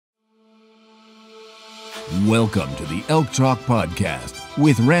Welcome to the Elk Talk Podcast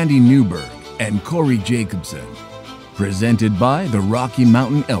with Randy Newberg and Corey Jacobsen. Presented by the Rocky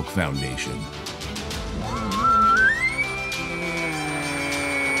Mountain Elk Foundation.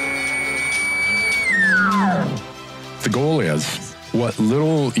 The goal is, what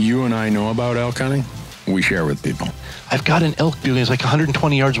little you and I know about elk hunting, we share with people. I've got an elk building, it's like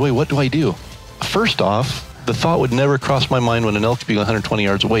 120 yards away. What do I do? First off, the thought would never cross my mind when an elk's being 120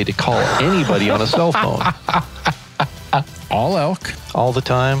 yards away to call anybody on a cell phone. All elk? All the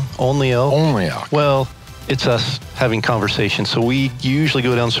time? Only elk? Only elk. Well, it's us having conversations, so we usually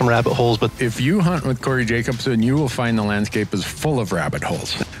go down some rabbit holes, but If you hunt with Corey Jacobsen, you will find the landscape is full of rabbit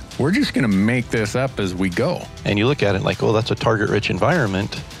holes. We're just going to make this up as we go. and you look at it like, oh, that's a target-rich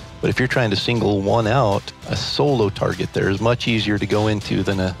environment. But if you're trying to single one out, a solo target there is much easier to go into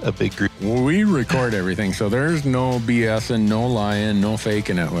than a big group. We record everything, so there's no BSing, no lying, no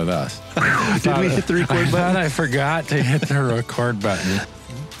faking it with us. Did we hit the record I thought button? I forgot to hit the record button.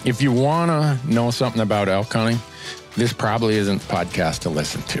 If you want to know something about elk hunting, this probably isn't the podcast to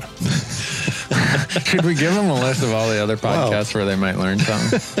listen to. Should we give them a list of all the other podcasts where they might learn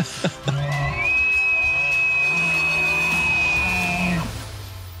something?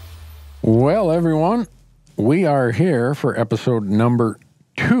 Well, everyone, we are here for episode number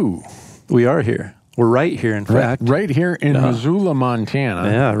 2. We are here. We're right here, in fact. Right here in Missoula, Montana.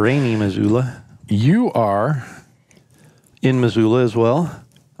 Yeah, rainy Missoula. You are... In Missoula as well.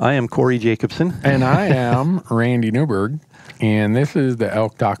 I am Corey Jacobsen. And I am Randy Newberg, and this is the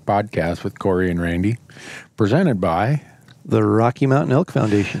Elk Talk Podcast with Corey and Randy, presented by... The Rocky Mountain Elk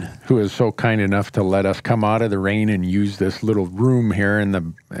Foundation. Who is so kind enough to let us come out of the rain and use this little room here in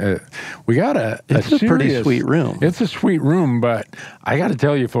the... we got It's a pretty sweet room. It's a sweet room, but I got to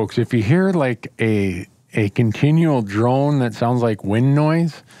tell you, folks, if you hear like a continual drone that sounds like wind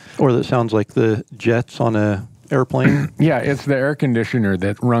noise... Or that sounds like the jets on a airplane. Yeah, it's the air conditioner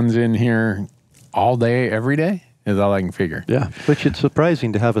that runs in here all day, every day, is all I can figure. Yeah, which it's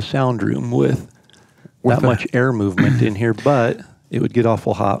surprising to have a sound room with that much air movement in here, but it would get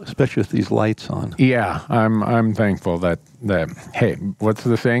awful hot, especially with these lights on. Yeah, I'm thankful that hey, what's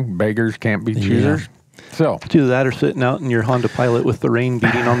the saying? Beggars can't be choosers. Yeah. So Do that or sitting out in your Honda Pilot with the rain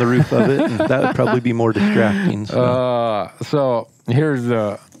beating on the roof of it, and that would probably be more distracting. So here's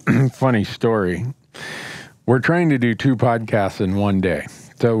the funny story. We're trying to do 2 podcasts in one day.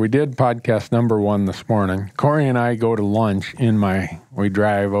 So we did podcast number 1 this morning. Corey and I go to lunch we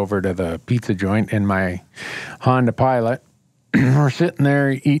drive over to the pizza joint in my Honda Pilot. We're sitting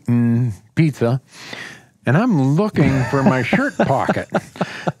there eating pizza, and I'm looking for my shirt pocket.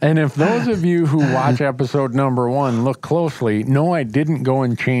 And if those of you who watch episode number 1 look closely, no, I didn't go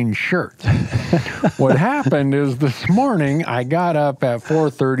and change shirts. What happened is this morning, I got up at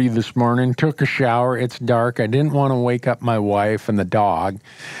 4:30 this morning, took a shower. It's dark. I didn't want to wake up my wife and the dog,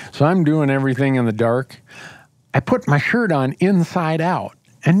 so I'm doing everything in the dark. I put my shirt on inside out,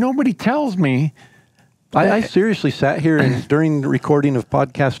 and nobody tells me. I seriously sat here and during the recording of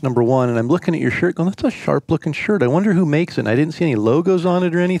podcast number 1, and I'm looking at your shirt going, that's a sharp-looking shirt. I wonder who makes it. And I didn't see any logos on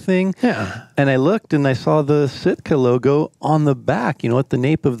it or anything. Yeah. And I looked, and I saw the Sitka logo on the back, at the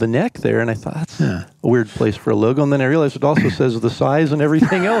nape of the neck there. And I thought, that's a weird place for a logo. And then I realized it also says the size and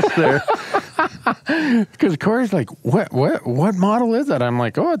everything else there. Because Corey's like, what model is that? I'm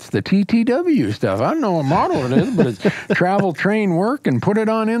like, oh, it's the TTW stuff. I don't know what model it is, but it's travel, train, work, and put it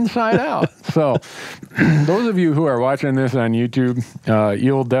on inside out. So those of you who are watching this on YouTube,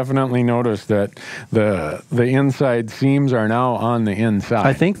 you'll definitely notice that the inside seams are now on the inside.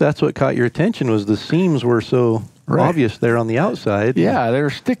 I think that's what caught your attention was the seams were so obvious there on the outside. Yeah, they were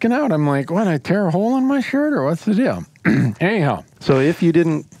sticking out. I'm like, what, I tear a hole in my shirt or what's the deal? Anyhow. So if you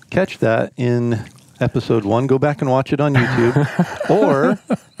didn't catch that in episode 1, go back and watch it on YouTube. Or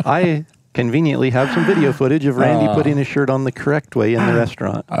I conveniently have some video footage of Randy putting his shirt on the correct way in the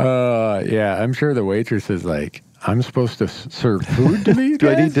restaurant. Yeah, I'm sure the waitress is like, I'm supposed to serve food to these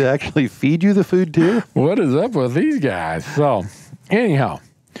guys? Do I need to actually feed you the food too? What is up with these guys? So, anyhow,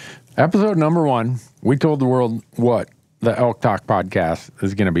 episode number 1, we told the world what the Elk Talk Podcast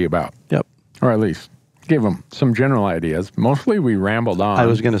is going to be about. Yep. Or at least give them some general ideas. Mostly we rambled on. I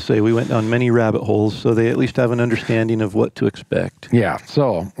was going to say we went down many rabbit holes, so they at least have an understanding of what to expect. Yeah,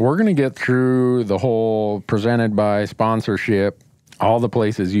 so we're going to get through the whole presented by sponsorship, all the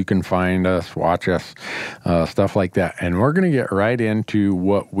places you can find us, watch us, stuff like that. And we're going to get right into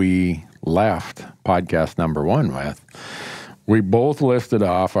what we left podcast number 1 with. We both listed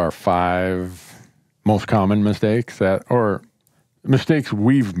off our 5 most common mistakes or mistakes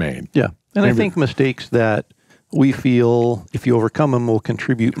we've made. Yeah. And I think mistakes that we feel if you overcome them will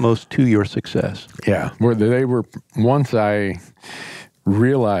contribute most to your success. Yeah. Once I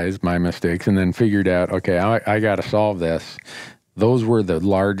realized my mistakes and then figured out, okay, I got to solve this. Those were the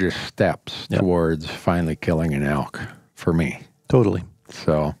largest steps towards finally killing an elk for me. Totally.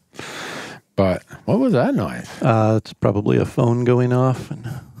 So, but what was that noise? It's probably a phone going off.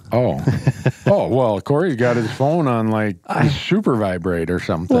 Oh, well, Corey's got his phone on like super vibrate or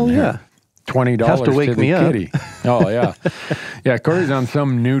something. Well, yeah. $20 Has to wake to the me up. kitty. Oh, yeah. Yeah, Corey's on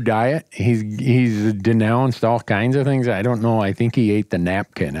some new diet. He's denounced all kinds of things. I don't know. I think he ate the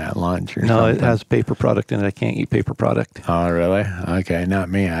napkin at lunch or something. No, it has paper product in it. I can't eat paper product. Oh, really? Okay, not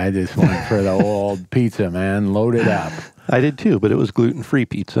me. I just went for the old pizza, man. Load it up. I did too, but it was gluten-free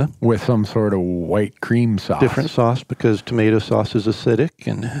pizza. With some sort of white cream sauce. Different sauce because tomato sauce is acidic.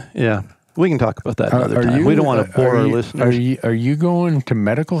 And yeah, we can talk about that another time. We don't want to bore our listeners. Are you going to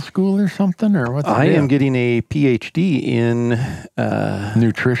medical school or something? Or what's I am getting a PhD in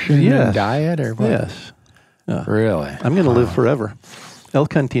nutrition and diet or what? Yes. Really? I'm going to live forever.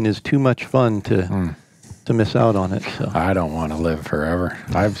 Elk hunting is too much fun to miss out on it. So I don't want to live forever.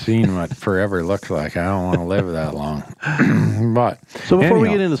 I've seen what forever looks like. I don't want to live that long. But so before we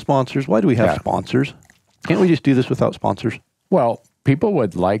get into sponsors, why do we have sponsors? Can't we just do this without sponsors? Well, people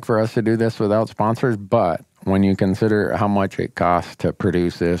would like for us to do this without sponsors, but when you consider how much it costs to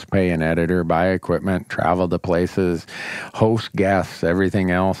produce this, pay an editor, buy equipment, travel to places, host guests, everything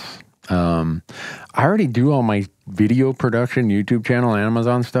else. I already do all my video production, YouTube channel,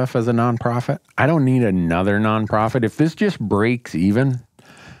 Amazon stuff as a nonprofit. I don't need another nonprofit. If this just breaks even,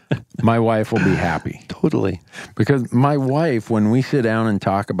 my wife will be happy. Totally. Because my wife, when we sit down and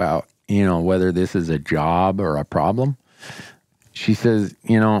talk about, whether this is a job or a problem, she says,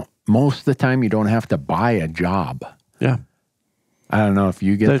 most of the time you don't have to buy a job. Yeah. I don't know if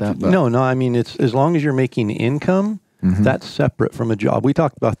you get that. But No. I mean, it's as long as you're making income, that's separate from a job. We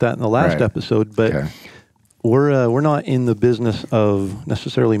talked about that in the last episode, but we're not in the business of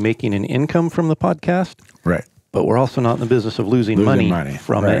necessarily making an income from the podcast. Right. But we're also not in the business of losing money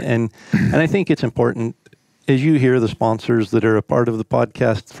from it. And I think it's important, as you hear the sponsors that are a part of the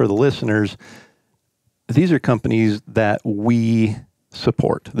podcast for the listeners, these are companies that we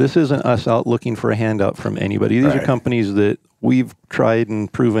support. This isn't us out looking for a handout from anybody. These are companies that we've tried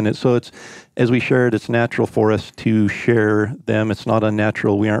and proven it. So it's, as we shared, it's natural for us to share them. It's not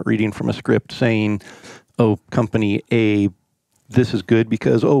unnatural. We aren't reading from a script saying, oh, company A, this is good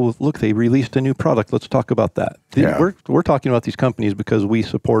because, oh, look, they released a new product. Let's talk about that. We're talking about these companies because we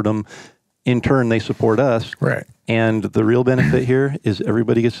support them. In turn, they support us. Right. And the real benefit here is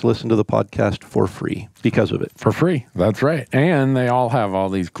everybody gets to listen to the podcast for free because of it. For free. That's right. And they all have all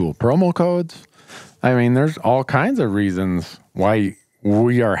these cool promo codes. I mean, there's all kinds of reasons why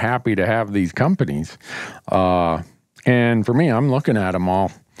we are happy to have these companies. And for me, I'm looking at them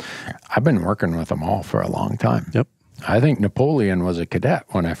all. I've been working with them all for a long time. Yep. I think Napoleon was a cadet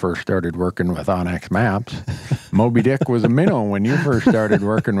when I first started working with Onyx Maps. Moby Dick was a minnow when you first started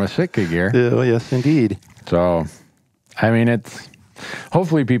working with Sitka Gear. Oh, yes, indeed. So, I mean, it's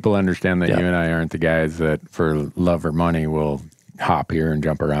hopefully people understand that you and I aren't the guys that for love or money will hop here and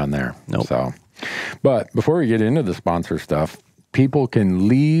jump around there. Nope. So, but before we get into the sponsor stuff, people can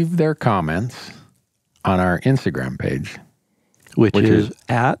leave their comments on our Instagram page, which is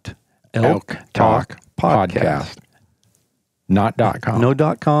at Elk Talk Podcast. Not .com. No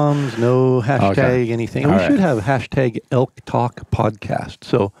 .coms, no hashtag, anything. All we should have hashtag Elk Talk Podcast.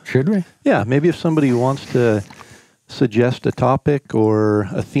 So should we? Yeah, maybe if somebody wants to suggest a topic or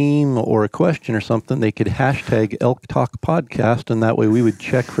a theme or a question or something, they could hashtag Elk Talk Podcast, and that way we would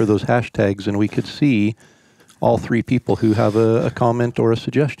check for those hashtags and we could see all three people who have a comment or a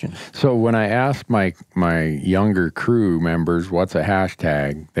suggestion. So when I asked my younger crew members what's a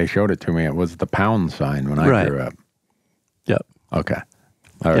hashtag, they showed it to me. It was the pound sign when I grew up. Yep. Okay.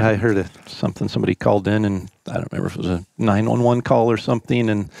 Yeah, I heard somebody called in, and I don't remember if it was a 911 call or something,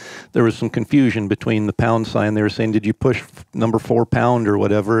 and there was some confusion between the pound sign. They were saying, did you push number 4 pound or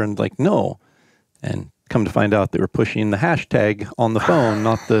whatever? And like, no. And come to find out they were pushing the hashtag on the phone,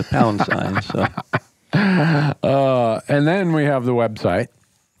 not the pound sign. So, and then we have the website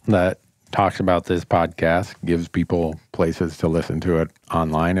that talks about this podcast, gives people places to listen to it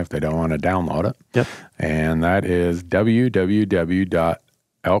online if they don't want to download it. Yep. And that is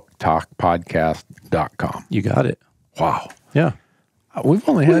www.elktalkpodcast.com. You got it. Wow. Yeah. We've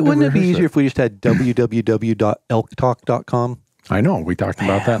only had Wouldn't it be easier if we just had www.elktalk.com? I know. We talked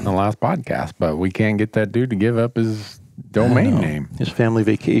about that in the last podcast, but we can't get that dude to give up his domain name. His family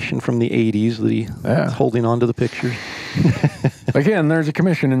vacation from the 80s that he's holding on to the pictures. Again, there's a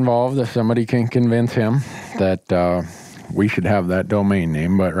commission involved if somebody can convince him that we should have that domain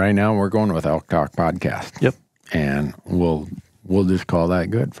name, but right now we're going with Elk Talk Podcast. Yep. And we'll just call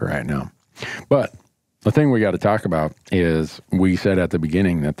that good for right now. But the thing we got to talk about is we said at the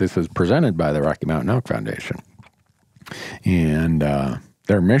beginning that this is presented by the Rocky Mountain Elk Foundation. And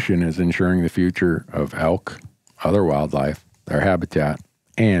their mission is ensuring the future of elk, other wildlife, their habitat,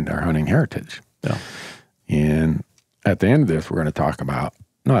 and our hunting heritage. Yeah. And at the end of this, we're going to talk about,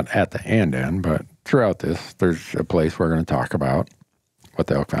 not at the end, but throughout this, there's a place we're going to talk about what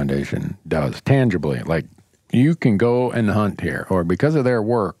the Elk Foundation does tangibly. Like, you can go and hunt here, or because of their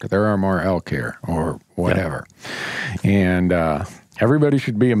work, there are more elk here, or whatever. Yeah. And everybody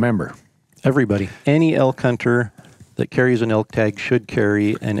should be a member. Everybody. Any elk hunter that carries an elk tag should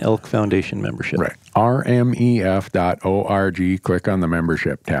carry an Elk Foundation membership. Right. rmef.org. Click on the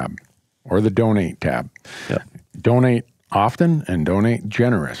membership tab or the donate tab. Yep. Donate often and donate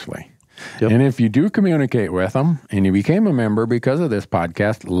generously. Yep. And if you do communicate with them and you became a member because of this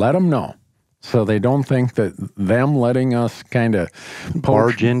podcast, let them know. So they don't think that them letting us kind of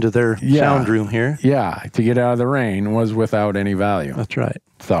barge into their sound room here. Yeah, to get out of the rain was without any value. That's right.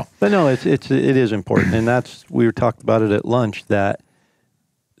 So, but no, it is important, and we were talking about it at lunch that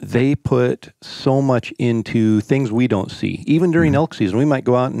they put so much into things we don't see. Even during elk season, we might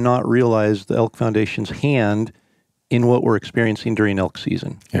go out and not realize the Elk Foundation's hand in what we're experiencing during elk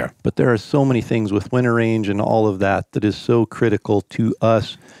season. Yeah. But there are so many things with winter range and all of that is so critical to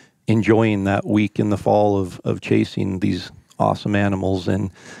us enjoying that week in the fall of chasing these awesome animals. And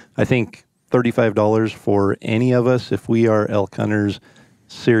I think $35 for any of us, if we are elk hunters,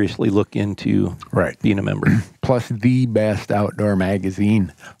 seriously look into being a member. Plus the best outdoor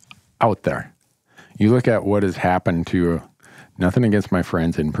magazine out there. You look at what has happened to, nothing against my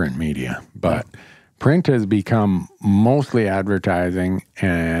friends in print media, but print has become mostly advertising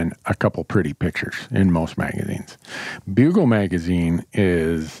and a couple pretty pictures in most magazines. Bugle magazine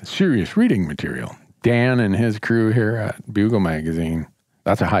is serious reading material. Dan and his crew here at Bugle magazine,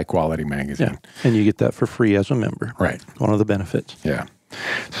 that's a high quality magazine. Yeah. And you get that for free as a member. Right. One of the benefits. Yeah.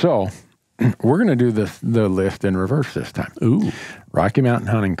 So we're going to do the list in reverse this time. Ooh. Rocky Mountain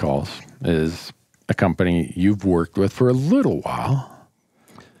Hunting Calls is a company you've worked with for a little while.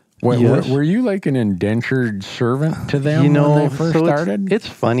 Yes. Were you like an indentured servant to them when they first started? It's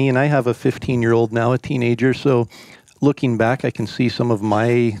funny, and I have a 15-year-old now, a teenager, so looking back, I can see some of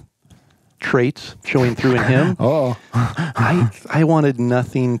my traits showing through in him. Oh. I wanted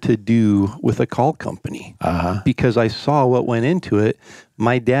nothing to do with a call company because I saw what went into it.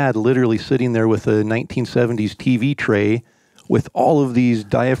 My dad literally sitting there with a 1970s TV tray with all of these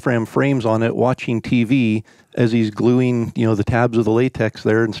diaphragm frames on it, watching TV as he's gluing, the tabs of the latex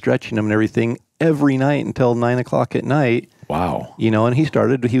there and stretching them and everything every night until 9 o'clock at night. Wow. And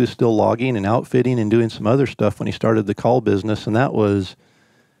he was still logging and outfitting and doing some other stuff when he started the call business. And that was,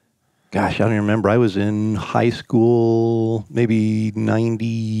 gosh, I don't even remember. I was in high school, maybe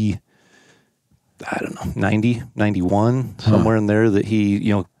 90, 91, somewhere in there that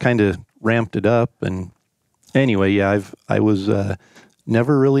he, kind of ramped it up. And anyway, yeah, I was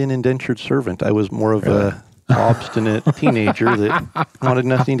never really an indentured servant. I was more of a obstinate teenager that wanted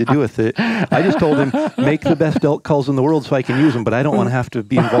nothing to do with it. I just told him, make the best elk calls in the world so I can use them, but I don't want to have to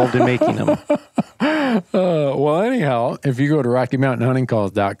be involved in making them. Well, anyhow, if you go to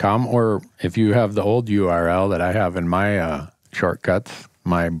RockyMountainHuntingCalls.com, or if you have the old URL that I have in my shortcuts,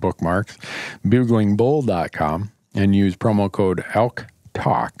 my bookmarks, buglingbull.com, and use promo code ELK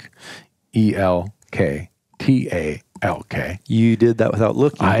TALK, ELKTALK. You did that without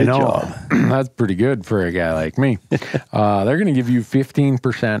looking. I Good know. job. That's pretty good for a guy like me. They're going to give you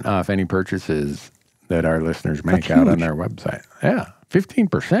 15% off any purchases that our listeners make out on their website. Yeah,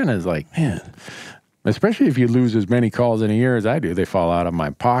 15% is like, man, especially if you lose as many calls in a year as I do. They fall out of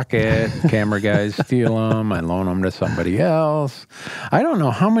my pocket. Camera guys steal them. I loan them to somebody else. I don't know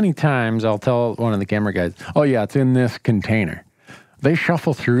how many times I'll tell one of the camera guys, oh, yeah, it's in this container. They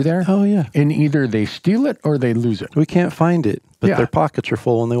shuffle through there. Oh, yeah. And either they steal it or they lose it. We can't find it, but their pockets are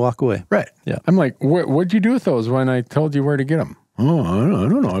full and they walk away. Right. Yeah. I'm like, what'd you do with those when I told you where to get them? Oh, I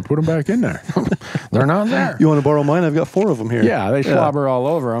don't know. I put them back in there. They're not there. You want to borrow mine? I've got 4 of them here. Yeah, they slobber all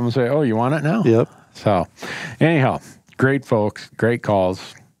over them and say, oh, you want it now? Yep. So, anyhow, great folks, great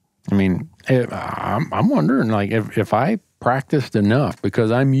calls. I mean, I'm wondering, like, if I practiced enough,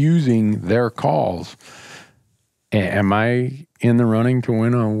 because I'm using their calls, am I in the running to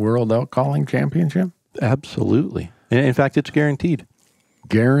win a World Elk Calling Championship? Absolutely. In fact, it's guaranteed.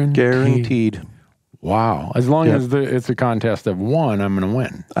 Guaranteed. Wow. As long as it's a contest of one, I'm going to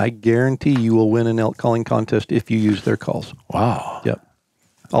win. I guarantee you will win an elk calling contest if you use their calls. Wow. Yep.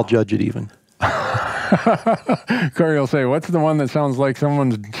 I'll judge it even. Corey will say, what's the one that sounds like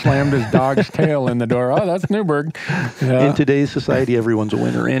someone's slammed his dog's tail in the door? Oh, that's Newberg. Yeah. In today's society, everyone's a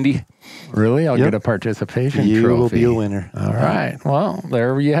winner, Randy. Really? I'll get a participation trophy. You will be a winner. All right. Well,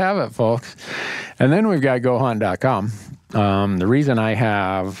 there you have it, folks. And then we've got gohunt.com. The reason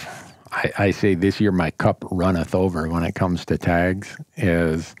I say this year my cup runneth over when it comes to tags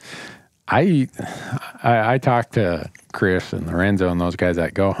is I talked to Chris and Lorenzo and those guys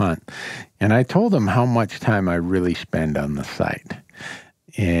at Go Hunt, and I told them how much time I really spend on the site.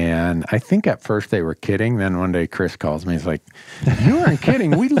 And I think at first they were kidding. Then one day Chris calls me. He's like, you weren't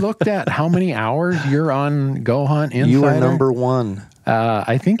kidding. We looked at how many hours you're on Go Hunt Insider. You were number one.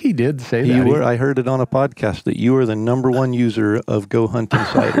 I think he did say that. I heard it on a podcast that you were the number one user of Go Hunt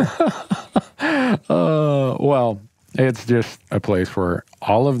Insider. Well, it's just a place where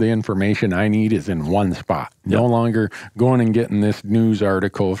all of the information I need is in one spot. Yep. No longer going and getting this news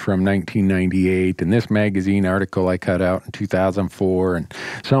article from 1998 and this magazine article I cut out in 2004 and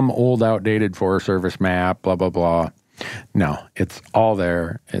some old outdated Forest Service map, blah, blah, blah. No, it's all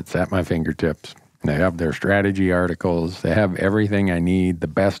there. It's at my fingertips. They have their strategy articles. They have everything I need, the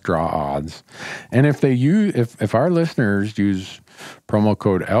best draw odds. And if our listeners use promo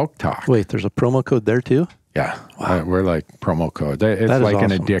code ELK TALK. Wait, there's a promo code there too? Yeah. Wow. We're like promo code. It's like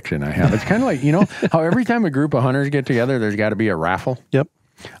awesome. An addiction I have. It's kind of like, how every time a group of hunters get together, there's got to be a raffle. Yep.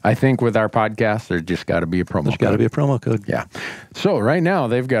 I think with our podcast, there's just got to be a promo code. There's got to be a promo code. Yeah. So right now,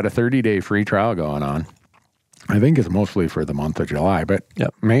 they've got a 30-day free trial going on. I think it's mostly for the month of July, but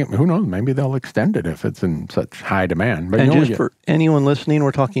who knows? Maybe they'll extend it if it's in such high demand. But and just for anyone listening,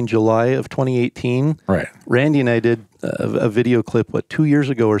 we're talking July of 2018. Right. Randy and I did a video clip, 2 years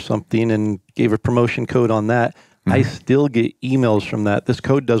ago or something, and gave a promotion code on that. Mm-hmm. I still get emails from that. This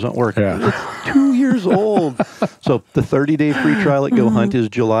code doesn't work. Yeah. It's 2 years old. So the 30-day free trial at Go Hunt is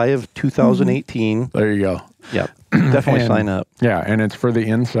July of 2018. There you go. Yep. Definitely sign up. Yeah, and it's for the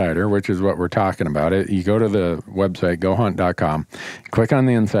Insider, which is what we're talking about. You go to the website, gohunt.com, click on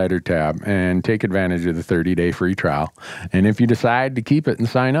the Insider tab, and take advantage of the 30-day free trial. And if you decide to keep it and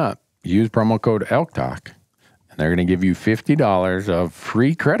sign up, use promo code ELKTALK, and they're going to give you $50 of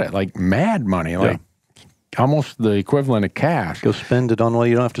free credit, like mad money, like almost the equivalent of cash. Go spend it on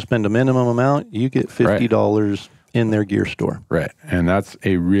you don't have to spend a minimum amount. You get $50 in their gear store. Right, and that's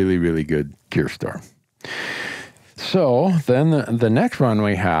a really, really good gear store. So then the next one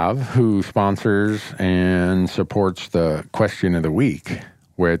we have who sponsors and supports the question of the week,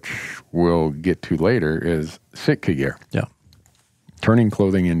 which we'll get to later, is Sitka Gear. Yeah. Turning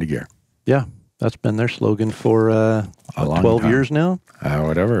clothing into gear. Yeah. That's been their slogan for 12 years now.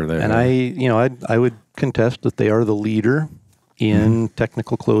 Whatever. And I would contest that they are the leader in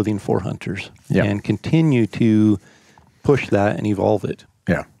technical clothing for hunters and continue to push that and evolve it.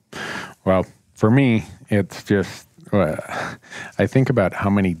 Yeah. Well, for me, it's just, I think about how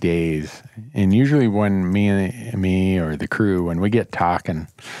many days, and usually when me or the crew, when we get talking,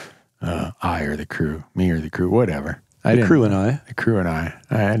 I or the crew, me or the crew, whatever. The crew and I.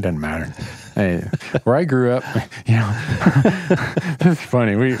 It doesn't matter. Where I grew up, it's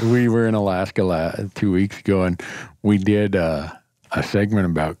funny. We were in Alaska 2 weeks ago, and we did a segment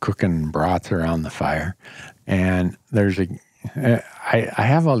about cooking brats around the fire. And I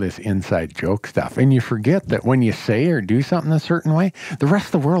have all this inside joke stuff, and you forget that when you say or do something a certain way, the rest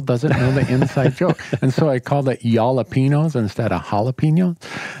of the world doesn't know the inside joke. And so I called it jalapenos instead of jalapenos.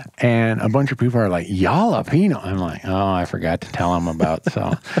 And a bunch of people are like, jalapeno. I'm like, oh, I forgot to tell them about.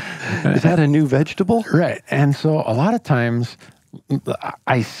 So is that a new vegetable? Right. And so a lot of times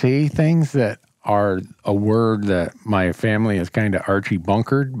I say things that are a word that my family is kind of Archie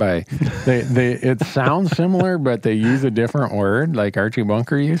bunkered by. It sounds similar, but they use a different word like Archie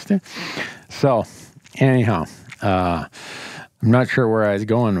Bunker used to. So anyhow, I'm not sure where I was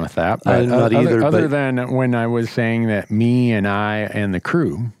going with that. But I'm not either. Other than when I was saying that me and I and the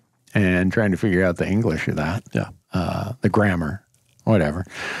crew and trying to figure out the English of that, the grammar, whatever.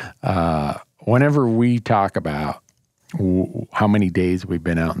 Whenever we talk about how many days we've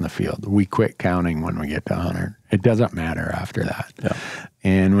been out in the field, we quit counting when we get to 100. It doesn't matter after that. Yeah.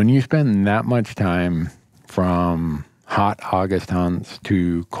 And when you spend that much time from hot August hunts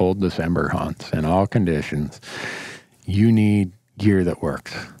to cold December hunts in all conditions, you need gear that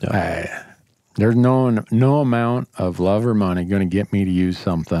works. Yeah. There's no amount of love or money going to get me to use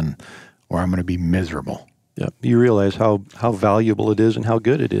something where I'm going to be miserable. Yeah, you realize how valuable it is and how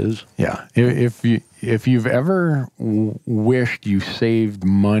good it is. Yeah, if you've ever wished you saved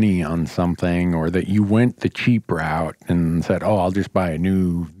money on something, or that you went the cheap route and said, "Oh, I'll just buy a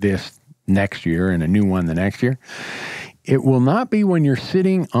new this next year and a new one the next year," It will not be when you're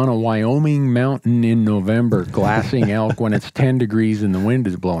sitting on a Wyoming mountain in November glassing elk when it's 10 degrees and the wind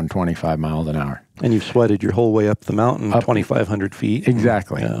is blowing 25 miles an hour. And you've sweated your whole way up the mountain, 2,500 feet.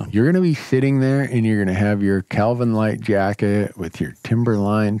 Exactly. Yeah. You're going to be sitting there and you're going to have your Calvin Light jacket with your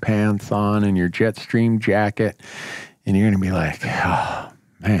Timberline pants on and your Jetstream jacket. And you're going to be like, oh,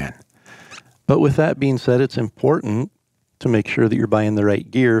 man. But with that being said, it's important to make sure that you're buying the right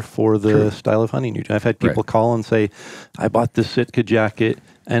gear for the style of hunting you do. I've had people call and say, I bought this Sitka jacket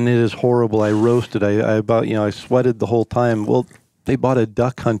and it is horrible. I roasted. I bought, I sweated the whole time. Well, they bought a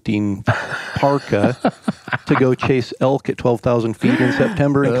duck hunting parka to go chase elk at 12,000 feet in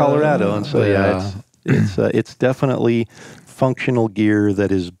September in Colorado. And so, it's definitely functional gear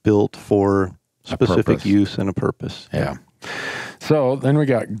that is built for specific use and a purpose. Yeah. So then we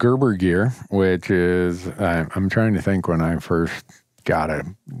got Gerber gear, which is, I'm trying to think when I first got a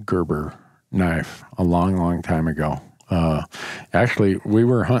Gerber knife a long, long time ago. Actually, we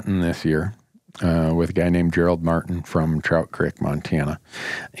were hunting this year with a guy named Gerald Martin from Trout Creek, Montana.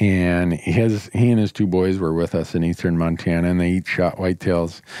 And he and his two boys were with us in eastern Montana, and they each shot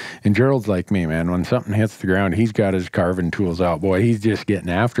whitetails. And Gerald's like me, man. When something hits the ground, he's got his carving tools out. Boy, he's just getting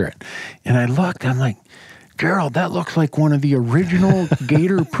after it. And I looked, I'm like, Gerald, that looks like one of the original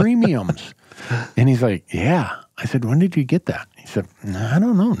Gator premiums. And he's like, yeah. I said, when did you get that? He said, I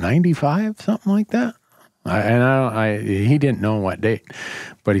don't know, 95, something like that. He didn't know what date.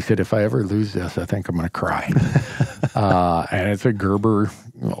 But he said, if I ever lose this, I think I'm going to cry. And it's a Gerber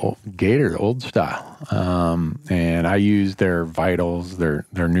Gator, old style. And I use their Vitals, their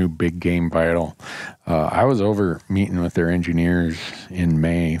new big game Vital. I was over meeting with their engineers in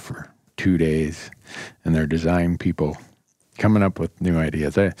May for 2 days, and their design people coming up with new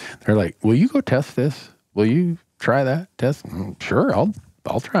ideas. They're like, will you go test this? Will you try that test? Sure,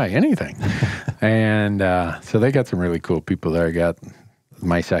 I'll try anything. And so they got some really cool people there. I got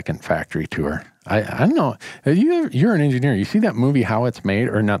my second factory tour. I don't know. You're an engineer. You see that movie, How It's Made,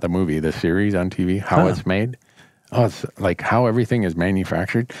 or not the movie, the series on TV, How It's Made? Oh, it's like how everything is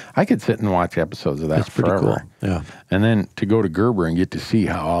manufactured. I could sit and watch episodes of that forever. Pretty cool. Yeah. And then to go to Gerber and get to see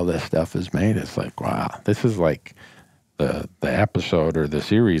how all this stuff is made, it's like, wow, this is like the episode or the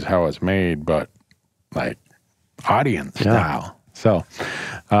series, How It's Made, but like audience style. So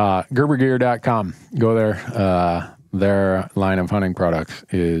GerberGear.com. Go there. Their line of hunting products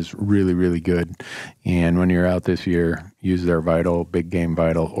is really, really good. And when you're out this year, use their Vital, Big Game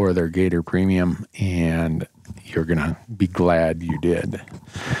Vital, or their Gator Premium, and you're going to be glad you did.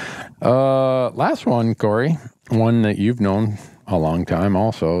 Last one, Corey, one that you've known a long time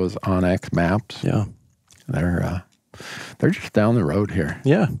also is Onyx Maps. Yeah. They're just down the road here.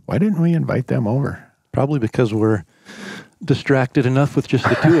 Yeah. Why didn't we invite them over? Probably because we're distracted enough with just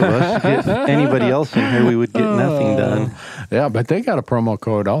the two of us. If anybody else in here, we would get nothing done. Yeah, but they got a promo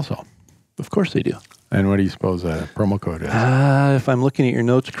code also. Of course they do. And what do you suppose the promo code is? If I'm looking at your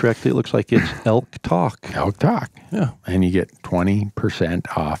notes correctly, it looks like it's ELK Talk. ELK Talk. Yeah. And you get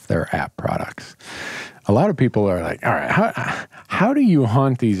 20% off their app products. A lot of people are like, all right, how do you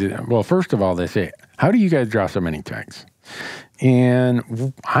hunt these? Well, first of all, they say, how do you guys draw so many tags?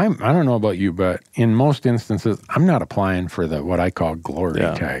 And I don't know about you, but in most instances, I'm not applying for what I call glory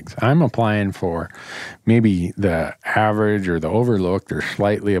tags. I'm applying for maybe the average or the overlooked or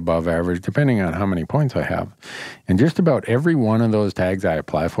slightly above average, depending on how many points I have. And just about every one of those tags I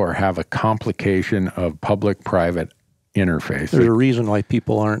apply for have a complication of public-private interface. There's a reason why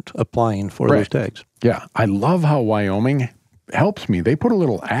people aren't applying for those tags. Yeah. I love how Wyoming helps me. They put a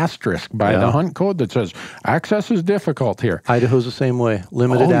little asterisk by the hunt code that says access is difficult here. Idaho's the same way.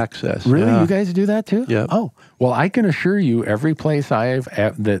 Limited access. Really? Yeah. You guys do that too? Yeah. Oh, well, I can assure you every place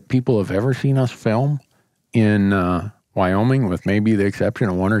that people have ever seen us film in Wyoming, with maybe the exception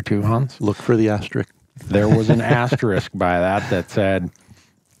of one or two hunts. Look for the asterisk. There was an asterisk by that said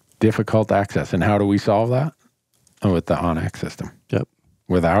difficult access. And how do we solve that? Oh, with the Onyx system. Yep.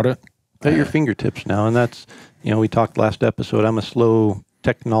 Without it? At your fingertips now. And that's, we talked last episode, I'm a slow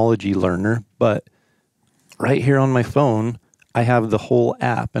technology learner, but right here on my phone, I have the whole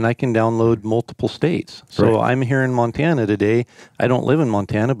app and I can download multiple states. So I'm here in Montana today. I don't live in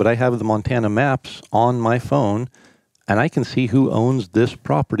Montana, but I have the Montana maps on my phone and I can see who owns this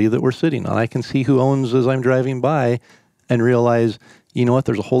property that we're sitting on. I can see who owns as I'm driving by and realize, you know what,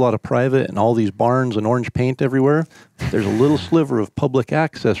 there's a whole lot of private and all these barns and orange paint everywhere. There's a little sliver of public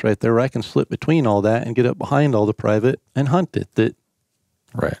access right there where I can slip between all that and get up behind all the private and hunt it. That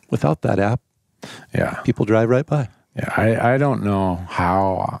without that app, people drive right by. Yeah, I don't know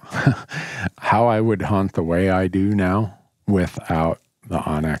how I would hunt the way I do now without the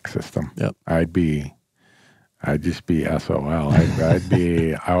Onyx system. Yep. I'd be I'd just be SOL. I'd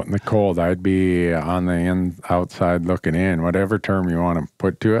be out in the cold. I'd be on the outside looking in, whatever term you want to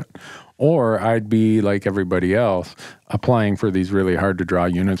put to it. Or I'd be like everybody else applying for these really hard to draw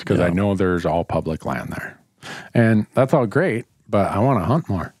units because I know there's all public land there. And that's all great, but I want to hunt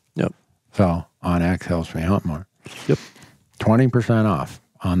more. Yep. So OnX helps me hunt more. Yep. 20% off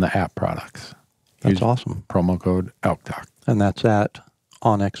on the app products. That's Use awesome. Promo code ELKTALK. And that's at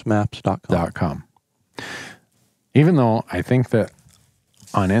onxmaps.com. Even though I think that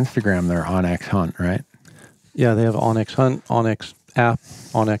on Instagram they're OnX Hunt, right? Yeah, they have OnX Hunt, OnX App,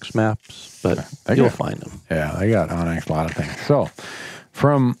 OnX Maps, but you'll find them. Yeah, they got OnX a lot of things. So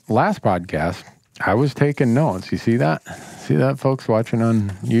from last podcast, I was taking notes. You see that? See that, folks watching on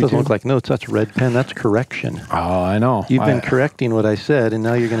YouTube? Doesn't look like notes. That's red pen. That's correction. Oh, I know. You've been correcting what I said, and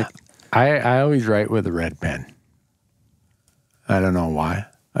now you're going to... I always write with a red pen. I don't know why.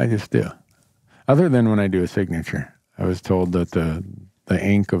 I just do. Other than when I do a signature. I was told that the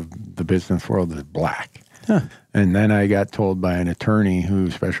ink of the business world is black. Huh. And then I got told by an attorney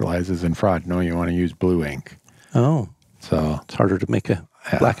who specializes in fraud, no, you want to use blue ink. Oh. So it's harder to make a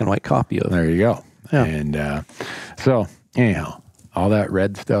black and white copy of. There you go. Yeah. And so anyhow, all that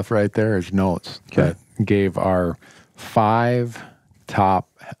red stuff right there is notes that gave our 5 top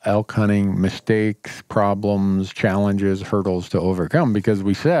elk hunting mistakes, problems, challenges, hurdles to overcome. Because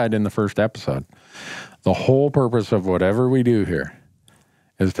we said in the first episode, the whole purpose of whatever we do here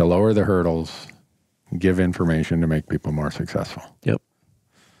is to lower the hurdles, give information to make people more successful. Yep.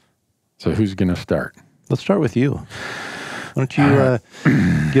 So who's going to start? Let's start with you. Why don't you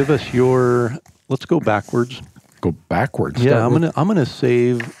give us your... Let's go backwards. Go backwards. Yeah, I'm gonna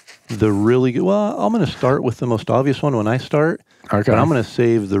save the really good... Well, I'm going to start with the most obvious one when I start. Okay. But I'm going to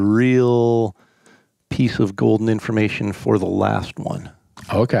save the real piece of golden information for the last one.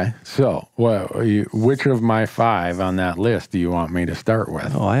 Okay. So, which of my 5 on that list do you want me to start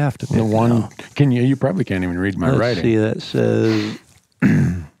with? Oh, I have to pick the one. now. Can you? You probably can't even read my writing. See, that says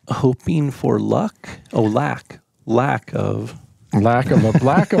hoping for luck. Oh, lack of. Lack of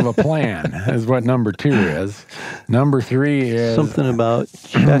a plan is what number 2 is. Number 3 is something about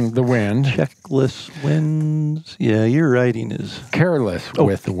the wind. Checkless winds. Yeah, your writing is careless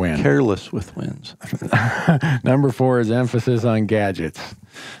with the wind. Careless with winds. Number 4 is emphasis on gadgets.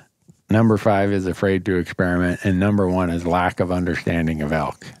 Number 5 is afraid to experiment, and number 1 is lack of understanding of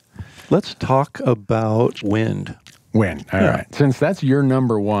elk. Let's talk about wind. Wind. All right. Since that's your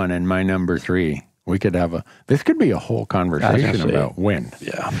number 1 and my number 3. We could have this could be a whole conversation about wind.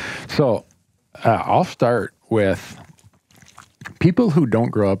 Yeah. So I'll start with people who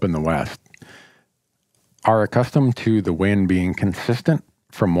don't grow up in the West are accustomed to the wind being consistent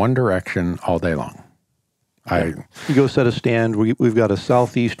from one direction all day long. You go set a stand. We've got a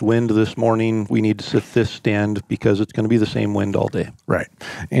southeast wind this morning. We need to set this stand because it's going to be the same wind all day. Right.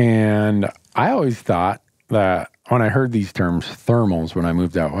 And I always thought that when I heard these terms, thermals, when I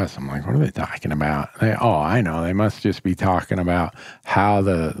moved out west, I'm like, what are they talking about? I know. They must just be talking about how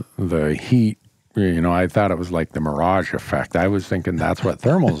the heat, I thought it was like the mirage effect. I was thinking that's what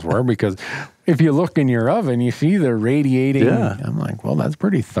thermals were because if you look in your oven, you see the radiating. Yeah. I'm like, well, that's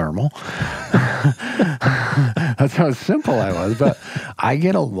pretty thermal. That's how simple I was. But I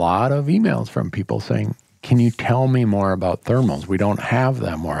get a lot of emails from people saying, can you tell me more about thermals? We don't have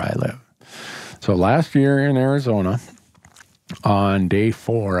them where I live. So last year in Arizona, on day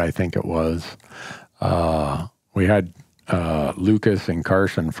 4, I think it was, we had Lucas and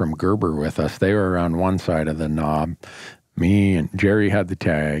Carson from Gerber with us. They were on one side of the knob. Me and Jerry had the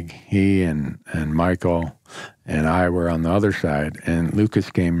tag. He and Michael and I were on the other side. And Lucas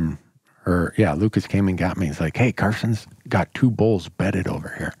came and got me. He's like, hey, Carson's got 2 bulls bedded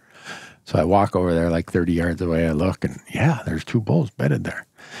over here. So I walk over there like 30 yards away. I look and there's 2 bulls bedded there.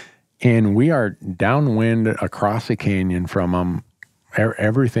 And we are downwind across a canyon from them.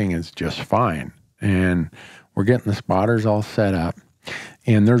 Everything is just fine. And we're getting the spotters all set up.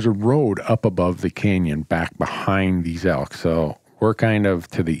 And there's a road up above the canyon back behind these elk. So we're kind of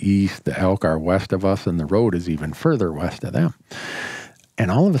to the east. The elk are west of us, and the road is even further west of them. And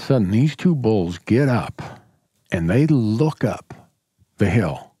all of a sudden, these 2 bulls get up, and they look up the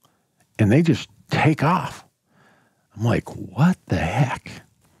hill, and they just take off. I'm like, what the heck?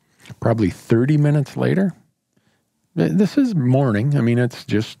 Probably 30 minutes later, this is morning. I mean, it's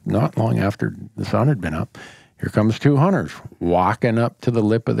just not long after the sun had been up. Here comes 2 hunters walking up to the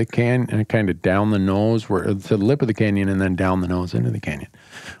lip of the canyon and kind of down the nose, to the lip of the canyon and then down the nose into the canyon.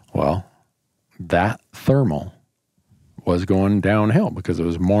 Well, that thermal was going downhill because it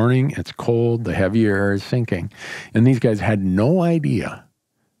was morning, it's cold, the heavy air is sinking. And these guys had no idea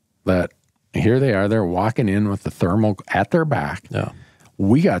that here they are. They're walking in with the thermal at their back. Yeah.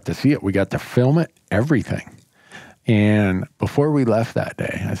 We got to see it. We got to film it, everything. And before we left that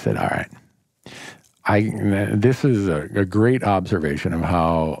day, I said, all right, this is a great observation of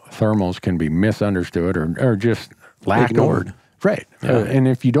how thermals can be misunderstood or just ignored. Right. Yeah. And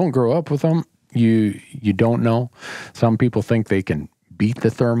if you don't grow up with them, you don't know. Some people think they can beat the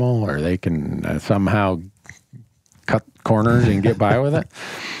thermal or they can somehow cut corners and get by with it.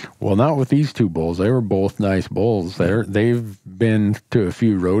 Well, not with these two bulls. They were both nice bulls. They've been to a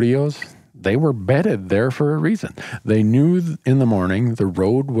few rodeos. They were bedded there for a reason. They knew in the morning the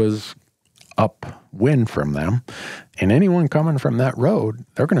road was upwind from them, and anyone coming from that road,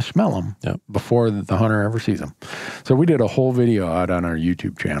 they're going to smell them before the hunter ever sees them. So we did a whole video out on our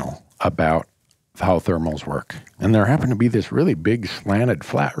YouTube channel about how thermals work. And there happened to be this really big slanted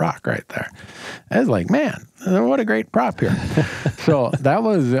flat rock right there. I was like, man, what a great prop here. So that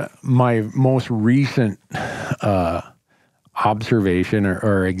was my most recent observation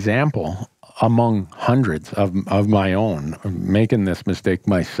or example among hundreds of my own, making this mistake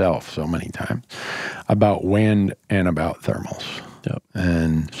myself so many times, about wind and about thermals. Yep.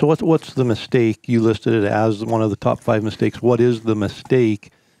 And so what's the mistake? You listed it as one of the top 5 mistakes. What is the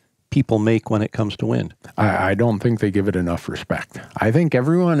mistake people make when it comes to wind? I don't think they give it enough respect. I think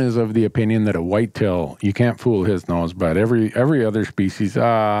everyone is of the opinion that a whitetail, you can't fool his nose, but every other species,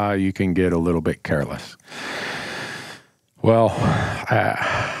 you can get a little bit careless. Well,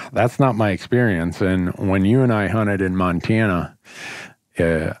 that's not my experience. And when you and I hunted in Montana,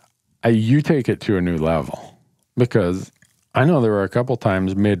 you take it to a new level, because I know there were a couple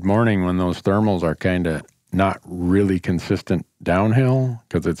times mid-morning when those thermals are kind of not really consistent downhill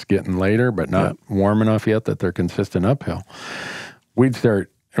because it's getting later, but not warm enough yet that they're consistent uphill. We'd hear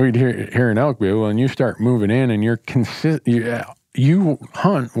an elk bugle, and you start moving in, and you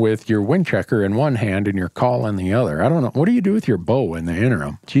hunt with your wind checker in one hand and your call in the other. I don't know. What do you do with your bow in the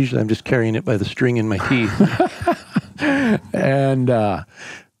interim? Usually I'm just carrying it by the string in my teeth. And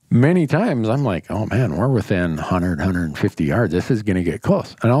many times I'm like, oh man, we're within 100, 150 yards. This is going to get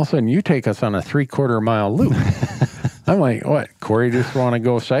close. And all of a sudden you take us on a 3/4 mile loop. I'm like, what? Corey just want to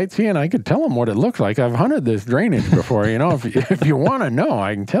go sightseeing? I could tell him what it looks like. I've hunted this drainage before. If you want to know,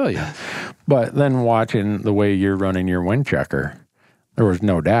 I can tell you. But then watching the way you're running your wind checker, there was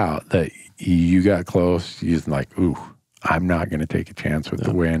no doubt that you got close. You're like, ooh, I'm not going to take a chance with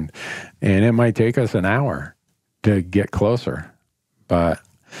the wind. And it might take us an hour to get closer. But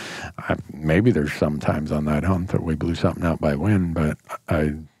maybe there's some times on that hunt that we blew something out by wind, but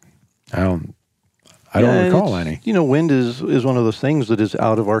I don't recall any. Wind is one of those things that is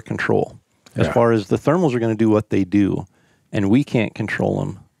out of our control. As far as the thermals are going to do what they do, and we can't control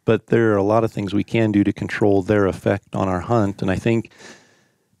them. But there are a lot of things we can do to control their effect on our hunt. And I think,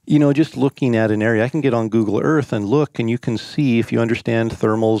 just looking at an area, I can get on Google Earth and look, and you can see, if you understand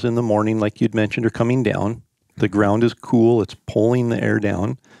thermals in the morning, like you'd mentioned, are coming down. The ground is cool. It's pulling the air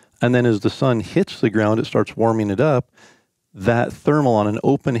down. And then as the sun hits the ground, it starts warming it up. That thermal on an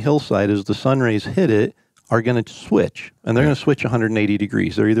open hillside, as the sun rays hit it, are going to switch. And they're going to switch 180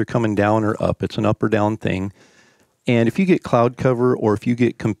 degrees. They're either coming down or up. It's an up or down thing. And if you get cloud cover or if you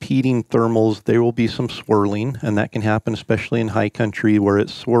get competing thermals, there will be some swirling. And that can happen, especially in high country where it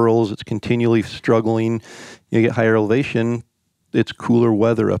swirls. It's continually struggling. You get higher elevation, it's cooler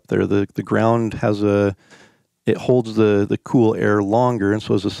weather up there. The ground it holds the cool air longer, and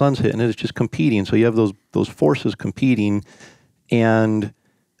so as the sun's hitting it, it's just competing. So you have those forces competing, and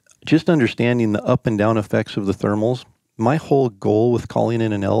just understanding the up and down effects of the thermals. My whole goal with calling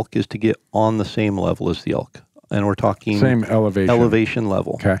in an elk is to get on the same level as the elk, and we're talking same elevation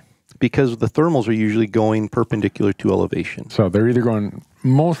level. Okay, because the thermals are usually going perpendicular to elevation. So they're either going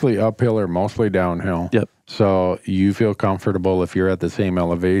mostly uphill or mostly downhill. Yep. So you feel comfortable if you're at the same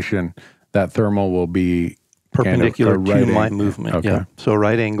elevation, that thermal will be perpendicular kind of to my movement. Okay. Yeah. So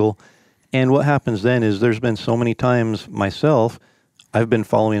right angle. And what happens then is there's been so many times myself, I've been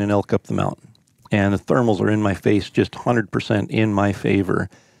following an elk up the mountain, and the thermals are in my face, just 100% in my favor.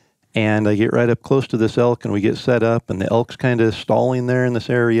 And I get right up close to this elk, and we get set up, and the elk's kind of stalling there in this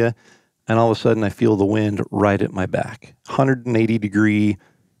area. And all of a sudden I feel the wind right at my back, 180 degree,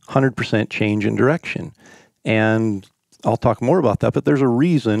 100% change in direction. And I'll talk more about that, but there's a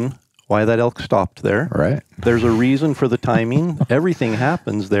reason why that elk stopped there. Right. There's a reason for the timing. Everything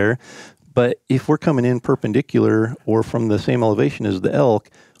happens there. But if we're coming in perpendicular or from the same elevation as the elk,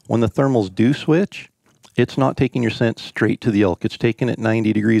 when the thermals do switch, it's not taking your scent straight to the elk. It's taking it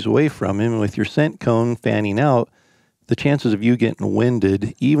 90 degrees away from him. And with your scent cone fanning out, the chances of you getting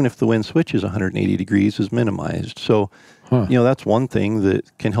winded, even if the wind switches 180 degrees, is minimized. So, that's one thing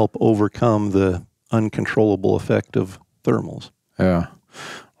that can help overcome the uncontrollable effect of thermals. Yeah.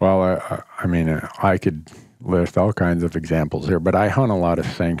 Well, I mean, I could list all kinds of examples here, but I hunt a lot of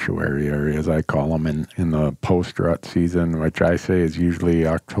sanctuary areas, I call them, in the post-rut season, which I say is usually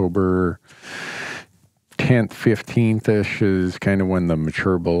October 10th, 15th-ish is kind of when the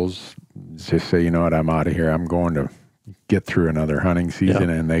mature bulls just say, you know what, I'm out of here. I'm going to get through another hunting season,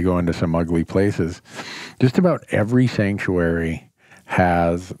 and they go into some ugly places. Just about every sanctuary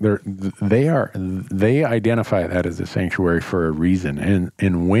has they identify that as a sanctuary for a reason,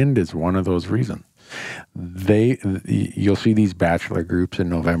 and wind is one of those reasons. You'll see these bachelor groups in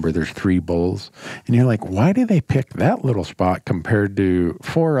November. There's 3 bulls, and you're like, why do they pick that little spot compared to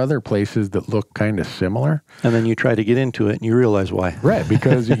 4 other places that look kind of similar? And then you try to get into it, and you realize why. Right,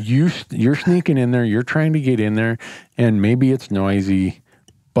 because you're sneaking in there, you're trying to get in there, and maybe it's noisy,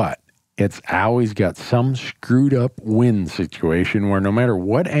 but it's always got some screwed up wind situation where no matter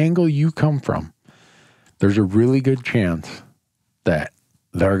what angle you come from, there's a really good chance that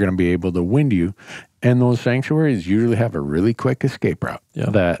they're going to be able to wind you. And those sanctuaries usually have a really quick escape route.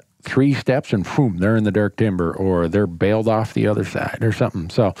 That 3 steps and boom, they're in the dark timber, or they're bailed off the other side or something.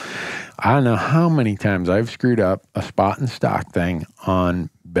 So I don't know how many times I've screwed up a spot and stock thing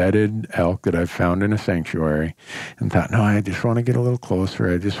on bedded elk that I've found in a sanctuary and thought, no, I just want to get a little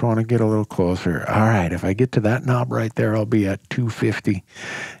closer. I just want to get a little closer. All right, if I get to that knob right there, I'll be at 250.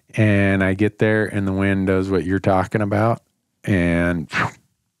 And I get there and the wind does what you're talking about. And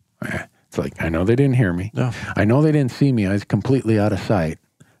it's like, I know they didn't hear me. No. I know they didn't see me. I was completely out of sight.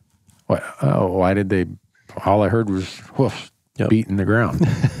 What? Oh, why did they? All I heard was hoofs beating the ground.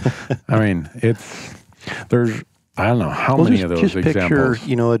 I mean, I don't know how many of those examples. Just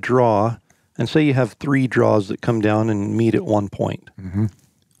picture, a draw, and say you have 3 draws that come down and meet at one point. Mm-hmm.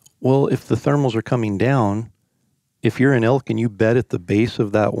 Well, if the thermals are coming down, if you're an elk and you bed at the base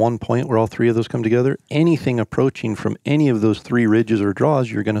of that one point where all 3 of those come together, anything approaching from any of those 3 ridges or draws,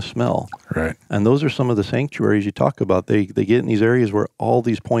 you're going to smell. Right. And those are some of the sanctuaries you talk about. They get in these areas where all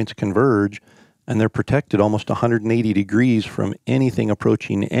these points converge, and they're protected almost 180 degrees from anything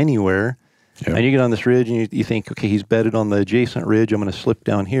approaching anywhere. Yep. And you get on this ridge and you think, okay, he's bedded on the adjacent ridge. I'm going to slip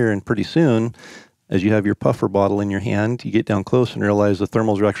down here. And pretty soon, as you have your puffer bottle in your hand, you get down close and realize the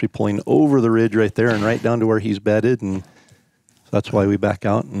thermals are actually pulling over the ridge right there and right down to where he's bedded. And so that's why we back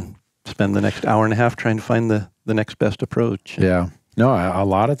out and spend the next hour and a half trying to find the next best approach. Yeah. No, a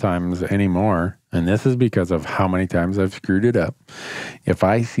lot of times anymore, and this is because of how many times I've screwed it up. If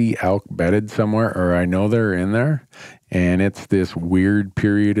I see elk bedded somewhere, or I know they're in there, and it's this weird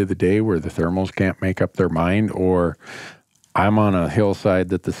period of the day where the thermals can't make up their mind, or I'm on a hillside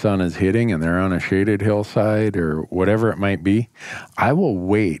that the sun is hitting and they're on a shaded hillside or whatever it might be, I will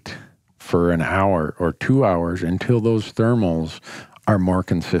wait for an hour or 2 hours until those thermals are more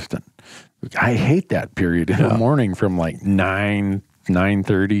consistent. I hate that period in the morning from like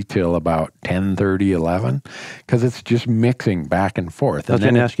 9:30 till about 10:30, 11, because it's just mixing back and forth. I was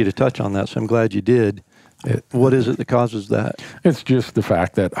going to ask you to touch on that, so I'm glad you did. What is it that causes that? It's just the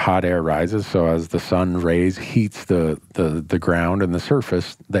fact that hot air rises. So as the sun rays heats the ground and the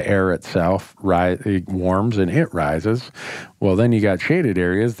surface, the air itself it warms and it rises. Well, then you got shaded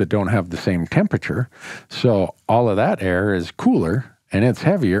areas that don't have the same temperature. So all of that air is cooler and it's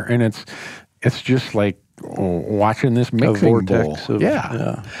heavier, and it's just like watching this mixing bowl.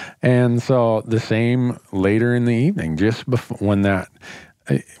 Yeah. And so the same later in the evening, just before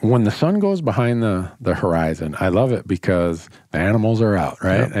when the sun goes behind the horizon, I love it because the animals are out,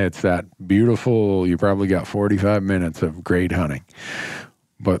 right? Yep. It's that beautiful, you probably got 45 minutes of great hunting.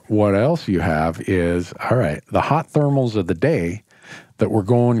 But what else you have is, all right, the hot thermals of the day that were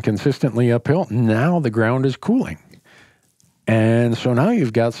going consistently uphill, now the ground is cooling. And so now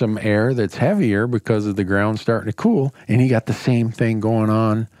you've got some air that's heavier because of the ground starting to cool, and you got the same thing going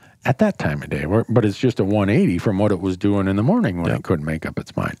on at that time of day, but it's just a 180 from what it was doing in the morning when it couldn't make up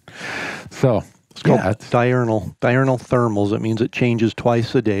its mind. So it's called diurnal thermals. It means it changes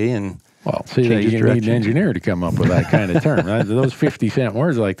twice a day, and you need an engineer to come up with that kind of term. Those 50-cent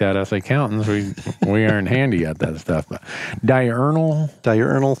words like that, us accountants, we aren't handy at that stuff. But diurnal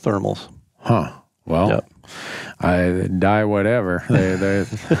thermals. Huh. Well, I die whatever. They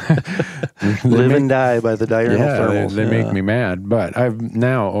live and die by the diurnal thermals. They make me mad. But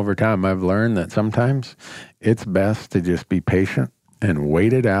over time, I've learned that sometimes it's best to just be patient and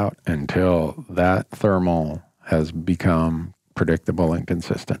wait it out until that thermal has become predictable and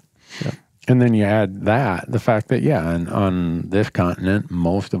consistent. Yeah. And then you add the fact that, on this continent,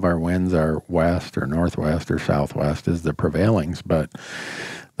 most of our winds are west or northwest or southwest is the prevailings, but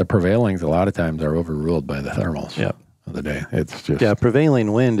the prevailings a lot of times are overruled by the thermals of the day. It's just... Yeah,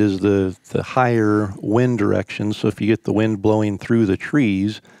 prevailing wind is the higher wind direction. So if you get the wind blowing through the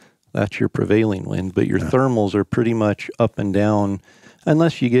trees, that's your prevailing wind. But your thermals are pretty much up and down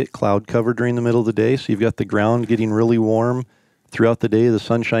unless you get cloud cover during the middle of the day. So you've got the ground getting really warm throughout the day, the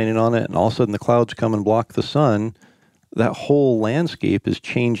sun shining on it, and all of a sudden the clouds come and block the sun. That whole landscape is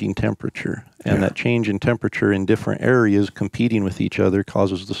changing temperature. And that change in temperature in different areas competing with each other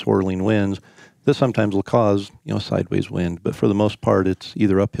causes the swirling winds. This sometimes will cause, sideways wind, but for the most part, it's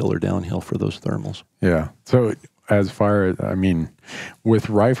either uphill or downhill for those thermals. Yeah. So as far as, with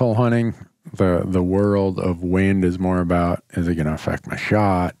rifle hunting, the world of wind is more about, is it going to affect my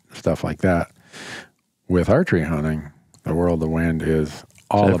shot, stuff like that. With archery hunting, the world of wind is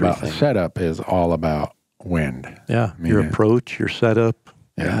all about, setup is all about wind. Yeah. Your approach, your setup,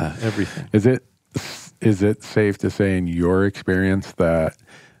 everything. Is it safe to say in your experience that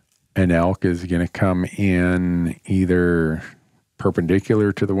an elk is going to come in either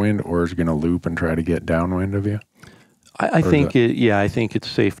perpendicular to the wind or is going to loop and try to get downwind of you? I think it's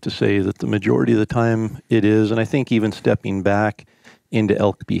safe to say that the majority of the time it is. And I think even stepping back into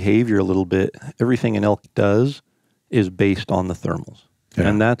elk behavior a little bit, everything an elk does is based on the thermals. Yeah.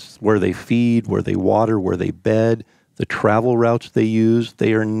 And that's where they feed, where they water, where they bed, the travel routes they use.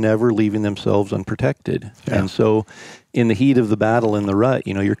 They are never leaving themselves unprotected. Yeah. And so in the heat of the battle in the rut,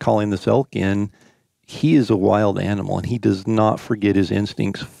 you're calling this elk in. He is a wild animal, and he does not forget his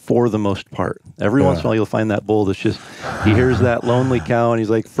instincts for the most part. Every once in a while, you'll find that bull that's just, he hears that lonely cow, and he's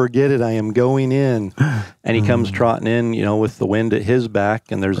like, forget it, I am going in. And he comes trotting in, with the wind at his back,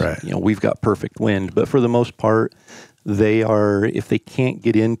 and there's, we've got perfect wind. But for the most part, they are, if they can't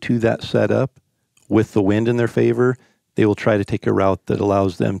get into that setup with the wind in their favor, they will try to take a route that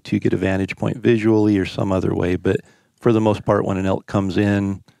allows them to get a vantage point visually or some other way. But for the most part, when an elk comes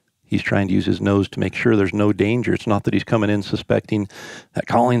in, he's trying to use his nose to make sure there's no danger. It's not that he's coming in suspecting that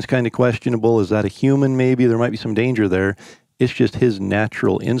calling's kind of questionable. Is that a human maybe? There might be some danger there. It's just his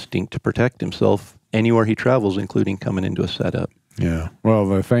natural instinct to protect himself anywhere he travels, including coming into a setup. Yeah. Well,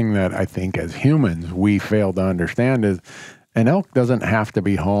 the thing that I think as humans we fail to understand is an elk doesn't have to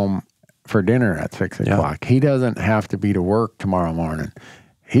be home for dinner at 6 o'clock. He doesn't have to be to work tomorrow morning.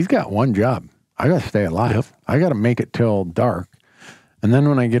 He's got one job. I got to stay alive. Yep. I got to make it till dark. And then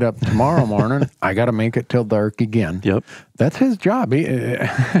when I get up tomorrow morning, I got to make it till dark again. Yep. That's his job.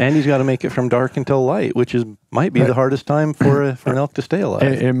 And he's got to make it from dark until light, which might be the hardest time for an elk to stay alive.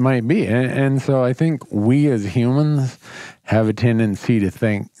 It might be. And so I think we as humans have a tendency to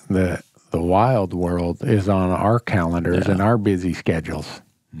think that the wild world is on our calendars and our busy schedules.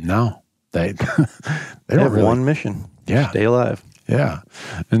 No. They have one mission. Stay alive. Yeah.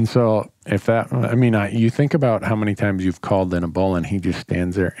 And so if that, you think about how many times you've called in a bull and he just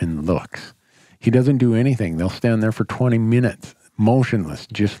stands there and looks. He doesn't do anything. They'll stand there for 20 minutes, motionless,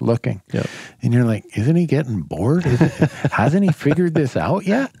 just looking. Yep. And you're like, isn't he getting bored? Hasn't he figured this out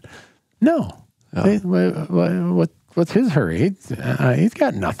yet? No. What's his hurry? He's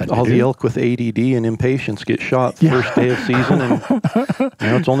got nothing to do. All the elk with ADD and impatience get shot the first day of season.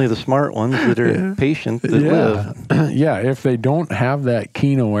 And it's only the smart ones that are patient that live. Yeah, if they don't have that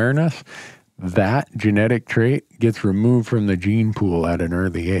keen awareness, that genetic trait gets removed from the gene pool at an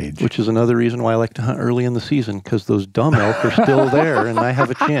early age. Which is another reason why I like to hunt early in the season, because those dumb elk are still there and I have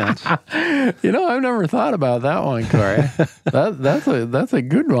a chance. I've never thought about that one, Corey. That's a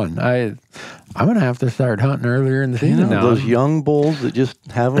good one. I'm going to have to start hunting earlier in the season now. Those young bulls that just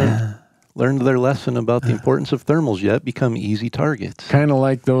haven't learned their lesson about the importance of thermals yet become easy targets. Kind of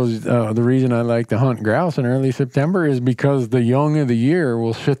like those, the reason I like to hunt grouse in early September is because the young of the year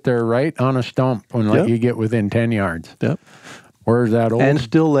will sit there right on a stump and let you get within 10 yards. Yep. Where's that old? And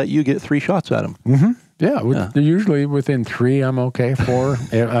still let you get 3 shots at them. Mm-hmm. Yeah, usually within 3, I'm okay. 4.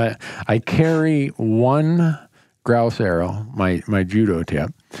 I carry 1 grouse arrow, my judo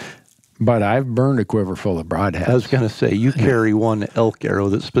tip. But I've burned a quiver full of broadheads. I was going to say, you carry 1 elk arrow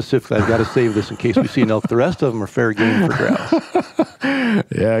that's specifically, I've got to save this in case we see an elk. The rest of them are fair game for grouse.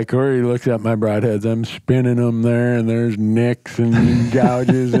 Yeah, Corey looks at my broadheads. I'm spinning them there, and there's nicks and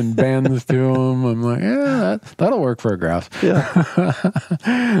gouges and bends to them. I'm like, that'll work for a grouse. Yeah.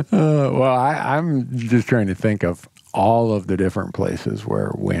 Well, I'm just trying to think of all of the different places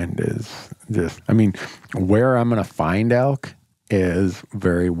where wind is just, where I'm going to find elk is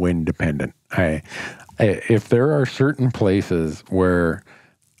very wind dependent. If there are certain places where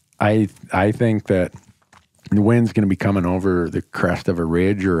I think that the wind's going to be coming over the crest of a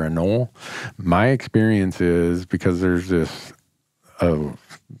ridge or a knoll. My experience is, because there's this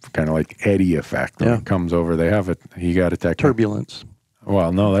kind of like eddy effect when it comes over. They have it. You got to turbulence.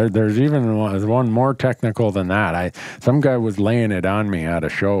 Well, no, there's even one more technical than that. Some guy was laying it on me at a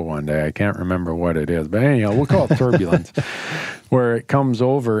show one day. I can't remember what it is, but anyhow, we'll call it turbulence, where it comes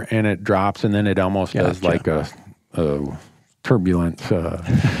over and it drops, and then it almost does like a turbulence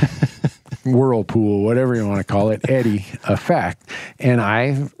whirlpool, whatever you want to call it, eddy effect. And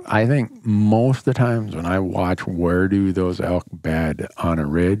I think most of the times when I watch where do those elk bed on a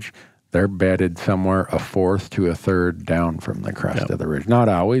ridge, they're bedded somewhere a fourth to a third down from the crest of the ridge. Not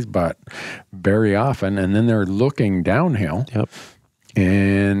always, but very often. And then they're looking downhill. Yep.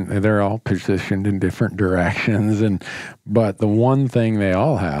 And they're all positioned in different directions. But the one thing they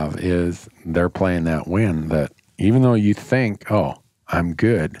all have is they're playing that wind that even though you think, oh, I'm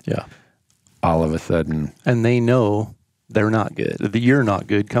good. Yeah. All of a sudden. And they know they're not good. You're not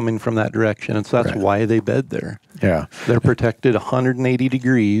good coming from that direction. And so that's why they bed there. Yeah. They're protected 180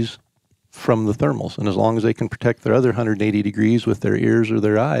 degrees from the thermals. And as long as they can protect their other 180 degrees with their ears or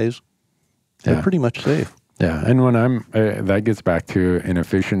their eyes, they're pretty much safe. Yeah. And when that gets back to an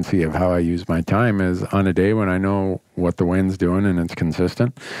efficiency of how I use my time is on a day when I know what the wind's doing and it's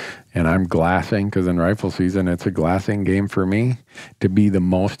consistent and I'm glassing, because in rifle season, it's a glassing game for me to be the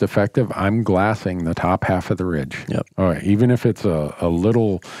most effective. I'm glassing the top half of the ridge. Yep. Even if it's a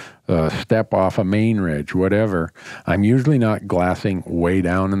little step off a main ridge, whatever, I'm usually not glassing way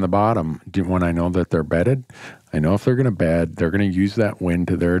down in the bottom when I know that they're bedded. I know if they're going to bed, they're going to use that wind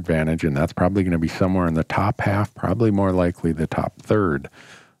to their advantage, and that's probably going to be somewhere in the top half, probably more likely the top third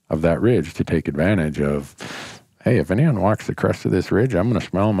of that ridge to take advantage of, hey, if anyone walks the crest of this ridge, I'm going to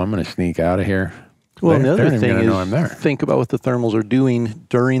smell them, I'm going to sneak out of here. Well, and the other thing is, think about what the thermals are doing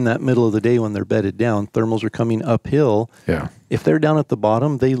during that middle of the day when they're bedded down. Thermals are coming uphill. Yeah. If they're down at the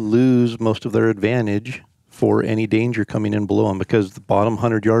bottom, they lose most of their advantage for any danger coming in below them, because the bottom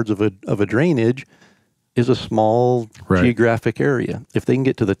 100 yards of a drainage is a small geographic area. If they can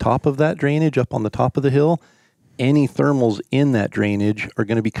get to the top of that drainage, up on the top of the hill, any thermals in that drainage are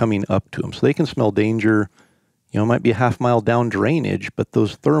going to be coming up to them. So they can smell danger. It might be a half mile down drainage, but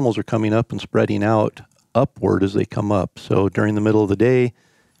those thermals are coming up and spreading out upward as they come up. So during the middle of the day,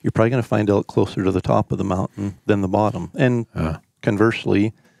 you're probably going to find elk closer to the top of the mountain than the bottom. And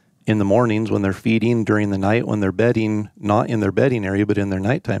conversely, in the mornings when they're feeding, during the night when they're bedding, not in their bedding area, but in their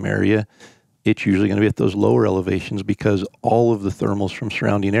nighttime area, it's usually going to be at those lower elevations because all of the thermals from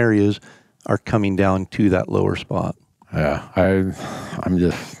surrounding areas are coming down to that lower spot. Yeah,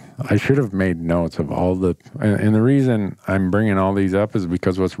 I should have made notes of all and the reason I'm bringing all these up is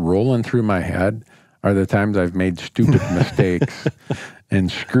because what's rolling through my head are the times I've made stupid mistakes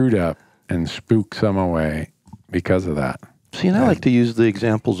and screwed up and spooked some away because of that. See, and I like to use the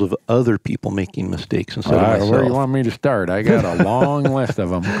examples of other people making mistakes instead of myself. Where do you want me to start? I got a long list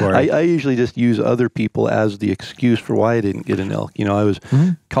of them, Corey. I usually just use other people as the excuse for why I didn't get an elk. I was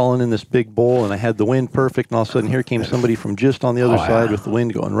calling in this big bull, and I had the wind perfect, and all of a sudden here came somebody from just on the other side with the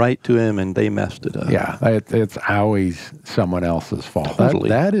wind going right to him, and they messed it up. Yeah, it's always someone else's fault. Totally.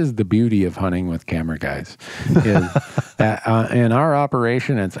 That is the beauty of hunting with camera guys. Is that, in our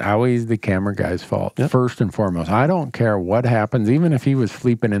operation, it's always the camera guy's fault, first and foremost. I don't care what happens, even if he was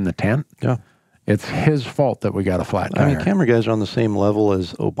sleeping in the tent. Yeah, it's his fault that we got a flat tire. I mean, camera guys are on the same level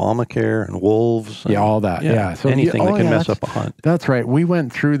as Obamacare and wolves. And, all that. Yeah, so anything that can mess up a hunt. That's right. We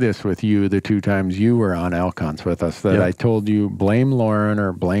went through this with you the 2 times you were on elk hunts with us. That I told you blame Lauren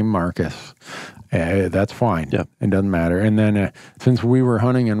or blame Marcus. That's fine. Yep. It doesn't matter. And then since we were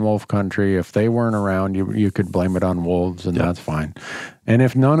hunting in wolf country, if they weren't around, you could blame it on wolves, and that's fine. And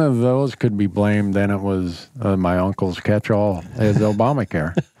if none of those could be blamed, then it was my uncle's catch-all is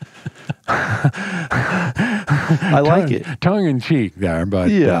Obamacare. I like it. Tongue in cheek there,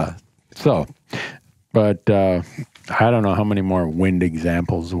 but I don't know how many more wind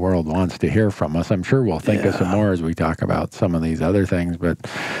examples the world wants to hear from us. I'm sure we'll think of some more as we talk about some of these other things. But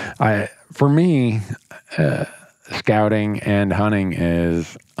for me, scouting and hunting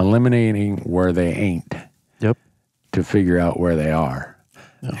is eliminating where they ain't to figure out where they are.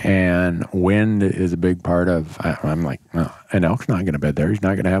 And wind is a big part of, I'm like, no, an elk's not going to bed there. He's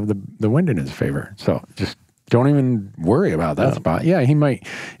not going to have the wind in his favor. So just don't even worry about that spot. Yeah, he might,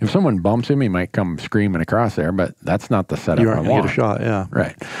 if someone bumps him, he might come screaming across there, but that's not the setup I want. You get a shot,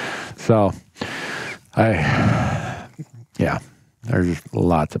 Right. So, there's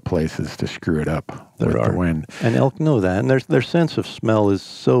lots of places to screw it up with the wind. And elk know that, and their sense of smell is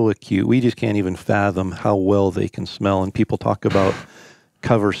so acute. We just can't even fathom how well they can smell. And people talk about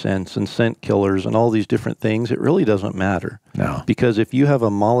cover scents and scent killers and all these different things, it really doesn't matter. No. Because if you have a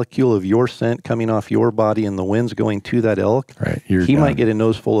molecule of your scent coming off your body and the wind's going to that elk, Right. he might get a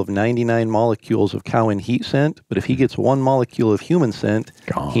nose full of 99 molecules of cow and heat scent, but if he gets one molecule of human scent,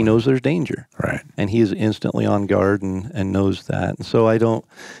 Gone. he knows there's danger. Right. And he is instantly on guard and knows that. And so I don't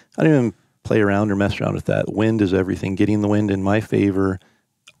even play around or mess around with that. Wind is everything. Getting the wind in my favor.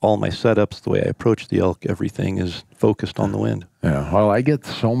 All my setups, the way I approach the elk, everything is focused on the wind. Yeah. Well, I get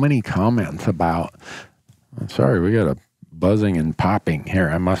so many comments about, sorry, we got a buzzing and popping here.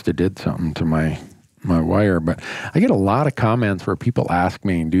 I must have did something to my wire, but I get a lot of comments where people ask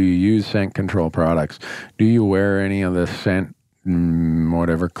me, do you use scent control products? Do you wear any of the scent,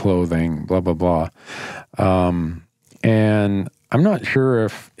 whatever, clothing, blah, blah, blah. And I'm not sure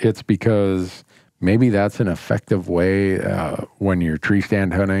if it's because maybe that's an effective way when you're tree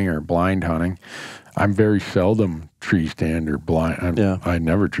stand hunting or blind hunting. I'm very seldom tree stand or blind. I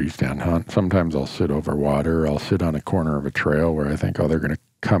never tree stand hunt. Sometimes I'll sit over water. Or I'll sit on a corner of a trail where I think, oh, they're going to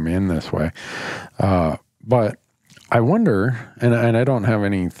come in this way. But I wonder, and I don't have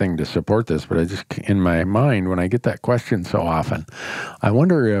anything to support this, but I just, in my mind, when I get that question so often, I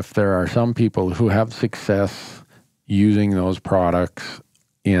wonder if there are some people who have success using those products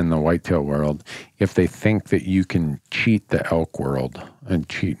in the whitetail world, if they think that you can cheat the elk world, and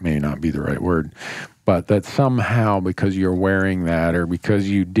cheat may not be the right word, but that somehow because you're wearing that or because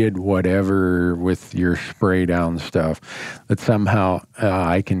you did whatever with your spray down stuff, that somehow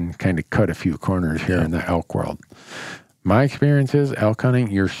I can kind of cut a few corners here in the elk world. My experience is elk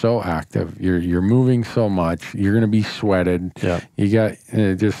hunting, you're so active, you're moving so much, you're going to be sweated. Yeah. You got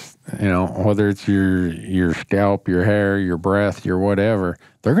just, whether it's your scalp, your hair, your breath, your whatever,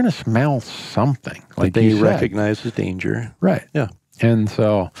 they're going to smell something. Like they you said. recognize as danger. Right. Yeah. And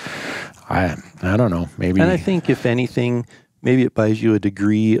so I don't know, maybe. And I think if anything, maybe it buys you a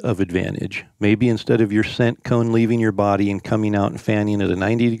degree of advantage. Maybe instead of your scent cone leaving your body and coming out and fanning at a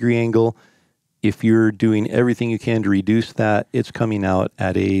 90-degree angle, if you're doing everything you can to reduce that, it's coming out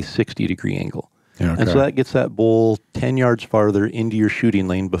at a 60-degree angle. Okay. And so that gets that bull 10 yards farther into your shooting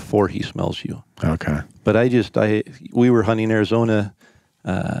lane before he smells you. Okay. But we were hunting Arizona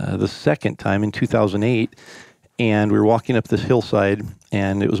the second time in 2008, and we were walking up this hillside,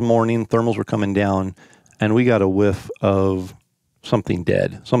 and it was morning, thermals were coming down, and we got a whiff of something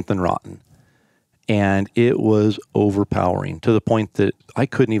dead, something rotten. And it was overpowering to the point that I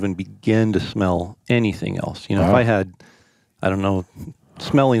couldn't even begin to smell anything else. If I had, I don't know,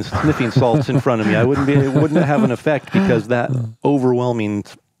 sniffing salts in front of me, it wouldn't have an effect because that overwhelming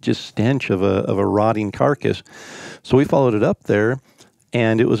just stench of a rotting carcass. So we followed it up there,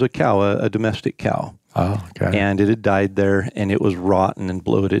 and it was a cow, a domestic cow. Oh, okay. And it had died there, and it was rotten and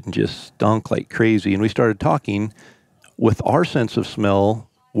bloated and just stunk like crazy. And we started talking with our sense of smell,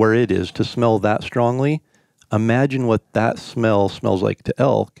 where it is to smell that strongly. Imagine what that smells like to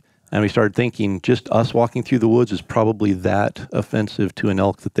elk. And we started thinking just us walking through the woods is probably that offensive to an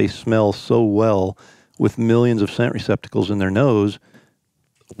elk, that they smell so well with millions of scent receptacles in their nose.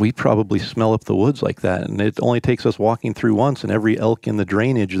 We probably smell up the woods like that. And it only takes us walking through once, and every elk in the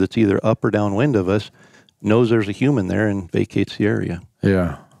drainage that's either up or downwind of us knows there's a human there and vacates the area.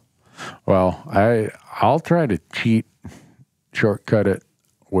 Yeah. Well, I'll try to shortcut it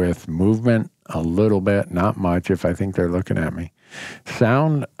with movement a little bit, not much if I think they're looking at me.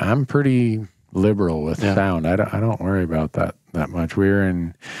 Sound, I'm pretty liberal with sound. I don't worry about that much. We were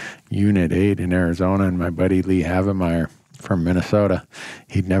in Unit 8 in Arizona, and my buddy Lee Havemeyer from Minnesota,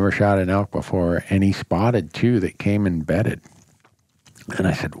 he'd never shot an elk before, and he spotted two that came and bedded. And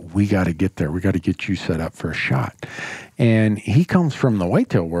I said, we got to get there. We got to get you set up for a shot. And he comes from the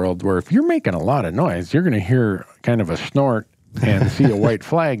whitetail world where if you're making a lot of noise, you're going to hear kind of a snort and see a white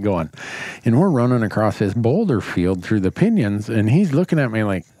flag going. And we're running across this boulder field through the pinyons, and he's looking at me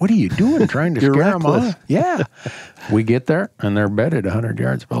like, what are you doing, trying to scare him off? Yeah. We get there, and they're bedded 100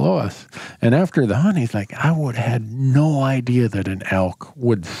 yards below us. And after the hunt, he's like, I would have had no idea that an elk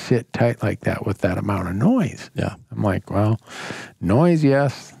would sit tight like that with that amount of noise. Yeah. I'm like, well, noise,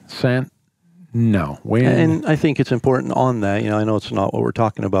 yes. Scent, no. Wind. And I think it's important on that. I know it's not what we're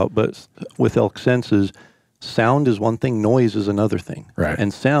talking about, but with elk senses, sound is one thing, noise is another thing. Right.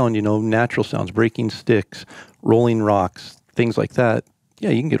 And sound, natural sounds, breaking sticks, rolling rocks, things like that,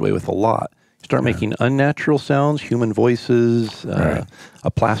 yeah, you can get away with a lot. You start making unnatural sounds, human voices, a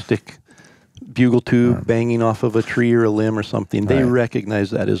plastic bugle tube banging off of a tree or a limb or something. They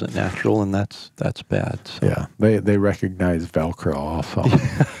recognize that isn't natural, and that's bad. So. Yeah, they recognize Velcro also.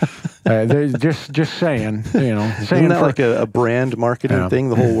 They're just saying, Isn't that like a brand marketing thing?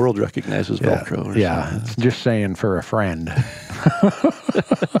 The whole world recognizes Velcro. It's just saying for a friend.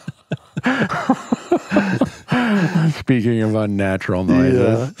 Speaking of unnatural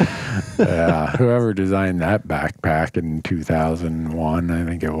noises, whoever designed that backpack in 2001, I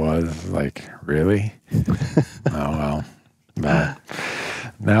think it was, like, really? Oh, well. But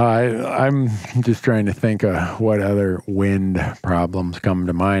now I'm just trying to think of what other wind problems come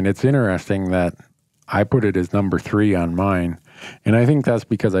to mind. It's interesting that I put it as number 3 on mine. And I think that's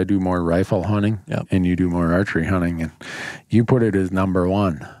because I do more rifle hunting and you do more archery hunting. And you put it as number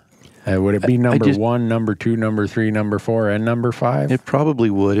 1. Would it be number 1, number 2, number 3, number 4, and number 5? It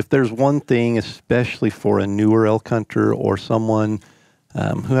probably would. If there's one thing, especially for a newer elk hunter or someone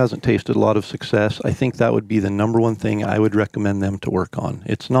who hasn't tasted a lot of success, I think that would be the number 1 thing I would recommend them to work on.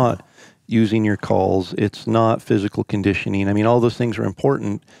 It's not using your calls. It's not physical conditioning. I mean, all those things are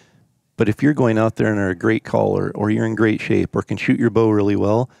important. But if you're going out there and are a great caller or you're in great shape or can shoot your bow really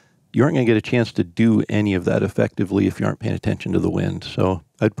well, you aren't going to get a chance to do any of that effectively if you aren't paying attention to the wind. So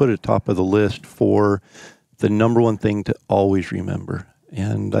I'd put it at the top of the list for the number 1 thing to always remember.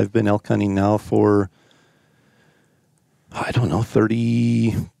 And I've been elk hunting now for,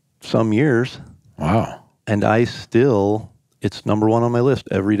 30 some years. Wow. And it's number 1 on my list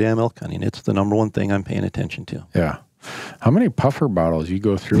every day I'm elk hunting. It's the number 1 thing I'm paying attention to. Yeah. How many puffer bottles you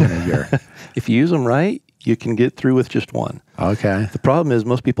go through in a year? If you use them right, you can get through with just 1. Okay. The problem is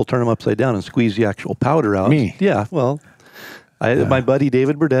most people turn them upside down and squeeze the actual powder out. Me. Yeah, well, my buddy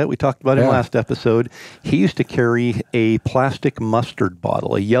David Burdett, we talked about him last episode. He used to carry a plastic mustard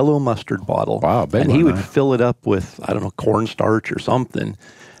bottle, a yellow mustard bottle. Wow, big and one, he would fill it up with, cornstarch or something.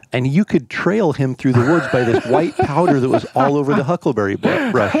 And you could trail him through the woods by this white powder that was all over the huckleberry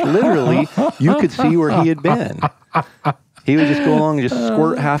brush. Literally, you could see where he had been. He would just go along and just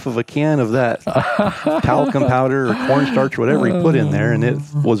squirt half of a can of that talcum powder or cornstarch, whatever he put in there, and it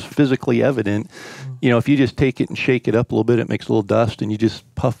was physically evident. If you just take it and shake it up a little bit, it makes a little dust, and you just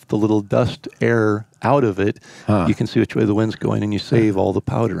puff the little dust air out of it, you can see which way the wind's going, and you save all the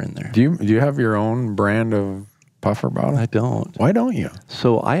powder in there. Do you have your own brand of puffer bottle? I don't. Why don't you?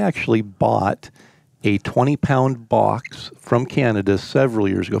 So I actually bought a 20-pound box from Canada several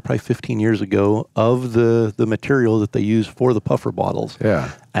years ago, probably 15 years ago, of the material that they use for the puffer bottles.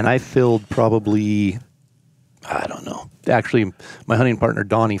 Yeah. And I filled probably, I don't know. Actually, my hunting partner,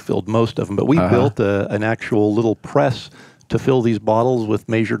 Donnie, filled most of them. But we built an actual little press to fill these bottles with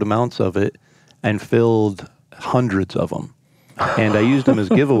measured amounts of it and filled hundreds of them. And I used them as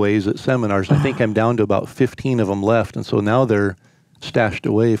giveaways at seminars. I think I'm down to about 15 of them left. And so now they're stashed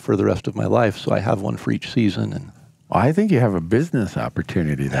away for the rest of my life. So I have one for each season. And I think you have a business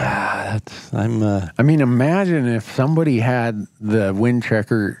opportunity there. I mean, imagine if somebody had the wind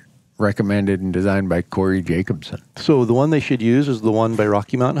checker recommended and designed by Corey Jacobsen. So the one they should use is the one by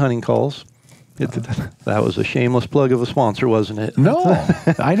Rocky Mountain Hunting Calls. That was a shameless plug of a sponsor, wasn't it? No,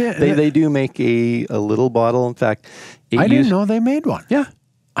 I didn't. They do make a little bottle. In fact, I didn't know they made one. Yeah.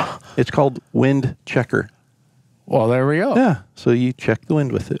 It's called Wind Checker. Well, there we go. Yeah. So you check the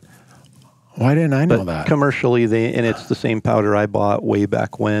wind with it. Why didn't I know that? Commercially, and it's the same powder I bought way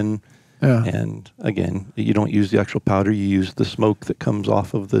back when. Yeah. And again, you don't use the actual powder. You use the smoke that comes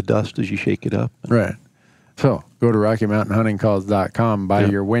off of the dust as you shake it up. Right. So go to RockyMountainHuntingCalls.com, buy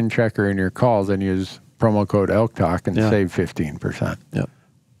your wind checker and your calls, and use promo code ELK TALK and save 15%. Yep.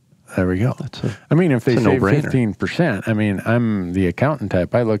 There we go. If they save 15%, I'm the accountant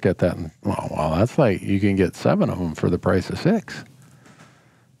type. I look at that and, well, that's like you can get 7 of them for the price of 6. And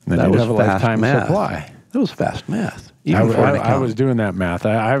then that was have a fast lifetime math. supply. That was fast math. I was doing that math.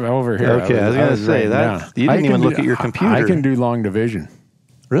 I'm over here. Okay, I was going to say that. You didn't even look at your computer. I can do long division.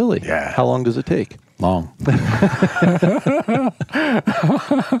 Really? Yeah. How long does it take? Long.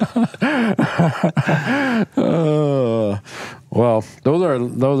 Well,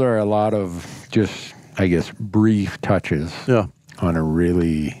 those are a lot of just, I guess, brief touches on a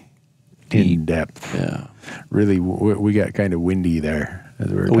really in-depth. Yeah. Really, we got kind of windy there as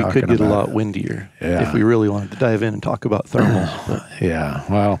we were talking about. We could get a lot windier if we really wanted to dive in and talk about thermals. But yeah,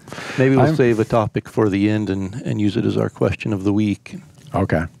 well. Maybe we'll save a topic for the end and use it as our question of the week.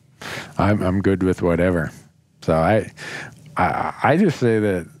 Okay. I'm good with whatever. So I just say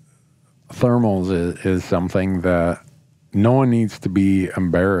that thermals is something that no one needs to be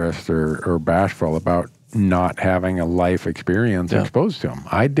embarrassed or bashful about not having a life experience exposed to them.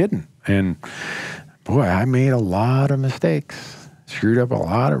 I didn't. And boy, I made a lot of mistakes, screwed up a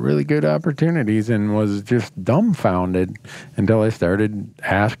lot of really good opportunities, and was just dumbfounded until I started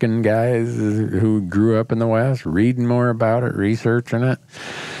asking guys who grew up in the West, reading more about it, researching it.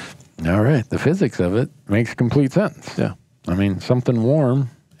 All right, the physics of it makes complete sense. Yeah. Something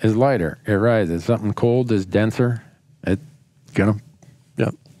warm is lighter. It rises. Something cold is denser. gonna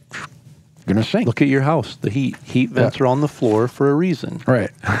sink. Look at your house. The heat vents are on the floor for a reason. Right.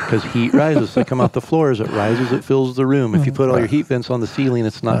 Because heat rises. They come out the floor. As it rises, it fills the room. If you put all your heat vents on the ceiling,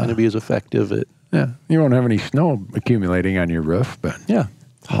 it's not going to be as effective. You won't have any snow accumulating on your roof, but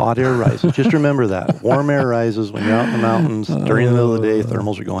hot air rises. Just remember that. Warm air rises when you're out in the mountains. During the middle of the day,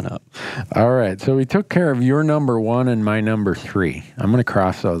 thermals are going up. All right. So we took care of your number 1 and my number 3. I'm going to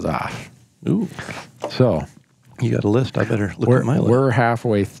cross those off. Ooh. So you got a list. I better look at my list. We're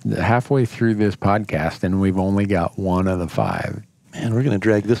halfway through this podcast, and we've only got 1 of the 5. Man, we're going to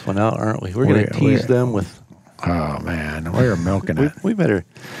drag this one out, aren't we? We're going to tease them with... Oh, man. We're milking it. We better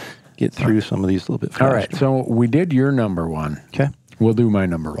get through some of these a little bit faster. All right. So we did your number 1. Okay. We'll do my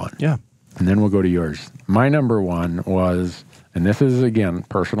number 1. Yeah. And then we'll go to yours. My number 1 was, and this is, again,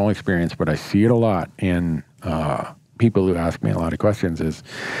 personal experience, but I see it a lot in people who ask me a lot of questions, is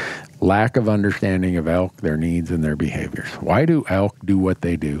lack of understanding of elk, their needs, and their behaviors. Why do elk do what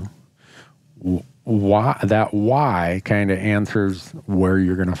they do? Why kind of answers where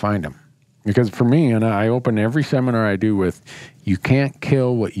you're going to find them. Because for me, and I open every seminar I do with, you can't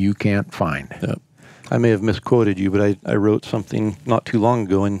kill what you can't find. Yep. I may have misquoted you, but I wrote something not too long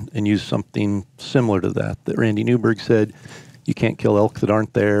ago and used something similar to that Randy Newberg said, you can't kill elk that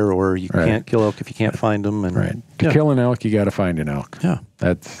aren't there, or you can't kill elk if you can't find them. And to kill an elk, you got to find an elk. Yeah.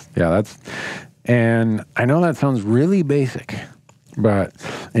 And I know that sounds really basic,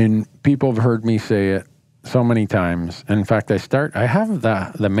 and people have heard me say it so many times. In fact, I have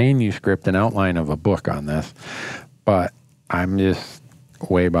the manuscript and outline of a book on this, but I'm just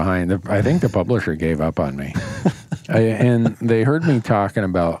way behind. I think the publisher gave up on me. And they heard me talking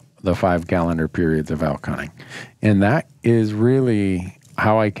about the 5 calendar periods of elk hunting. And that is really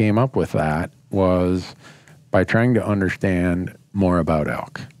how I came up with that, was by trying to understand more about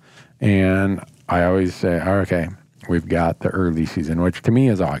elk. And I always say, okay, we've got the early season, which to me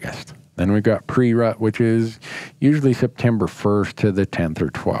is August. Then we've got pre-rut, which is usually September 1st to the 10th or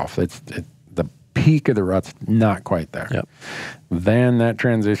 12th. It's the peak of the rut's not quite there. Yep. Then that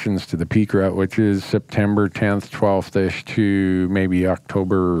transitions to the peak rut, which is September 10th, 12th-ish to maybe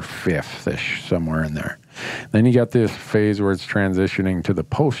October 5th-ish, somewhere in there. Then you got this phase where it's transitioning to the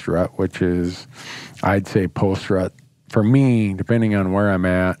post-rut, which is, I'd say post-rut, for me, depending on where I'm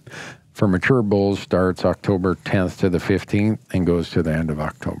at, for mature bulls, starts October 10th to the 15th and goes to the end of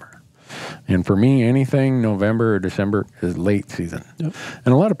October. And for me, anything November or December is late season. Yep.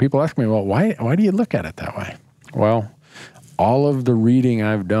 And a lot of people ask me, well, why do you look at it that way? Well, all of the reading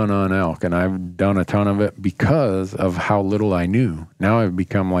I've done on elk, and I've done a ton of it because of how little I knew. Now I've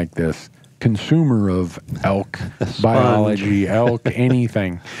become like this consumer of elk biology, elk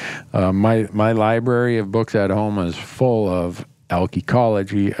anything. My library of books at home is full of elk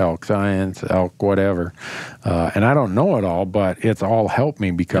ecology, elk science, elk whatever. And I don't know it all, but it's all helped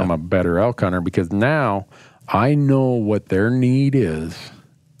me become a better elk hunter, because now I know what their need is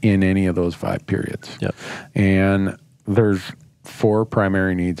in any of those 5 periods. Yep. And there's 4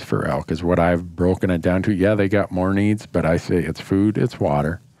 primary needs for elk is what I've broken it down to. Yeah, they got more needs, but I say it's food, it's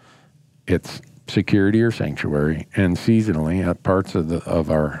water, it's security or sanctuary, and seasonally at parts of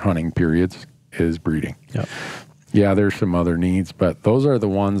our hunting periods is breeding. Yep. Yeah, there's some other needs, but those are the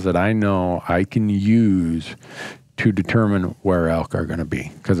ones that I know I can use to determine where elk are going to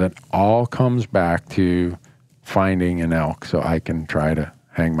be, because it all comes back to finding an elk so I can try to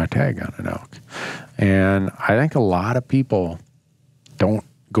hang my tag on an elk. And I think a lot of people don't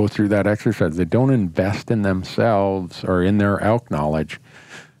go through that exercise. They don't invest in themselves or in their elk knowledge,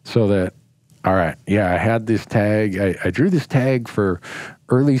 so that, all right, yeah, I had this tag. I drew this tag for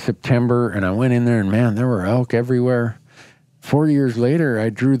early September, and I went in there, and man, there were elk everywhere. 4 years later, I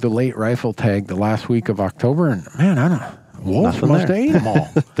drew the late rifle tag the last week of October, and man, wolves must have ate them all.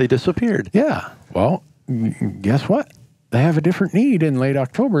 They disappeared. Yeah. Well, guess what? They have a different need in late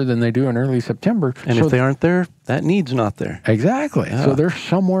October than they do in early September. And if they aren't there, that need's not there. Exactly. Yeah. So they're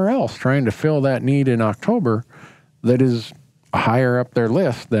somewhere else trying to fill that need in October that is higher up their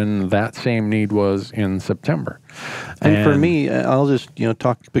list than that same need was in September. And for me, I'll just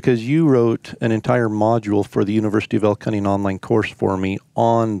talk, because you wrote an entire module for the University of Elk Hunting online course for me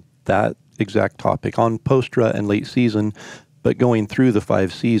on that exact topic, on post-rut and late season, but going through the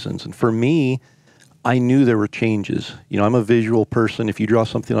 5 seasons. And for me, I knew there were changes. I'm a visual person. If you draw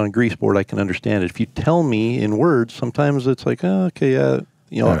something on a grease board, I can understand it. If you tell me in words, sometimes it's like, oh, okay,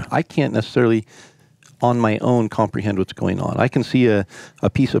 I can't necessarily on my own comprehend what's going on. I can see a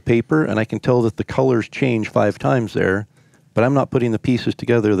piece of paper, and I can tell that the colors change 5 times there, but I'm not putting the pieces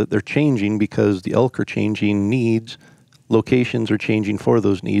together that they're changing because the elk are changing needs, locations are changing for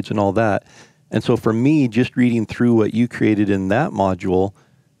those needs and all that. And so for me, just reading through what you created in that module,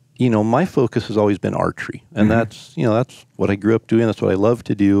 my focus has always been archery. And that's what I grew up doing. That's what I love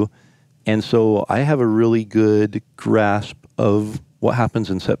to do. And so I have a really good grasp of what happens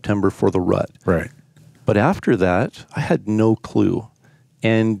in September for the rut. Right. But after that, I had no clue.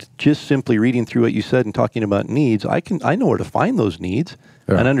 And just simply reading through what you said and talking about needs, I know where to find those needs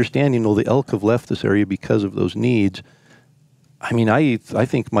and understand, the elk have left this area because of those needs. I mean, I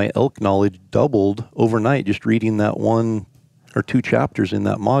think my elk knowledge doubled overnight just reading that 1 or 2 chapters in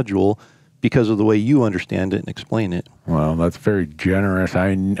that module because of the way you understand it and explain it. Well, that's very generous.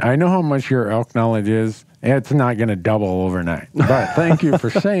 I know how much your elk knowledge is. It's not going to double overnight. But thank you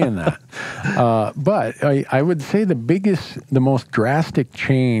for saying that. But I would say the most drastic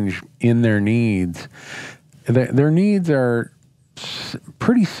change in their needs, their needs are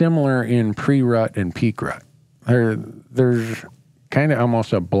pretty similar in pre-rut and peak rut. There's kind of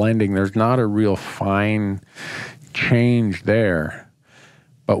almost a blending. There's not a real fine change there.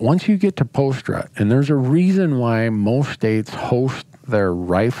 But once you get to post-rut, and there's a reason why most states host their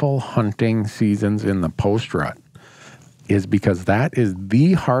rifle hunting seasons in the post-rut, is because that is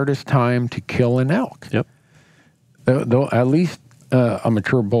the hardest time to kill an elk. Yep. Though at least a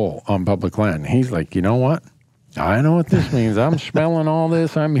mature bull on public land, he's like, you know what? I know what this means. I'm smelling all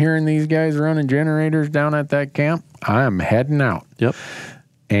this. I'm hearing these guys running generators down at that camp. I am heading out. Yep.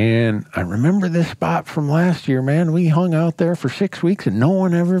 And I remember this spot from last year, man. We hung out there for 6 weeks and no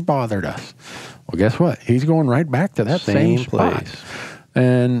one ever bothered us. Well, guess what? He's going right back to that same spot. Place.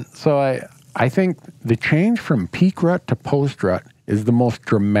 And so I think the change from peak rut to post rut is the most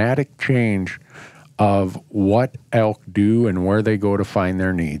dramatic change of what elk do and where they go to find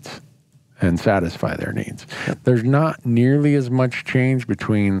their needs and satisfy their needs. Yep. There's not nearly as much change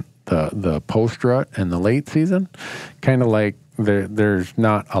between the post rut and the late season, kind of like there's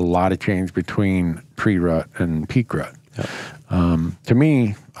not a lot of change between pre-rut and peak rut. Yep. To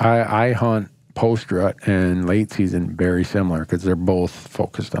me, I hunt post-rut and late season very similar because they're both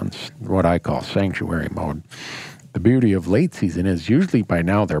focused on what I call sanctuary mode. The beauty of late season is usually by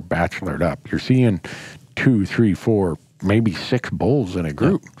now they're bachelored up. You're seeing 2, 3, 4, maybe 6 bulls in a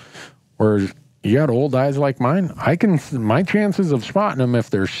group. Yep. Whereas you got old eyes like mine, my chances of spotting them if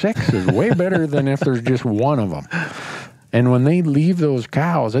there's 6 is way better than if there's just one of them. And when they leave those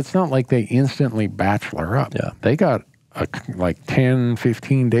cows, it's not like they instantly bachelor up. Yeah. They got like 10,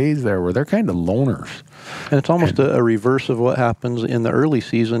 15 days there where they're kind of loners. And it's almost a reverse of what happens in the early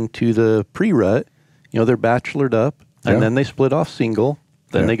season to the pre-rut. They're bachelored up, and then they split off single.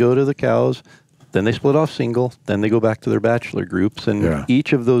 Then they go to the cows. Then they split off single. Then they go back to their bachelor groups. And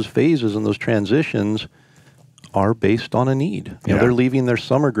each of those phases and those transitions are based on a need. They're leaving their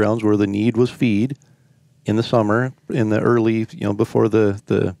summer grounds where the need was feed in the summer, in the early, before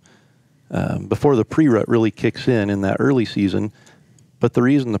the pre-rut really kicks in that early season. But the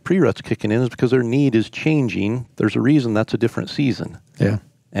reason the pre-rut's kicking in is because their need is changing. There's a reason that's a different season. Yeah.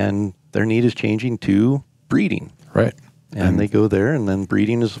 And their need is changing to breeding. Right. And they go there, and then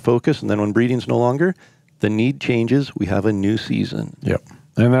breeding is the focus. And then when breeding's no longer, the need changes. We have a new season. Yep.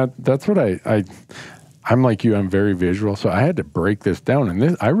 And that's what I'm like you, I'm very visual, so I had to break this down.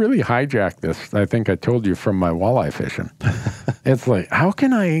 And I really hijacked this, I think I told you, from my walleye fishing. It's like, how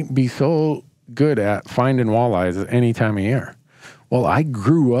can I be so good at finding walleyes at any time of year? Well, I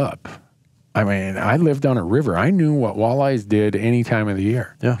grew up. I mean, I lived on a river. I knew what walleyes did any time of the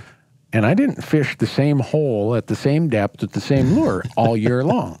year. Yeah. And I didn't fish the same hole at the same depth with the same lure all year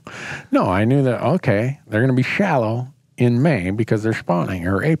long. No, I knew that, okay, they're going to be shallow in May because they're spawning,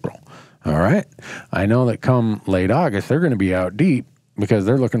 or April. All right. I know that come late August, they're going to be out deep because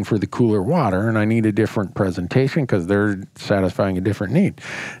they're looking for the cooler water, and I need a different presentation because they're satisfying a different need.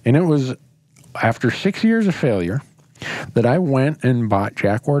 And it was after 6 years of failure that I went and bought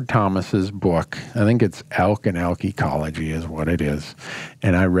Jack Ward Thomas's book. I think it's Elk and Elk Ecology is what it is.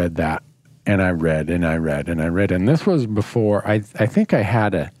 And I read that, and I read, and I read, and I read. And this was before, I think I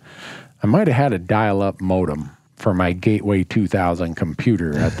might have had a dial-up modem for my Gateway 2000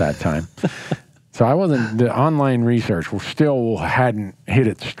 computer at that time. So the online research still hadn't hit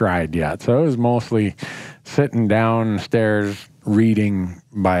its stride yet. So it was mostly sitting downstairs reading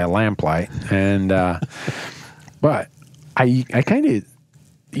by a lamplight. And, but I kind of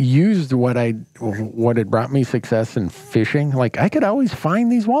used what had brought me success in fishing. Like, I could always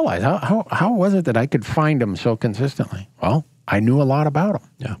find these walleyes. How was it that I could find them so consistently? Well, I knew a lot about them.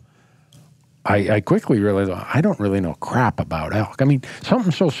 Yeah. I quickly realized, I don't really know crap about elk. I mean,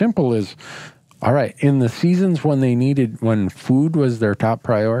 something so simple as, all right, in the seasons when food was their top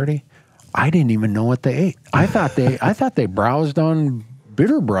priority, I didn't even know what they ate. I thought they browsed on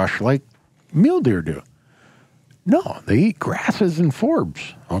bitter brush like mule deer do? No, they eat grasses and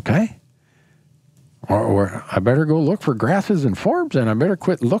forbs, okay? Or I better go look for grasses and forbs, and I better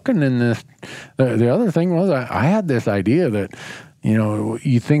quit looking in this. The other thing was I had this idea that,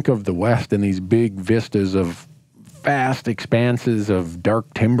 you think of the West and these big vistas of vast expanses of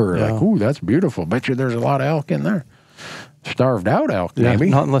dark timber. Yeah. Like, ooh, that's beautiful. Bet you there's a lot of elk in there. Starved out elk, maybe.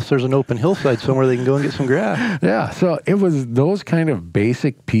 Not unless there's an open hillside somewhere they can go and get some grass. Yeah, so it was those kind of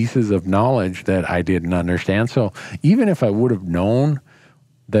basic pieces of knowledge that I didn't understand. So even if I would have known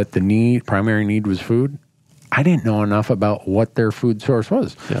that the primary need was food, I didn't know enough about what their food source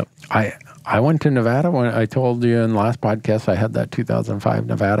was. Yep. I went to Nevada when I told you in the last podcast I had that 2005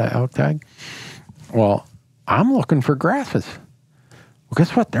 Nevada elk tag. Well, I'm looking for grasses. Well,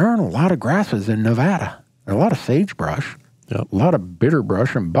 guess what? There aren't a lot of grasses in Nevada. There are a lot of sagebrush. Yep. A lot of bitter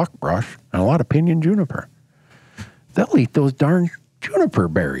brush and buckbrush, and a lot of pinyon juniper. They'll eat those darn juniper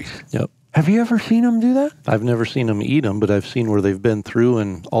berries. Yep. Have you ever seen them do that? I've never seen them eat them, but I've seen where they've been through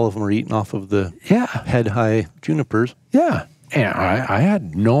and all of them are eating off of the head-high junipers. Yeah. And I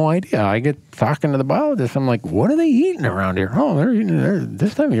had no idea. I get talking to the biologist. I'm like, what are they eating around here? Oh, they're eating,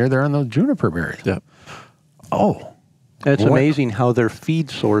 this time of year, they're on those juniper berries. Yep. Oh. It's amazing how their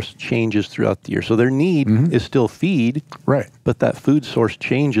feed source changes throughout the year. So their need is still feed, right? But that food source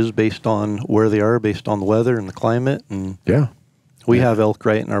changes based on where they are, based on the weather and the climate. And we have elk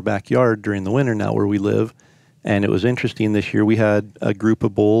right in our backyard during the winter now where we live. And it was interesting this year. We had a group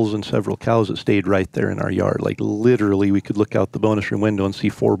of bulls and several cows that stayed right there in our yard. Like literally, we could look out the bonus room window and see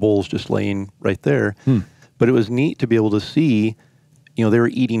 4 bulls just laying right there. But it was neat to be able to see. They were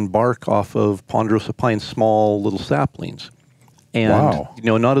eating bark off of ponderosa pine, small little saplings. And,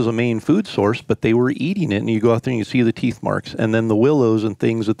 not as a main food source, but they were eating it. And you go out there and you see the teeth marks. And then the willows and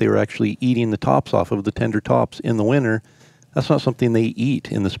things that they were actually eating the tops off of, the tender tops in the winter, that's not something they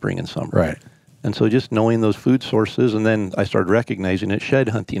eat in the spring and summer. Right. And so just knowing those food sources, and then I started recognizing it, shed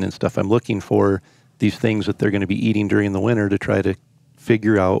hunting and stuff. I'm looking for these things that they're going to be eating during the winter to try to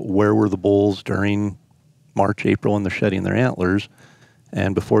figure out where were the bulls during March, April, when they're shedding their antlers,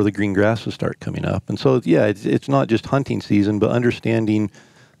 and before the green grasses start coming up. And so, it's not just hunting season, but understanding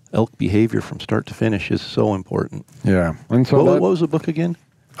elk behavior from start to finish is so important. Yeah. And so what was the book again?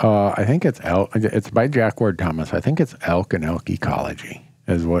 I think it's elk. It's by Jack Ward Thomas. I think it's Elk and Elk Ecology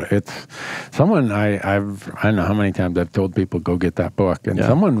is what it's. Someone I don't know how many times I've told people go get that book, and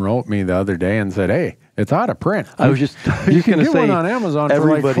someone wrote me the other day and said, "Hey, it's out of print." You can get one on Amazon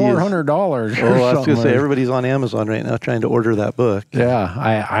for like $400. I was going to say everybody's on Amazon right now trying to order that book. Yeah,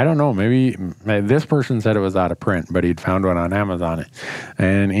 I don't know. Maybe this person said it was out of print, but he'd found one on Amazon,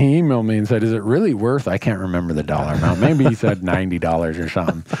 and he emailed me and said, "Is it really worth?" I can't remember the dollar amount. Maybe he said $90 or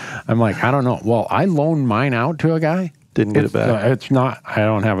something. I'm like, I don't know. Well, I loaned mine out to a guy. Didn't get it back. It's not. I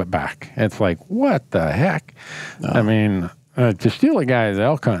don't have it back. It's like, what the heck? No. I mean, to steal a guy's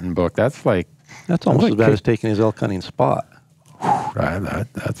elk hunting book, that's almost as bad as taking his elk hunting spot.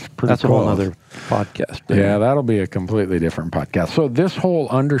 That's pretty. That's cool. a whole other podcast. Yeah, that'll be a completely different podcast. So this whole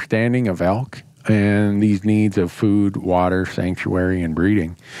understanding of elk and these needs of food, water, sanctuary, and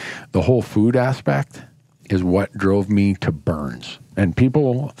breeding, the whole food aspect is what drove me to burns. And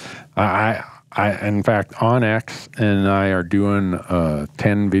people, in fact, on X and I are doing a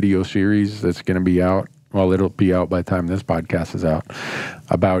 10 video series that's going to be out. Well, it'll be out by the time this podcast is out,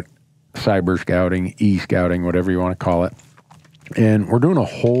 about cyber scouting, e-scouting, whatever you want to call it. And we're doing a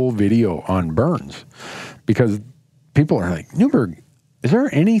whole video on burns because people are like, Newberg, is there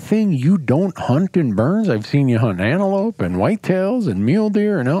anything you don't hunt in burns? I've seen you hunt antelope and whitetails and mule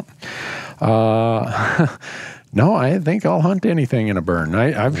deer and elk. No, I think I'll hunt anything in a burn.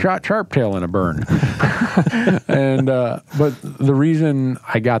 I've shot sharptail in a burn. But the reason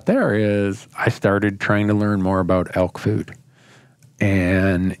I got there is I started trying to learn more about elk food.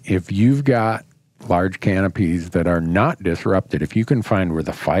 And if you've got large canopies that are not disrupted, if you can find where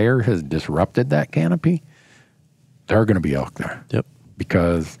the fire has disrupted that canopy, there are going to be elk there. Yep.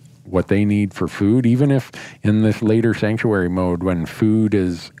 Because what they need for food, even if in this later sanctuary mode, when food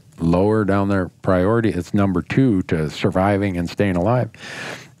is lower down their priority, it's number 2 to surviving and staying alive,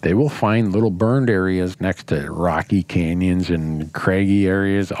 they will find little burned areas next to rocky canyons and craggy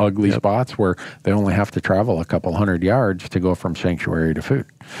areas, ugly spots where they only have to travel a couple 100 yards to go from sanctuary to food.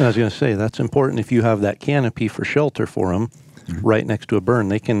 And I was going to say, that's important if you have that canopy for shelter for them right next to a burn.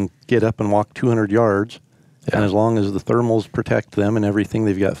 They can get up and walk 200 yards, and as long as the thermals protect them and everything,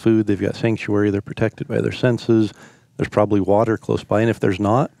 they've got food, they've got sanctuary, they're protected by their senses, there's probably water close by, and if there's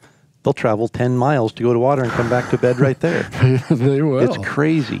not, they'll travel 10 miles to go to water and come back to bed right there. They will. It's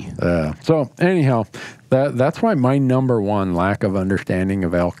crazy. So anyhow, that's why my number 1 lack of understanding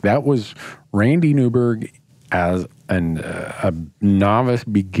of elk, that was Randy Newberg as a novice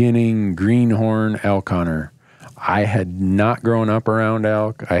beginning greenhorn elk hunter. I had not grown up around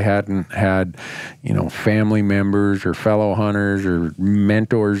elk. I hadn't had, family members or fellow hunters or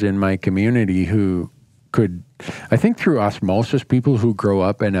mentors in my community who could, I think through osmosis, people who grow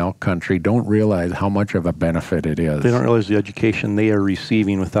up in elk country don't realize how much of a benefit it is. They don't realize the education they are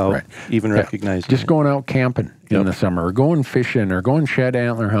receiving without even recognizing Just it. going out camping in the summer, or going fishing, or going shed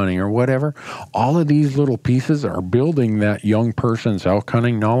antler hunting, or whatever. All of these little pieces are building that young person's elk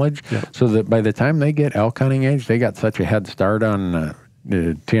hunting knowledge, so that by the time they get elk hunting age, they got such a head start on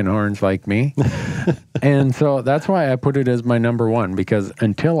tin horns like me. And so that's why I put it as my number one, because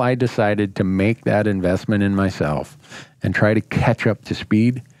until I decided to make that investment in myself and try to catch up to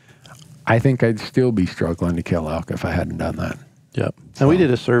speed, I think I'd still be struggling to kill elk if I hadn't done that. Yep. And we did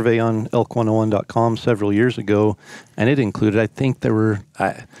a survey on elk101.com several years ago, and it included, I think there were,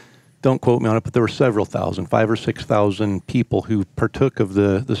 don't quote me on it, but there were several thousand, 5,000 or 6,000 people who partook of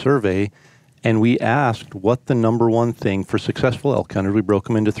the survey. And we asked what the number one thing for successful elk hunters. We broke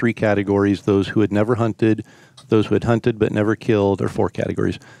them into 3 categories: those who had never hunted, those who had hunted but never killed, or 4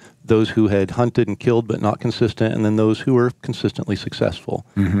 categories: those who had hunted and killed but not consistent, and then those who were consistently successful.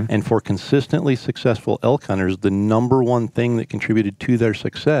 And for consistently successful elk hunters, the number one thing that contributed to their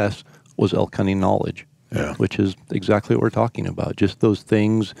success was elk hunting knowledge, which is exactly what we're talking about. Just those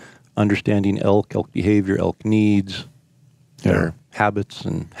things, understanding elk behavior, elk needs, their habits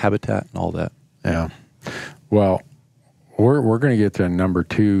and habitat and all that. Yeah. Well, we're going to get to number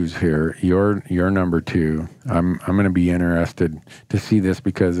 2s here. Your number 2. I'm going to be interested to see this,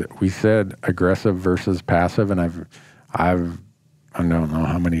 because we said aggressive versus passive, and I don't know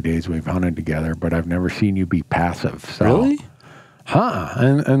how many days we've hunted together, but I've never seen you be passive. So. Really?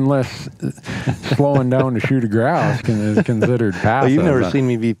 Unless slowing down to shoot a grouse is considered passive. Well, you've never seen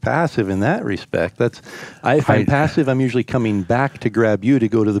me be passive in that respect. If I'm passive, I'm usually coming back to grab you to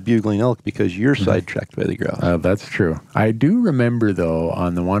go to the bugling elk because you're sidetracked by the grouse. That's true. I do remember, though,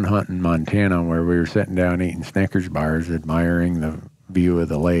 on the one hunt in Montana where we were sitting down eating Snickers bars, admiring the view of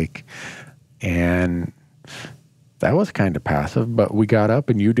the lake, and that was kind of passive, but we got up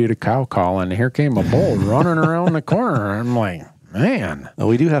and you did a cow call, and here came a bull running around the corner. I'm like, man. Well,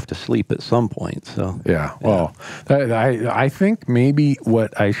 we do have to sleep at some point, so. Yeah, well, I think maybe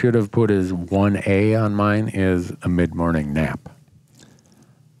what I should have put as 1A on mine is a mid-morning nap.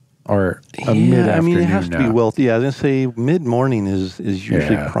 Or a mid-afternoon nap. I mean, it has to be wealthy. Yeah, I was going to say mid-morning is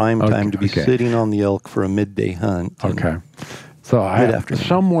usually prime time to be sitting on the elk for a midday hunt. Okay. So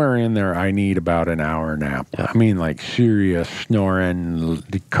somewhere in there, I need about an hour nap. Yeah. I mean, like serious snoring,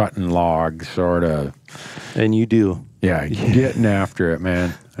 cutting logs, sort of. And you do. Yeah, getting after it,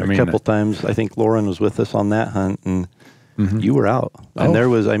 man. A couple times, I think Lauren was with us on that hunt, and you were out. And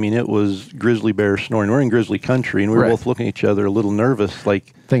it was grizzly bear snoring. We're in grizzly country, and we were both looking at each other a little nervous,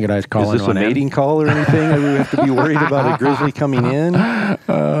 like, thinking I was calling, is this a mating call or anything? Do we have to be worried about a grizzly coming in?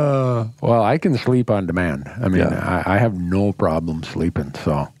 Well, I can sleep on demand. I mean, I have no problem sleeping,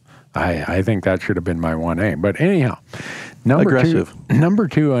 so I think that should have been my 1A. But anyhow, number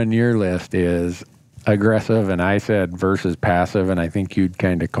 2 on your list is aggressive, and I said versus passive, and I think you'd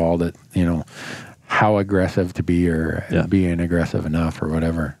kind of called it, how aggressive to be, or being aggressive enough, or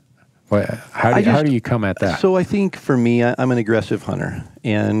whatever. How do you come at that? So I think for me, I'm an aggressive hunter,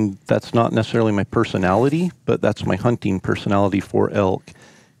 and that's not necessarily my personality, but that's my hunting personality for elk.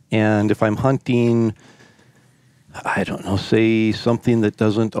 And if I'm hunting, I don't know, say something that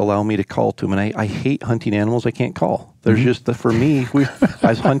doesn't allow me to call to them, and I hate hunting animals I can't call. There's just for me, I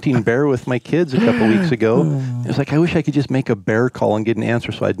was hunting bear with my kids a couple weeks ago. It was like, I wish I could just make a bear call and get an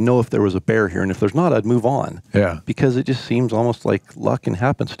answer so I'd know if there was a bear here. And if there's not, I'd move on. Yeah. Because it just seems almost like luck and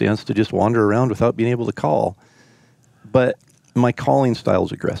happenstance to just wander around without being able to call. But my calling style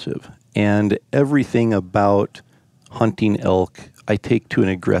is aggressive. And everything about hunting elk, I take to an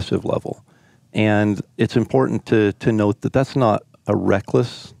aggressive level. And it's important to note that that's not a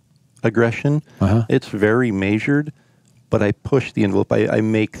reckless aggression. It's very measured. But I push the envelope. I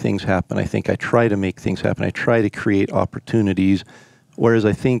make things happen. I think I try to make things happen. I try to create opportunities. Whereas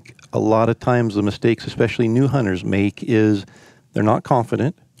I think a lot of times the mistakes, especially new hunters make, is they're not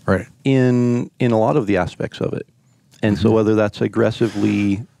confident in a lot of the aspects of it. And so whether that's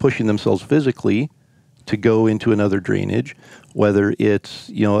aggressively pushing themselves physically to go into another drainage, whether it's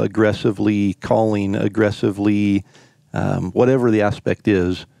aggressively calling, aggressively whatever the aspect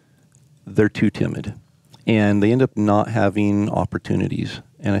is, they're too timid. And they end up not having opportunities.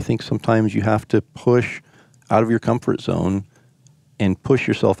 And I think sometimes you have to push out of your comfort zone and push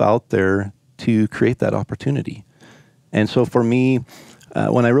yourself out there to create that opportunity. And so for me,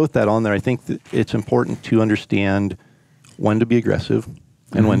 when I wrote that on there, I think that it's important to understand when to be aggressive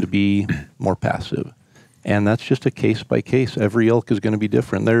and when to be more passive. And that's just a case by case. Every elk is going to be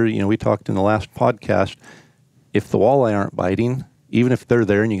different. We talked in the last podcast, if the walleye aren't biting, even if they're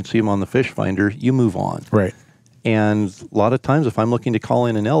there and you can see them on the fish finder, you move on. Right. And a lot of times if I'm looking to call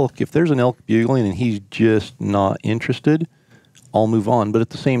in an elk, if there's an elk bugling and he's just not interested, I'll move on. But at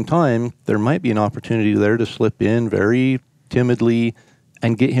the same time, there might be an opportunity there to slip in very timidly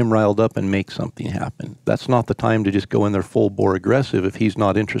and get him riled up and make something happen. That's not the time to just go in there full bore aggressive. If he's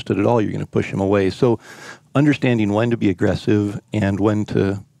not interested at all, you're going to push him away. So understanding when to be aggressive and when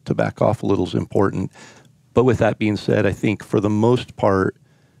to back off a little is important. But with that being said, I think for the most part,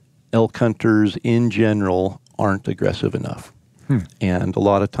 elk hunters in general aren't aggressive enough. And a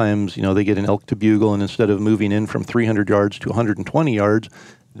lot of times, they get an elk to bugle, and instead of moving in from 300 yards to 120 yards,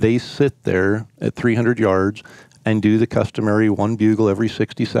 they sit there at 300 yards and do the customary one bugle every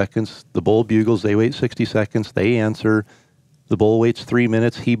 60 seconds. The bull bugles, they wait 60 seconds, they answer. The bull waits 3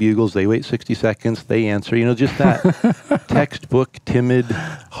 minutes, he bugles, they wait 60 seconds, they answer. Just that textbook, timid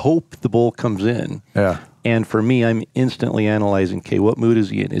hope the bull comes in. Yeah. And for me, I'm instantly analyzing, okay, what mood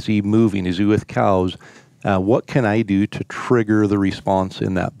is he in? Is he moving? Is he with cows? What can I do to trigger the response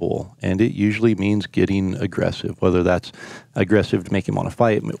in that bull? And it usually means getting aggressive, whether that's aggressive to make him want to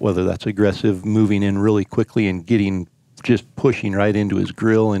fight, whether that's aggressive moving in really quickly and just pushing right into his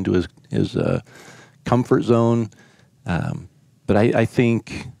grill, into his comfort zone. But I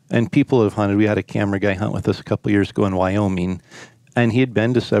think, and people have hunted, we had a camera guy hunt with us a couple of years ago in Wyoming, and he had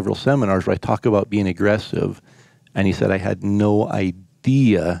been to several seminars where I talk about being aggressive, and he said, I had no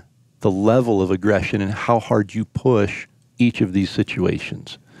idea the level of aggression and how hard you push each of these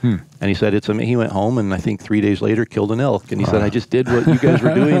situations. And he said, he went home and I think 3 days later killed an elk. And he said, I just did what you guys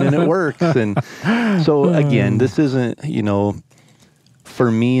were doing and it works. And so again, this isn't,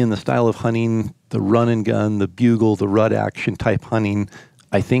 for me in the style of hunting, the run and gun, the bugle, the rut action type hunting,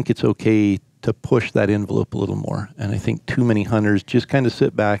 I think it's okay to push that envelope a little more. And I think too many hunters just kind of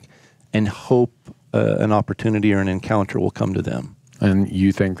sit back and hope an opportunity or an encounter will come to them. And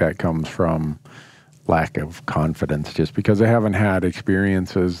you think that comes from lack of confidence, just because they haven't had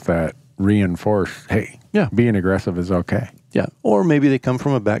experiences that reinforce, hey, being aggressive is okay. Yeah. Or maybe they come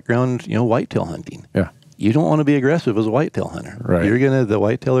from a background, whitetail hunting. Yeah. You don't want to be aggressive as a whitetail hunter. Right. The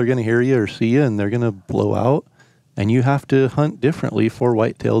whitetail are going to hear you or see you and they're going to blow out. And you have to hunt differently for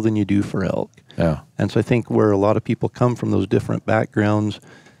whitetail than you do for elk. Yeah. And so I think where a lot of people come from those different backgrounds,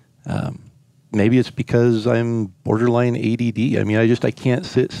 maybe it's because I'm borderline ADD. I mean, I can't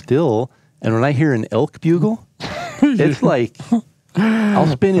sit still. And when I hear an elk bugle, it's like I'll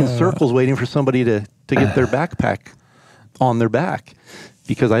spin in circles waiting for somebody to get their backpack on their back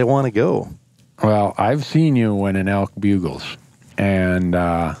because I want to go. Well, I've seen you when an elk bugles. And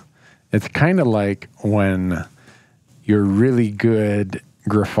it's kind of like when your really good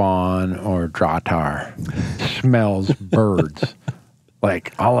Griffon or Dratar smells birds.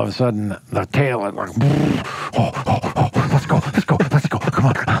 Like all of a sudden the tail is like, let's go, come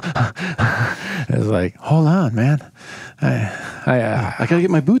on. It's like, hold on, man. I got to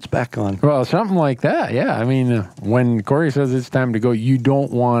get my boots back on. Well, something like that, yeah. I mean, when Corey says it's time to go, you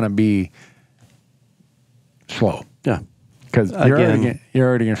don't want to be slow. Yeah. Because you're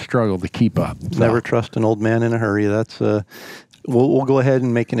already going to struggle to keep up. So. Never trust an old man in a hurry. That's we'll go ahead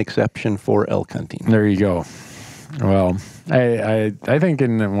and make an exception for elk hunting. There you go. Well, I think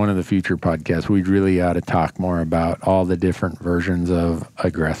in one of the future podcasts, we really ought to talk more about all the different versions of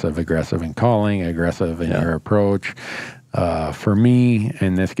aggressive in calling, aggressive in your approach. For me,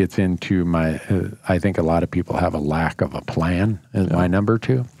 and this gets into I think a lot of people have a lack of a plan is my number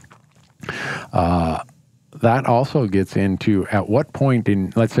two. That also gets into at what point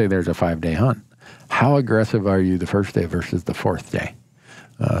let's say there's a 5-day hunt, how aggressive are you the first day versus the fourth day?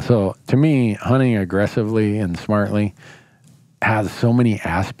 So to me, hunting aggressively and smartly has so many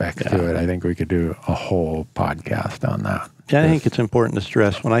aspects to it. I think we could do a whole podcast on that. Yeah, I think it's important to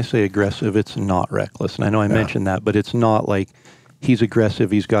stress when I say aggressive, it's not reckless. And I know I mentioned that, but it's not like he's aggressive.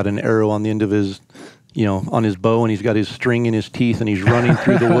 He's got an arrow on the end of his, on his bow and he's got his string in his teeth and he's running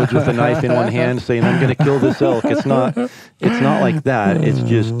through the woods with a knife in one hand saying, I'm going to kill this elk. It's not like that. It's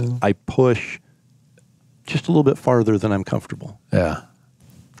just, I push just a little bit farther than I'm comfortable. Yeah.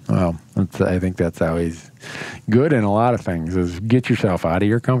 Well, I think that's always good in a lot of things is get yourself out of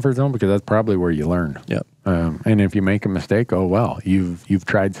your comfort zone because that's probably where you learn. Yep. And if you make a mistake, oh well, you've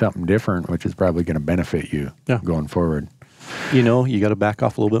tried something different, which is probably going to benefit you going forward. You got to back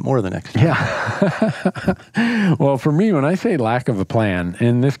off a little bit more the next time. Yeah. Well, for me, when I say lack of a plan,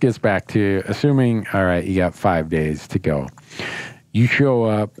 and this gets back to assuming, all right, you got 5 days to go. you show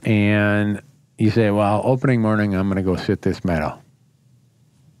up and you say, well, opening morning, I'm going to go sit this meadow.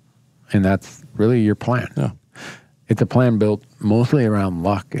 And that's really your plan. Yeah. It's a plan built mostly around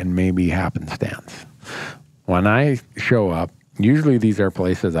luck and maybe happenstance. When I show up, usually these are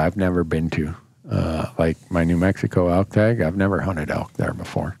places I've never been to. Like my New Mexico elk tag, I've never hunted elk there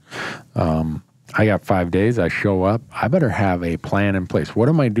before. I got 5 days, I show up, I better have a plan in place. What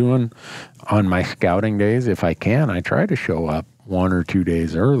am I doing on my scouting days? If I can, I try to show up 1 or 2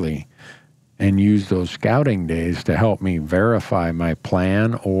 days early and use those scouting days to help me verify my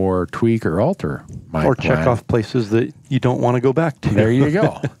plan or tweak or alter my or plan. Check off places that you don't want to go back to. There you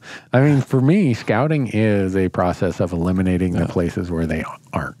go. I mean, for me, scouting is a process of eliminating the places where they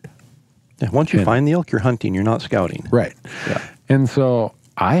aren't. Yeah, once you find the elk, you're hunting, you're not scouting. Right. Yeah. And so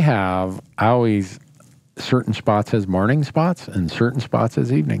I always certain spots as morning spots and certain spots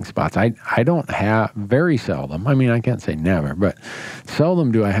as evening spots. I don't have, very seldom, I mean, I can't say never, but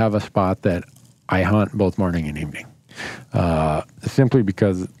seldom do I have a spot that I hunt both morning and evening. Simply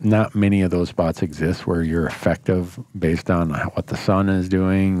because not many of those spots exist where you're effective based on what the sun is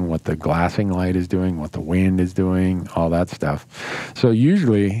doing, what the glassing light is doing, what the wind is doing, all that stuff. So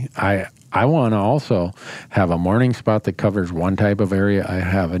usually I want to also have a morning spot that covers one type of area. I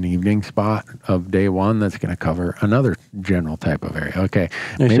have an evening spot of day one that's going to cover another general type of area. Okay.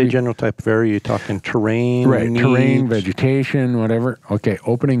 When you say general type of area, you're talking terrain? Right, needs. terrain, vegetation, whatever. Okay,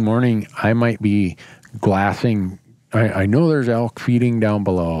 opening morning, I might be glassing. I know there's elk feeding down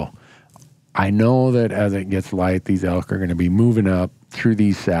below. I know that as it gets light, these elk are going to be moving up through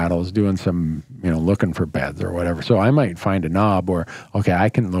these saddles, doing some, looking for beds or whatever. So I might find a knob where, okay, I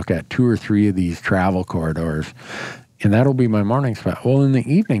can look at 2 or 3 of these travel corridors, and that'll be my morning spot. Well, in the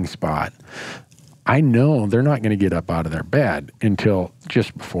evening spot, I know they're not going to get up out of their bed until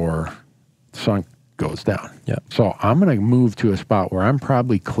just before the sun goes down. Yeah. So I'm going to move to a spot where I'm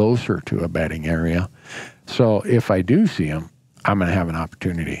probably closer to a bedding area. So if I do see them, I'm going to have an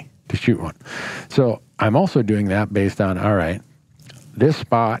opportunity to shoot one. So I'm also doing that based on, all right, this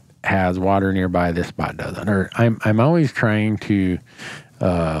spot has water nearby, this spot doesn't. Or I'm always trying to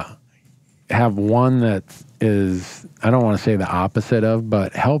have one that is, I don't want to say the opposite of,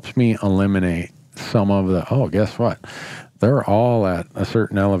 but helps me eliminate some of the, guess what? They're all at a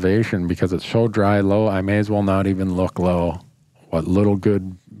certain elevation because it's so dry low, I may as well not even look low. What little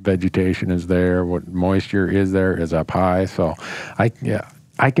good vegetation is there, what moisture is there is up high. So I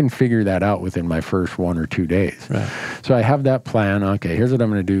can figure that out within my first 1 or 2 days. Right. So I have that plan. Okay, here's what I'm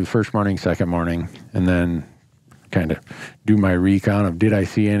going to do first morning, second morning, and then kind of do my recon of did I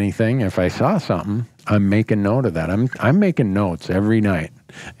see anything? If I saw something, I'm making note of that. I'm making notes every night.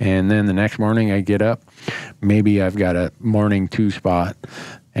 And then the next morning I get up, maybe I've got a morning 2 spot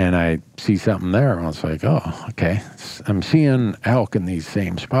and I see something there. I was like, oh, okay. I'm seeing elk in these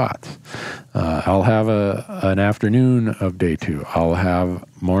same spots. I'll have an afternoon of day 2. I'll have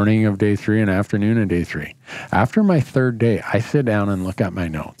morning of day 3 and afternoon of day 3. After my 3rd day, I sit down and look at my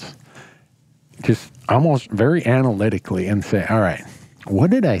notes. Just almost very analytically and say, all right,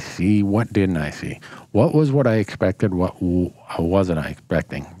 what did I see? What didn't I see? What was what I expected? What wasn't I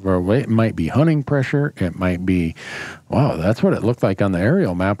expecting? Or it might be hunting pressure. It might be, wow, that's what it looked like on the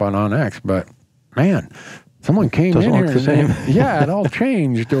aerial map on OnX. But man, someone came in here and yeah, it all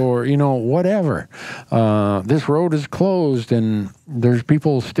changed, or whatever. This road is closed and there's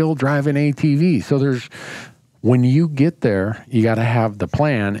people still driving ATVs. So when you get there, you got to have the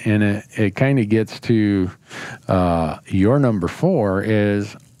plan, and it kind of gets to your number 4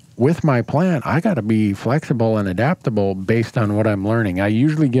 is, with my plan, I got to be flexible and adaptable based on what I'm learning. I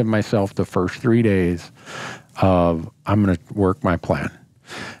usually give myself the first 3 days of I'm going to work my plan.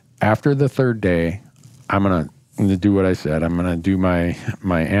 After the 3rd day, I'm going to do what I said. I'm going to do my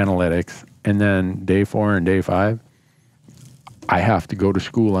analytics, and then day 4 and day 5, I have to go to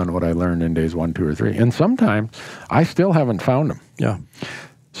school on what I learned in days 1, 2, or 3. And sometimes I still haven't found them. Yeah.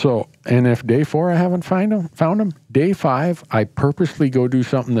 So, and if day 4 I haven't found them, day 5 I purposely go do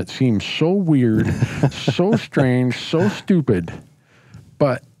something that seems so weird, so strange, so stupid.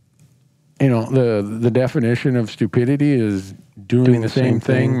 But, the definition of stupidity is doing the same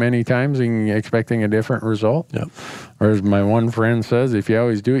thing many times and expecting a different result. Yep. Or as my one friend says, if you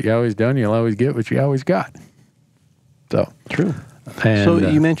always do it, you always done, you'll always get what you always got. So true. And, so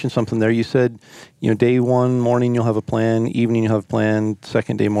you mentioned something there. You said, day 1 morning you'll have a plan, evening you'll have a plan,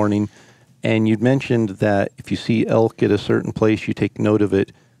 2nd day morning, and you'd mentioned that if you see elk at a certain place, you take note of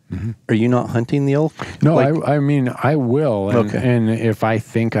it. Mm-hmm. Are you not hunting the elk? No, I mean I will, and, okay. And if I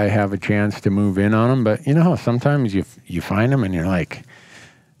think I have a chance to move in on them, but how sometimes you find them and you're like,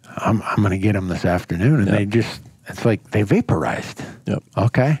 I'm going to get them this afternoon, and it's like they vaporized. Yep.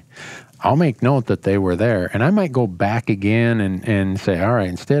 Okay. I'll make note that they were there, and I might go back again and say, all right,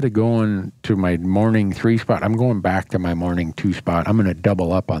 instead of going to my morning 3 spot, I'm going back to my morning 2 spot. I'm going to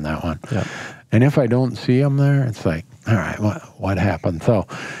double up on that one. Yep. And if I don't see them there, it's like, all right, what happened? So,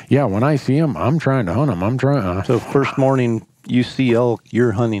 yeah, when I see them, I'm trying to hunt them. So first morning you see elk,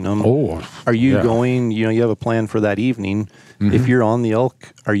 you're hunting them. Oh, are you going? You have a plan for that evening. Mm-hmm. If you're on the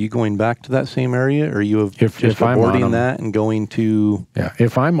elk, are you going back to that same area, or are you just avoiding that and going to? Yeah,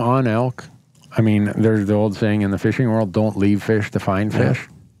 if I'm on elk, I mean, there's the old saying in the fishing world: "Don't leave fish to find fish."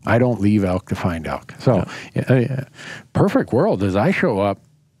 I don't leave elk to find elk. So, perfect world is I show up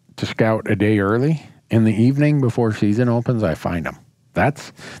to scout a day early. In the evening before season opens, I find them.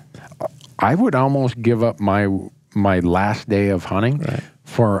 I would almost give up my last day of hunting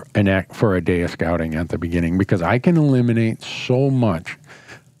for a day of scouting at the beginning, because I can eliminate so much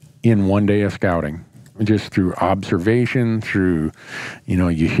in one day of scouting just through observation, through,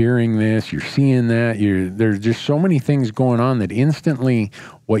 you hearing this, you're seeing that, there's just so many things going on that instantly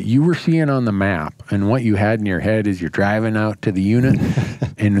what you were seeing on the map and what you had in your head as you're driving out to the unit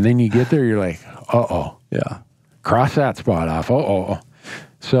and then you get there, you're like, uh-oh. Yeah. Cross that spot off. Uh-oh.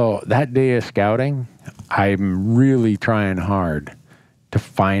 So that day of scouting, I'm really trying hard to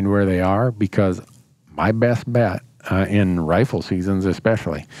find where they are, because my best bet in rifle seasons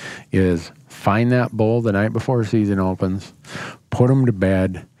especially is find that bull the night before season opens, put them to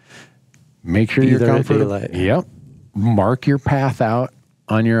bed, make sure you're comfortable. Yep. Mark your path out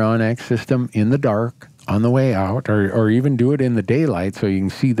on your OnX system in the dark on the way out, or even do it in the daylight so you can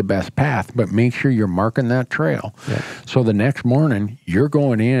see the best path, but make sure you're marking that trail. Yep. So the next morning you're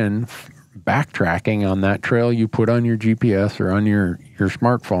going in backtracking on that trail you put on your GPS or on your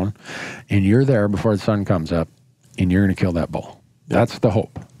smartphone, and you're there before the sun comes up, and you're going to kill that bull. Yep. That's the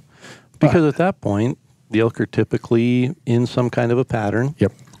hope. Because at that point, the elk are typically in some kind of a pattern.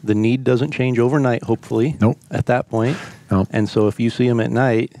 Yep. The need doesn't change overnight, hopefully. Nope. At that point. Nope. And so if you see him at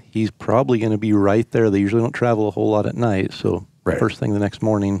night, he's probably going to be right there. They usually don't travel a whole lot at night. So first thing the next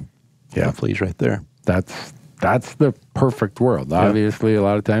morning, hopefully he's right there. That's the perfect world. Yeah. Obviously, a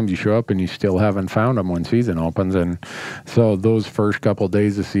lot of times you show up and you still haven't found them when season opens. And so those first couple of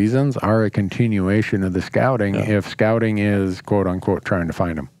days of seasons are a continuation of the scouting, if scouting is, quote unquote, trying to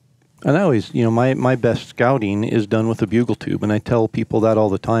find them. And I always, my best scouting is done with a bugle tube. And I tell people that all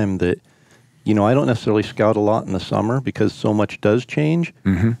the time, that, I don't necessarily scout a lot in the summer because so much does change.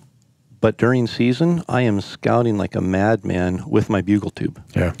 Mm-hmm. But during season, I am scouting like a madman with my bugle tube.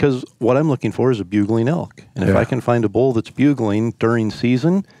 Yeah. Because what I'm looking for is a bugling elk. And if I can find a bull that's bugling during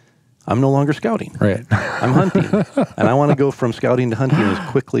season, I'm no longer scouting. Right. I'm hunting. And I want to go from scouting to hunting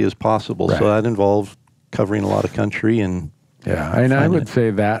as quickly as possible. Right. So that involves covering a lot of country and... Yeah, and I would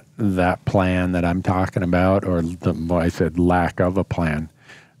say that plan that I'm talking about, or I said lack of a plan,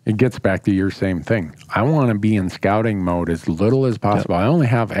 it gets back to your same thing. I want to be in scouting mode as little as possible. Yep. I only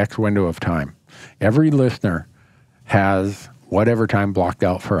have X window of time. Every listener has whatever time blocked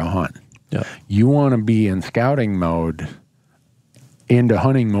out for a hunt. Yep. You want to be in scouting mode into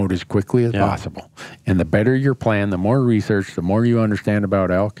hunting mode as quickly as possible. And the better your plan, the more research, the more you understand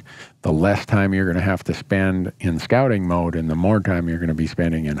about elk, the less time you're going to have to spend in scouting mode, and the more time you're going to be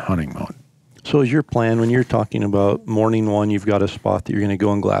spending in hunting mode. So is your plan, when you're talking about morning one, you've got a spot that you're going to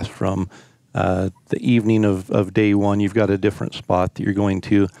go and glass from. The evening of day one, you've got a different spot that you're going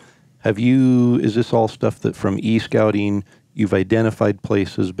to. Is this all stuff that from e-scouting, you've identified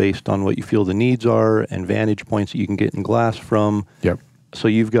places based on what you feel the needs are and vantage points that you can get in glass from? Yep. So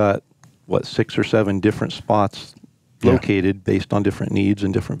you've got, 6 or 7 different spots located based on different needs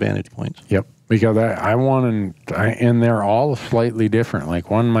and different vantage points. Yep. Because and they're all slightly different. Like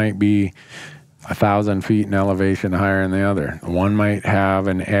one might be 1,000 feet in elevation higher than the other. One might have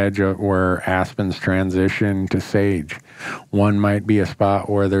an edge where aspens transition to sage. One might be a spot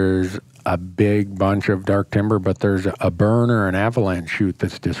where there's a big bunch of dark timber, but there's a burn or an avalanche chute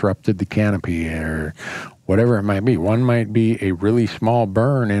that's disrupted the canopy, or whatever it might be. One might be a really small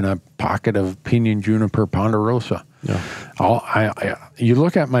burn in a pocket of pinyon juniper ponderosa. Yeah. You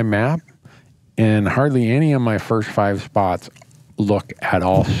look at my map, and hardly any of my first 5 spots look at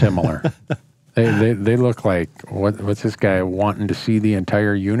all similar. They look like, what's this guy wanting to see the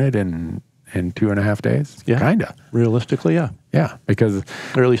entire unit in 2.5 days? Yeah. Kinda. Realistically, yeah. Yeah, because...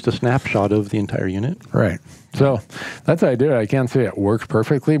 Or at least a snapshot of the entire unit. Right. So that's how I do it. I can't say it works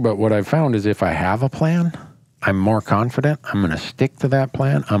perfectly, but what I've found is if I have a plan, I'm more confident. I'm going to stick to that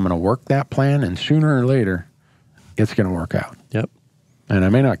plan. I'm going to work that plan, and sooner or later, it's going to work out. Yep. And I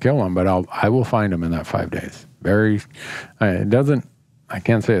may not kill them, but I will find them in that 5 days. I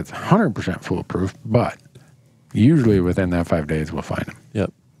can't say it's 100% foolproof, but usually within that 5 days, we'll find them.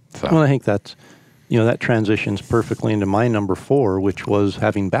 Yep. So. Well, I think that's, that transitions perfectly into my number 4, which was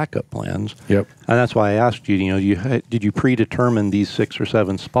having backup plans. Yep. And that's why I asked you, did you predetermine these 6 or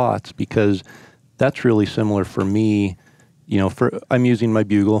 7 spots? Because that's really similar for me. I'm using my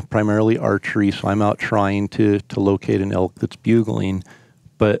bugle, primarily archery, so I'm out trying to locate an elk that's bugling.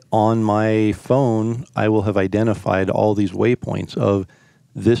 But on my phone, I will have identified all these waypoints of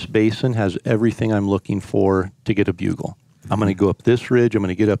this basin has everything I'm looking for to get a bugle. I'm going to go up this ridge, I'm going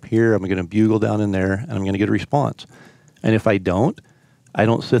to get up here, I'm going to bugle down in there, and I'm going to get a response. And if I don't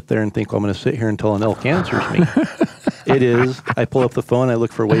sit there and think, well, I'm going to sit here until an elk answers me. It is, I pull up the phone, I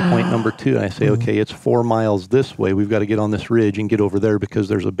look for waypoint number 2, and I say, okay, it's 4 miles this way. We've got to get on this ridge and get over there because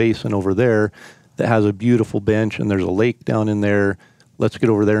there's a basin over there that has a beautiful bench and there's a lake down in there. Let's get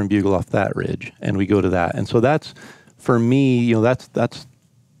over there and bugle off that ridge. And we go to that. And so that's, for me, that's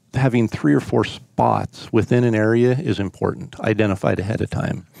having 3 or 4 spots within an area is important, identified ahead of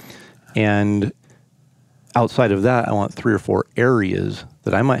time. And outside of that, I want 3 or 4 areas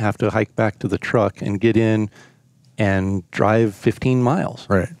that I might have to hike back to the truck and get in and drive 15 miles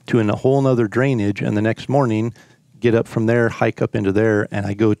to a whole nother drainage. And the next morning, get up from there, hike up into there, and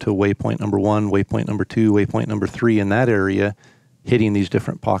I go to waypoint number 1, waypoint number 2, waypoint number 3 in that area, hitting these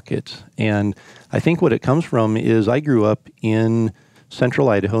different pockets. And I think what it comes from is I grew up in central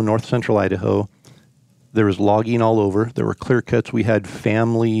Idaho, north central Idaho. There was logging all over. There were clear cuts. We had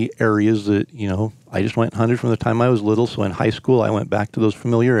family areas that, I just went and hunted from the time I was little. So in high school, I went back to those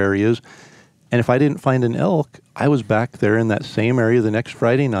familiar areas. And if I didn't find an elk, I was back there in that same area the next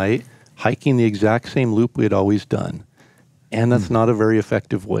Friday night, hiking the exact same loop we had always done. And that's not a very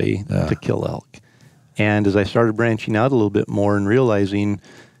effective way to kill elk. And as I started branching out a little bit more and realizing,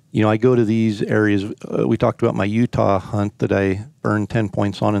 I go to these areas. We talked about my Utah hunt that I earned 10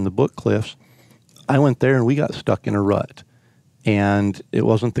 points on in the Book Cliffs. I went there and we got stuck in a rut. And it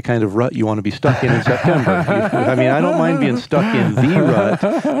wasn't the kind of rut you want to be stuck in September. I mean, I don't mind being stuck in the rut,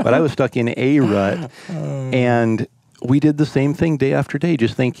 but I was stuck in a rut. And we did the same thing day after day,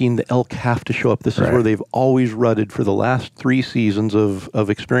 just thinking the elk have to show up. This is where they've always rutted for the last 3 seasons of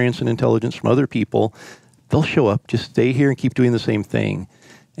experience and intelligence from other people. They'll show up, just stay here and keep doing the same thing.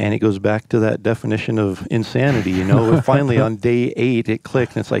 And it goes back to that definition of insanity. Finally on day 8, it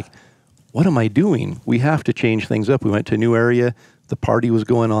clicked and it's like, what am I doing? We have to change things up. We went to a new area. The party was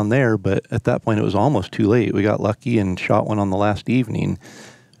going on there, but at that point it was almost too late. We got lucky and shot one on the last evening.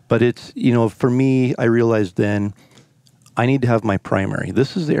 But it's, for me, I realized then I need to have my primary.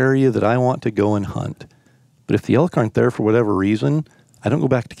 This is the area that I want to go and hunt. But if the elk aren't there for whatever reason, I don't go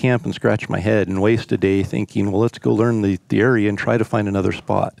back to camp and scratch my head and waste a day thinking, well, let's go learn the area and try to find another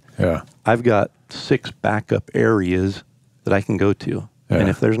spot. Yeah. I've got 6 backup areas that I can go to. Yeah. And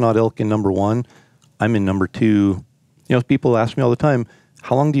if there's not elk in number 1, I'm in number 2. People ask me all the time,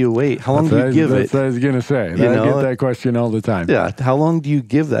 how long do you wait? How long do you give it? That's what I was going to say. I get that question all the time. Yeah. How long do you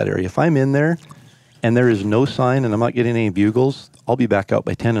give that area? If I'm in there and there is no sign and I'm not getting any bugles, I'll be back out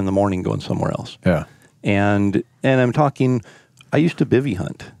by 10 in the morning going somewhere else. Yeah. And I'm talking, I used to bivvy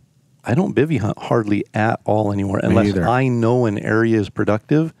hunt. I don't bivvy hunt hardly at all anymore unless I know an area is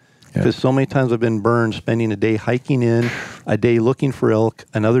productive. Because so many times I've been burned spending a day hiking in, a day looking for elk,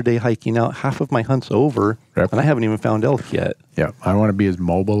 another day hiking out. Half of my hunt's over, and I haven't even found elk yet. Yeah, I want to be as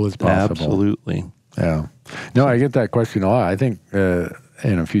mobile as possible. Absolutely. Yeah. No, I get that question a lot. I think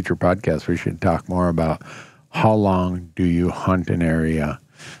in a future podcast we should talk more about how long do you hunt an area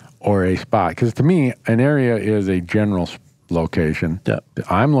or a spot? Because to me, an area is a general location. Yep.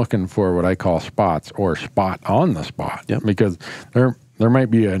 I'm looking for what I call spots or spot on the spot. Yep. Because there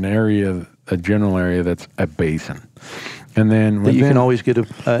might be an area, a general area that's a basin. And then that you can always get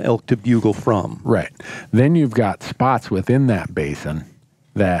a elk to bugle from. Right. Then you've got spots within that basin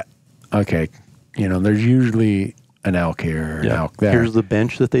that, there's usually an elk here, an elk there. Here's the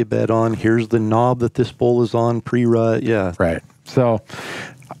bench that they bed on. Here's the knob that this bull is on pre-rut. Yeah. Right. So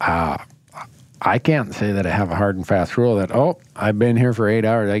I can't say that I have a hard and fast rule that, I've been here for 8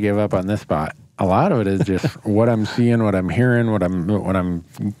 hours, I give up on this spot. A lot of it is just what I'm seeing, what I'm hearing, what I'm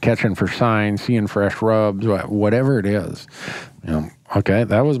catching for signs, seeing fresh rubs, whatever it is. Okay,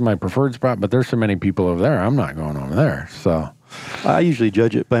 that was my preferred spot, but there's so many people over there, I'm not going over there. So I usually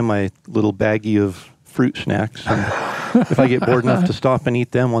judge it by my little baggie of fruit snacks. And if I get bored enough to stop and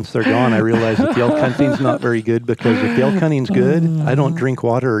eat them, once they're gone, I realize that the elk hunting's not very good, because if the elk hunting's good, I don't drink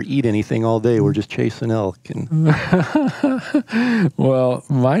water or eat anything all day. We're just chasing elk. Well,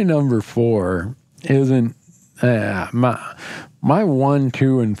 my number 4 isn't my 1,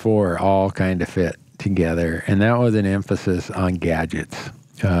 2, and 4 all kind of fit together, and that was an emphasis on gadgets.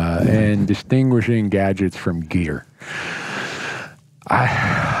 and distinguishing gadgets from gear.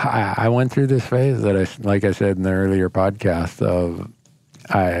 I went through this phase that like I said in the earlier podcast of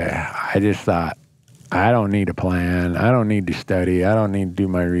I just thought, I don't need a plan. I don't need to study. I don't need to do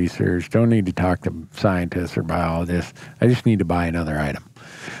my research. Don't need to talk to scientists or biologists. I just need to buy another item.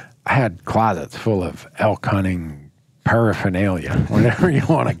 I had closets full of elk hunting paraphernalia, whatever you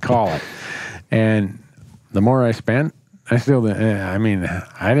want to call it. And the more I spent, I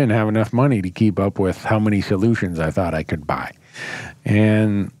didn't have enough money to keep up with how many solutions I thought I could buy.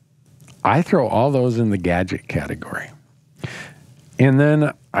 And I throw all those in the gadget category. And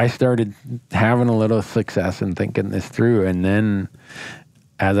then I started having a little success in thinking this through. And then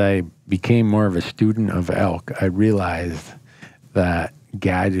as I became more of a student of elk, I realized that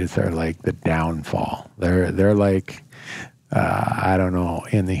gadgets are like the downfall. They're like, I don't know,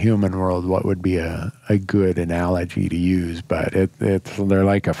 in the human world, what would be a good analogy to use, but they're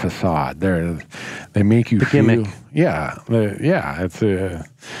like a facade. They make you feel, gimmick. Yeah, it's a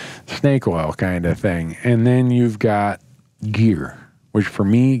snake oil kind of thing. And then you've got gear, which for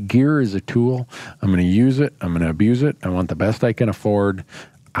me, gear is a tool. I'm going to use it. I'm going to abuse it. I want the best I can afford.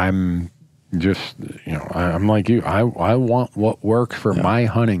 I'm just, I'm like you. I want what works for my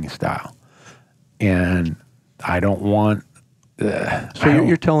hunting style. And I don't want... So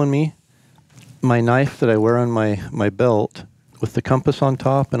you're telling me my knife that I wear on my belt with the compass on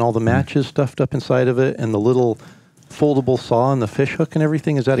top and all the matches stuffed up inside of it and the little foldable saw and the fish hook and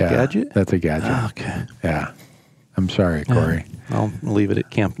everything, is that a gadget? That's a gadget. Oh, okay. Yeah. I'm sorry, Corey. I'll leave it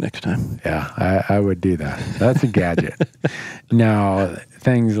at camp next time. Yeah, I would do that. That's a gadget. Now,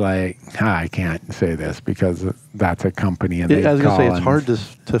 things like, I can't say this because that's a company. And I was going to say, it's hard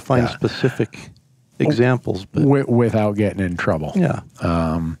to find specific examples. But without getting in trouble. Yeah.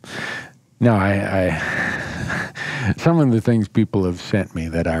 No, some of the things people have sent me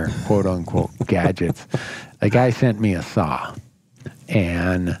that are quote unquote gadgets. A guy sent me a saw,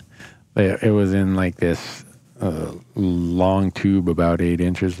 and it was in like this long tube about 8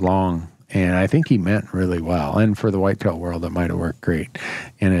 inches long. And I think he meant really well. And for the whitetail world, it might have worked great.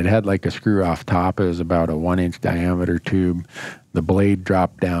 And it had like a screw off top. It was about a 1-inch diameter tube. The blade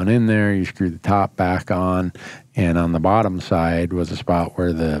dropped down in there. You screw the top back on. And on the bottom side was a spot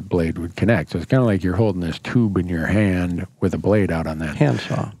where the blade would connect. So it's kind of like you're holding this tube in your hand with a blade out on that.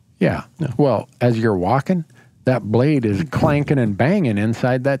 Handsaw. Yeah. No. Well, as you're walking, that blade is clanking and banging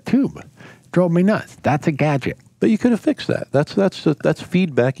inside that tube. Drove me nuts. That's a gadget. But you could have fixed that. That's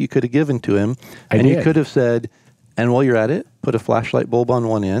feedback you could have given to him. You could have said, and while you're at it, put a flashlight bulb on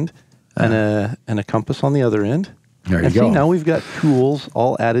one end and a compass on the other end. There you go. See, now we've got tools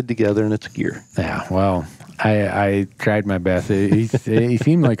all added together and it's gear. Yeah, well, I tried my best. He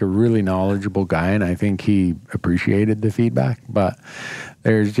seemed like a really knowledgeable guy, and I think he appreciated the feedback. But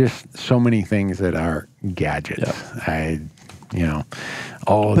there's just so many things that are gadgets. Yeah.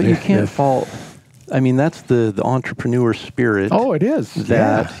 But you can't fault... I mean, that's the entrepreneur spirit. Oh, it is.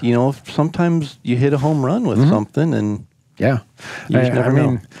 That, sometimes you hit a home run with something and you just never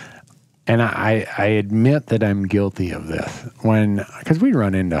know. And I admit that I'm guilty of this because we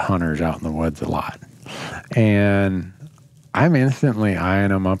run into hunters out in the woods a lot. And I'm instantly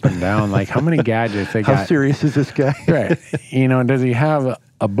eyeing them up and down, like how many gadgets they got. How serious is this guy? Right. Does he have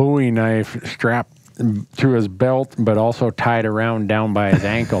a Bowie knife strapped to his belt, but also tied around down by his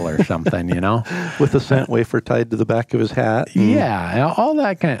ankle or something, With a scent wafer tied to the back of his hat. Yeah, all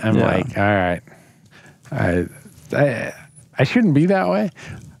that kind of, I'm like, all right, I shouldn't be that way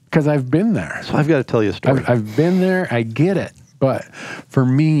because I've been there. So I've got to tell you a story. I've been there, I get it. But for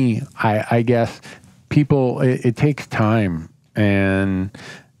me, I guess people, it takes time and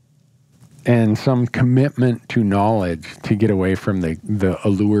some commitment to knowledge to get away from the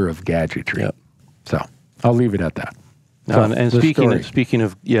allure of gadgetry. Yep. So I'll leave it at that. And speaking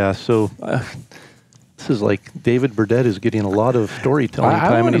of, this is like David Burdett is getting a lot of storytelling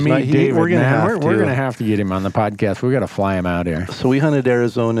time, and he's not here. We're going to have to get him on the podcast. We got to fly him out here. So we hunted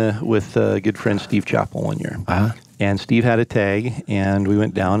Arizona with a good friend Steve Chappell one year, and Steve had a tag, and we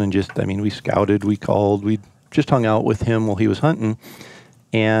went down and we scouted, we called, we just hung out with him while he was hunting,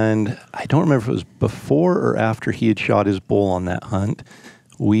 and I don't remember if it was before or after he had shot his bull on that hunt.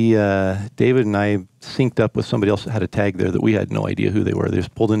 We, David and I synced up with somebody else that had a tag there that we had no idea who they were. They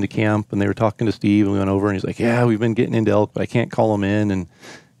just pulled into camp and they were talking to Steve, and we went over and he's like, yeah, we've been getting into elk, but I can't call them in. And,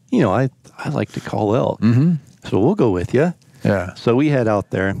 I like to call elk. Mm-hmm. So we'll go with you. Yeah. So we head out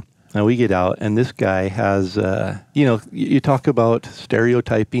there and we get out, and this guy has, you talk about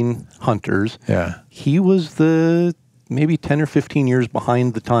stereotyping hunters. Yeah. He was the maybe 10 or 15 years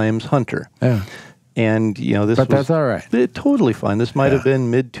behind the times hunter. Yeah. And, this But was that's all right. totally fine. This might have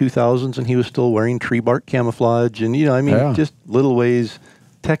been mid-2000s, and he was still wearing tree bark camouflage. And, just little ways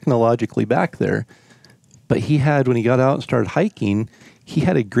technologically back there. But he had, when he got out and started hiking, he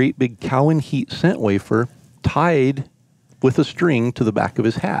had a great big cow in heat scent wafer tied with a string to the back of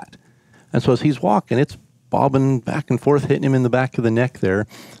his hat. And so as he's walking, it's bobbing back and forth, hitting him in the back of the neck there.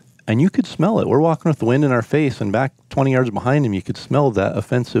 And you could smell it. We're walking with the wind in our face, and back 20 yards behind him, you could smell that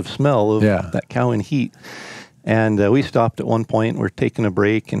offensive smell of that cow in heat. And we stopped at one point. We're taking a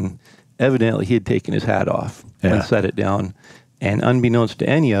break, and evidently he had taken his hat off and set it down. And unbeknownst to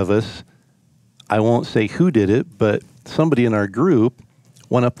any of us, I won't say who did it, but somebody in our group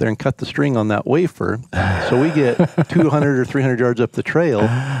went up there and cut the string on that wafer. So we get 200 or 300 yards up the trail,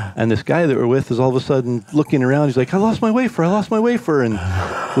 and this guy that we're with is all of a sudden looking around. He's like, I lost my wafer. And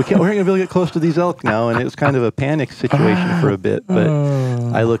we're not going to be able to get close to these elk now. And it was kind of a panic situation for a bit. But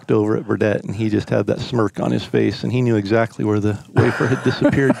I looked over at Burdett, and he just had that smirk on his face, and he knew exactly where the wafer had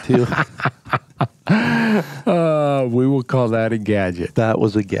disappeared to. We will call that a gadget. That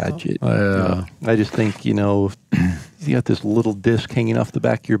was a gadget. I just think, you got this little disc hanging off the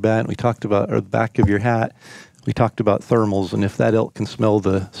back of your bat, and the back of your hat. We talked about thermals, and if that elk can smell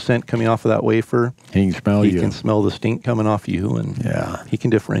the scent coming off of that wafer, he can smell the stink coming off you, and he can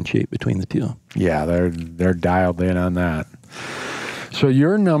differentiate between the two. Yeah, they're dialed in on that. So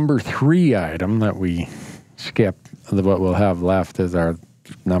your number 3 item that we skipped, what we'll have left is our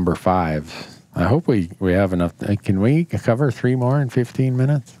number 5s. I hope we have enough. Can we cover 3 more in 15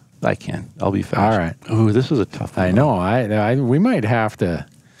 minutes? I can. I'll be fast. All right. Ooh, this is a tough one. I know. We might have to.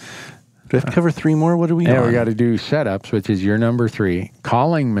 Do we have to cover 3 more? What are we on? Yeah, we got to do setups, which is your number 3.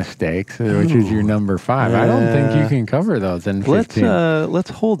 Calling mistakes, which is your number 5. I don't think you can cover those in 15. Let's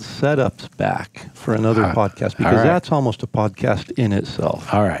hold setups back for another podcast, because that's almost a podcast in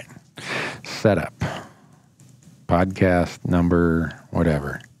itself. All right. Setup. Podcast number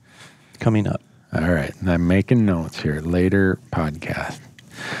whatever. Coming up. All right. And I'm making notes here. Later podcast.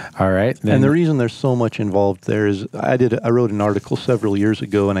 All right. And the reason there's so much involved there is I wrote an article several years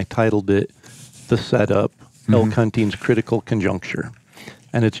ago, and I titled it The Setup, Elk Hunting's Critical Conjuncture.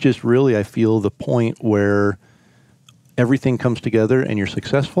 And it's just really, I feel, the point where everything comes together and you're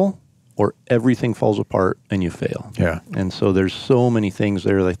successful, or everything falls apart and you fail. Yeah. And so there's so many things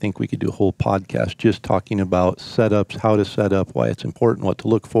there that I think we could do a whole podcast just talking about setups, how to set up, why it's important, what to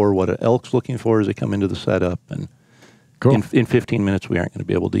look for, what an elk's looking for as they come into the setup. And cool. In 15 minutes, we aren't going to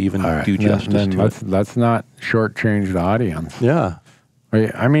be able to even do justice to it. Let's not shortchange the audience. Yeah.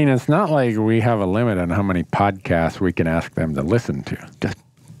 I mean, it's not like we have a limit on how many podcasts we can ask them to listen to.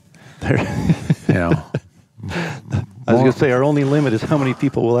 I was going to say our only limit is how many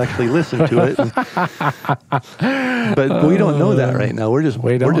people will actually listen to it. But we don't know that right now. We're just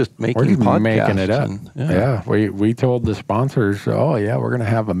making it up. And, we told the sponsors, we're going to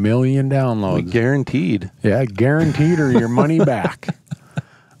have 1 million downloads. Guaranteed. Yeah, guaranteed, or your money back.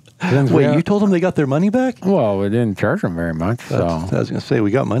 Wait, you told them they got their money back? Well, we didn't charge them very much. So I was going to say, we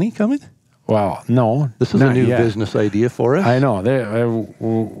got money coming? Well, no. This is a new business idea for us. I know.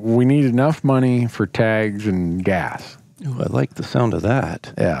 We need enough money for tags and gas. Ooh, I like the sound of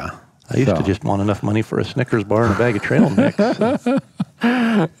that. Yeah. I used to just want enough money for a Snickers bar and a bag of trail mix.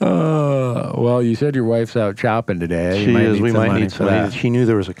 Well, you said your wife's out shopping today. She is. We might need some money. She knew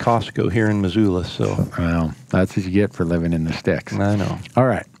there was a Costco here in Missoula, so. Well, that's what you get for living in the sticks. I know. All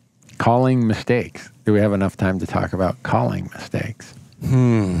right. Calling mistakes. Do we have enough time to talk about calling mistakes?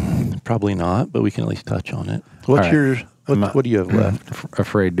 Probably not, but we can at least touch on it. What do you have left?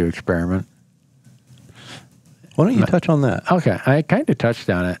 Afraid to experiment. Why don't you touch on that? Okay, I kind of touched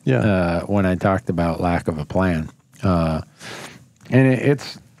on it when I talked about lack of a plan. And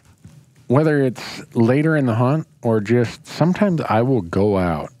it's whether it's later in the hunt or just sometimes I will go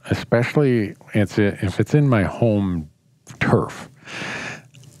out, especially if it's in my home turf.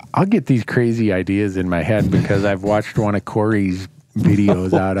 I'll get these crazy ideas in my head because I've watched one of Corey's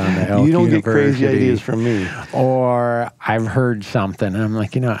videos out on the Elk You don't University, get crazy ideas from me. Or I've heard something and I'm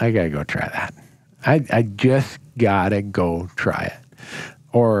like, I got to go try that. I just got to go try it.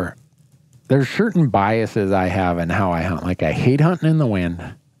 Or there's certain biases I have in how I hunt. Like I hate hunting in the wind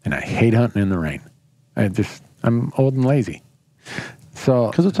and I hate hunting in the rain. I'm old and lazy.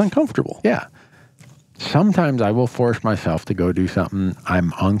 So because it's uncomfortable. Yeah. Sometimes I will force myself to go do something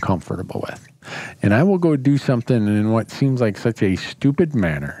I'm uncomfortable with. And I will go do something in what seems like such a stupid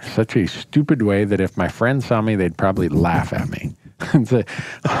manner, such a stupid way that if my friends saw me, they'd probably laugh at me and say,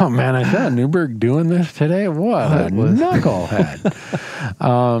 oh man, I saw Newberg doing this today. What a knucklehead.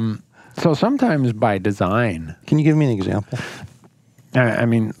 So sometimes by design. Can you give me an example? I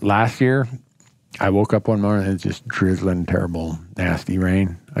mean, last year I woke up one morning and it's just drizzling, terrible, nasty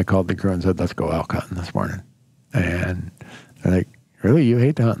rain. I called the crew and said, let's go elk hunting this morning. And they're like, really? You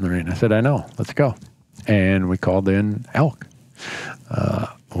hate to hunt in the rain? I said, I know. Let's go. And we called in elk.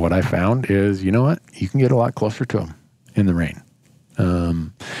 What I found is, you know what? You can get a lot closer to them in the rain.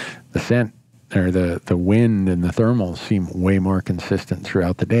 The scent or the wind and the thermals seem way more consistent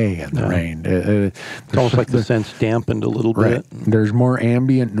throughout the day in the rain. It's almost like the scent's dampened a little bit. There's more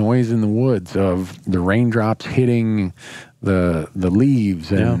ambient noise in the woods of the raindrops hitting the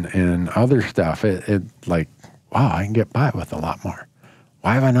leaves and other stuff. It like, wow, I can get by with a lot more.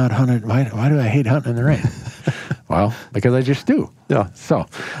 Why have I not hunted? Why do I hate hunting in the rain? Well, because I just do. Yeah. So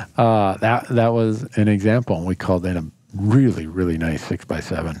that was an example. We called in a really, really nice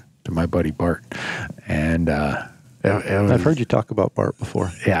 6x7 to my buddy Bart. And I've heard you talk about Bart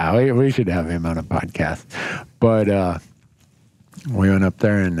before. Yeah, we should have him on a podcast. But we went up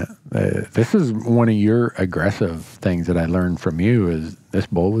there, and this is one of your aggressive things that I learned from you is this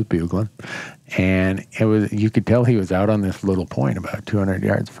bull was bugling. And you could tell he was out on this little point about 200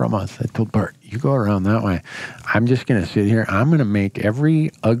 yards from us. I told Bart, you go around that way. I'm just going to sit here. I'm going to make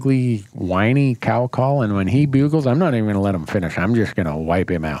every ugly, whiny cow call. And when he bugles, I'm not even going to let him finish. I'm just going to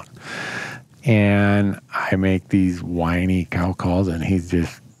wipe him out. And I make these whiny cow calls, and he's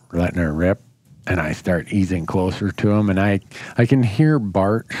just letting her rip. And I start easing closer to him. And I can hear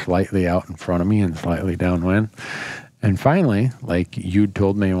Bart slightly out in front of me and slightly downwind. And finally, like you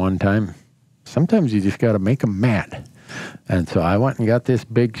told me one time, sometimes you just got to make them mad. And so I went and got this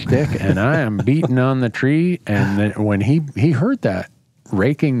big stick, and I am beating on the tree. And then when he heard that,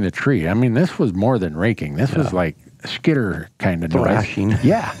 raking the tree, I mean, this was more than raking. This was like skitter kind of noise. Thrashing.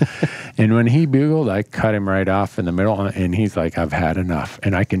 Yeah. And when he bugled, I cut him right off in the middle, and he's like, I've had enough.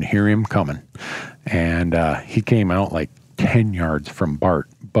 And I can hear him coming. And he came out like 10 yards from Bart.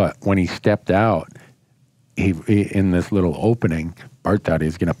 But when he stepped out, he in this little opening, Bart thought he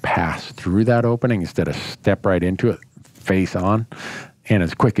was going to pass through that opening instead of step right into it, face on. And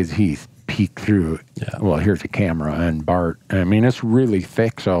as quick as he peeked through, well, here's a camera and Bart. I mean, it's really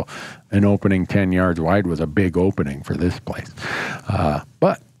thick, so an opening 10 yards wide was a big opening for this place.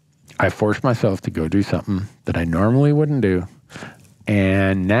 But I forced myself to go do something that I normally wouldn't do.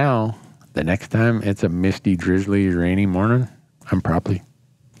 And now, the next time it's a misty, drizzly, rainy morning, I'm probably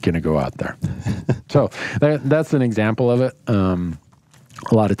going to go out there. So that's an example of it.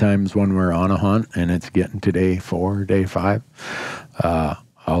 A lot of times when we're on a hunt and it's getting to day 4, day 5,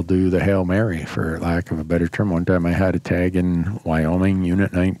 I'll do the Hail Mary, for lack of a better term. One time I had a tag in Wyoming,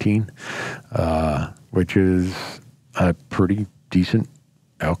 Unit 19, which is a pretty decent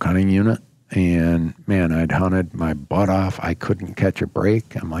elk hunting unit. And man, I'd hunted my butt off. I couldn't catch a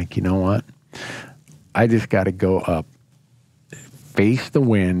break. I'm like, you know what? I just got to go up, face the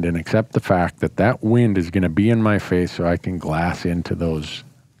wind, and accept the fact that that wind is going to be in my face so I can glass into those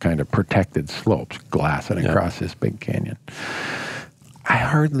kind of protected slopes, glassing across this big canyon. I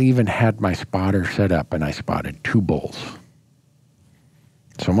hardly even had my spotter set up, and I spotted 2 bulls.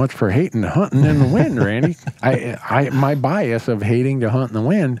 So much for hating hunting in the wind, Randy. My bias of hating to hunt in the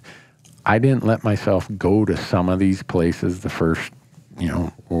wind, I didn't let myself go to some of these places the first,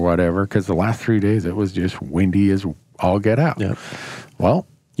 whatever, because the last 3 days it was just windy as all get out. Yep. Well,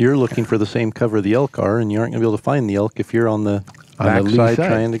 you're looking for the same cover the elk are, and you aren't going to be able to find the elk if you're on the backside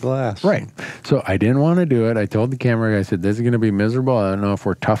trying to glass. Right. So I didn't want to do it. I told the camera guy, I said, this is going to be miserable. I don't know if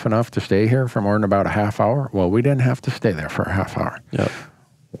we're tough enough to stay here for more than about a half hour. Well, we didn't have to stay there for a half hour. Yep.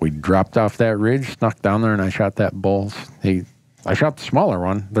 We dropped off that ridge, snuck down there, and I shot that bull. I shot the smaller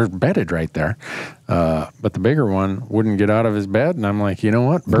one. They're bedded right there. But the bigger one wouldn't get out of his bed. And I'm like, you know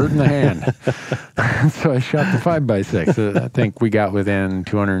what? Bird in the hand. So I shot the 5x6. I think we got within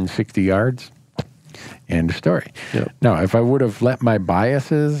 260 yards. End of story. Yep. Now, if I would have let my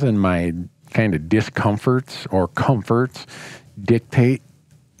biases and my kind of discomforts or comforts dictate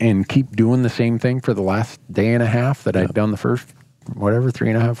and keep doing the same thing for the last day and a half that I'd done the first,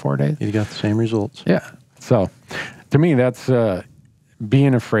 3.5, 4 days. You got the same results. Yeah. So to me, that's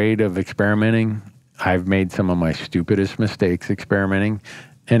being afraid of experimenting. I've made some of my stupidest mistakes experimenting,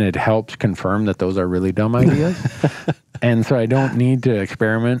 and it helps confirm that those are really dumb ideas. And so I don't need to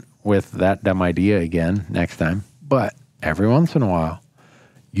experiment with that dumb idea again next time. But every once in a while,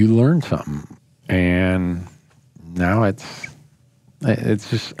 you learn something. And now it's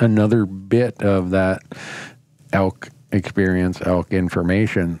just another bit of that elk experience, elk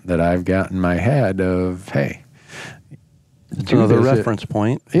information that I've got in my head of, hey, it's another reference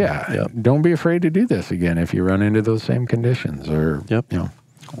point. Yeah. Yep. Don't be afraid to do this again if you run into those same conditions or,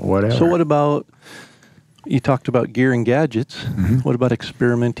 whatever. So what about You talked about gear and gadgets. What about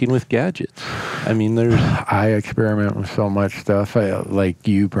experimenting with gadgets? I mean, I experiment with so much stuff. Like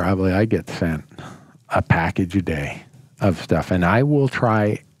you probably, I get sent a package a day of stuff, and I will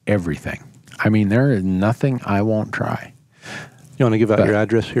try everything. I mean, there is nothing I won't try. You want to give out your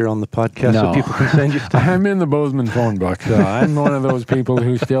address here on the podcast so people can send you stuff? I'm in the Bozeman phone book, so I'm one of those people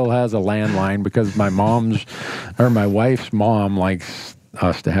who still has a landline because my wife's mom likes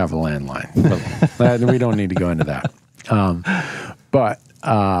us to have a landline. So we don't need to go into that.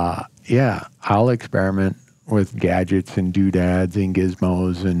 Yeah, I'll experiment with gadgets and doodads and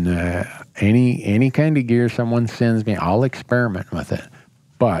gizmos and any kind of gear someone sends me, I'll experiment with it.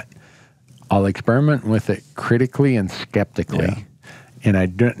 But I'll experiment with it critically and skeptically. Yeah.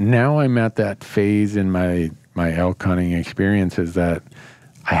 And now I'm at that phase in my elk hunting experiences that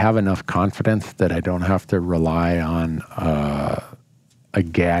I have enough confidence that I don't have to rely on a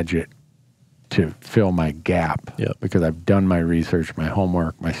gadget to fill my gap. Yep. Because I've done my research, my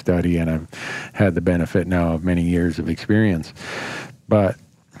homework, my study, and I've had the benefit now of many years of experience. But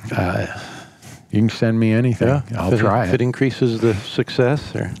you can send me anything. Yeah, I'll try it. If it increases the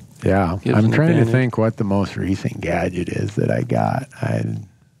success or... Yeah, I'm trying to think what the most recent gadget is that I got.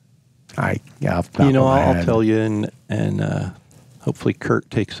 Off the top of my head. I'll tell you, and hopefully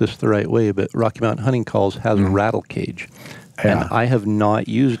Kurt takes this the right way, but Rocky Mountain Hunting Calls has a rattle cage. Yeah. And I have not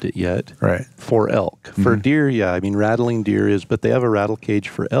used it yet for elk. For deer, I mean, rattling deer is, but they have a rattle cage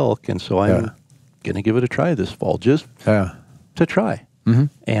for elk, and so I'm going to give it a try this fall, just to try.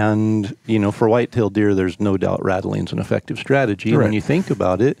 And, for whitetail deer, there's no doubt rattling's an effective strategy. And when you think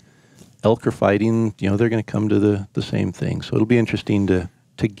about it, elk are fighting, they're going to come to the same thing. So it'll be interesting to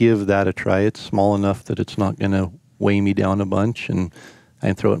give that a try. It's small enough that it's not going to weigh me down a bunch, and I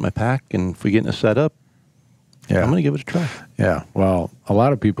can throw it in my pack. And if we get in a setup, I'm going to give it a try. Yeah. Well, a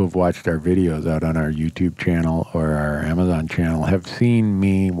lot of people who've watched our videos out on our YouTube channel or our Amazon channel have seen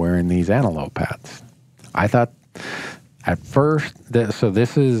me wearing these antelope hats. I thought at first,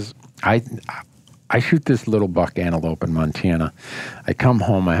 I shoot this little buck antelope in Montana. I come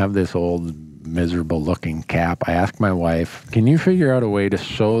home, I have this old miserable looking cap. I ask my wife, can you figure out a way to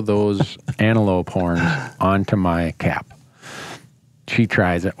sew those antelope horns onto my cap? She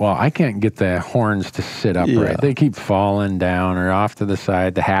tries it. Well, I can't get the horns to sit upright. They keep falling down or off to the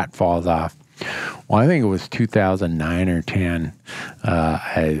side. The hat falls off. Well, I think it was 2009 or 10.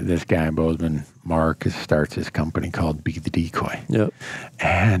 This guy in Bozeman, Mark, starts his company called Be the Decoy. Yep.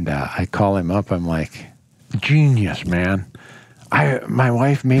 And I call him up. I'm like, genius, man. My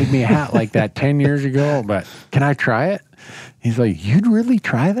wife made me a hat like that 10 years ago, but can I try it? He's like, you'd really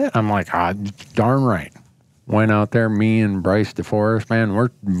try that? I'm like, darn right. Went out there, me and Bryce DeForest, man, we're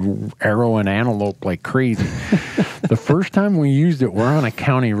arrowing antelope like crazy. The first time we used it, we're on a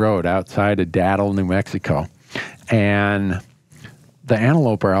county road outside of Daddle, New Mexico. And the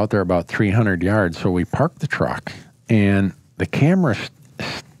antelope are out there about 300 yards. So we park the truck, and the camera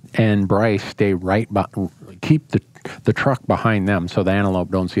and Bryce stay keep the truck behind them so the antelope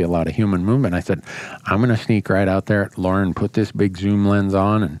don't see a lot of human movement. I said, I'm going to sneak right out there, Lauren, put this big zoom lens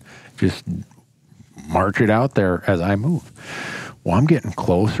on and just march it out there as I move. Well, I'm getting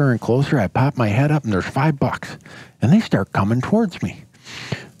closer and closer. I pop my head up, and there's 5 bucks, and they start coming towards me.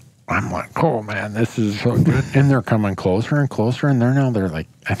 I'm like, oh man, this is so good. And they're coming closer and closer, and they're like,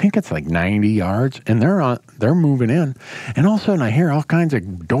 I think it's like 90 yards, and they're moving in. And all of a sudden I hear all kinds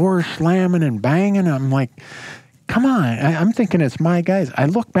of doors slamming and banging. I'm like, come on. I'm thinking it's my guys. I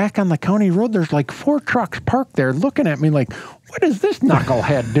look back on the county road, there's like 4 trucks parked there looking at me like, what is this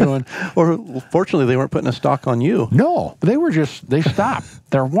knucklehead doing? Or fortunately, they weren't putting a stock on you. No, they stopped.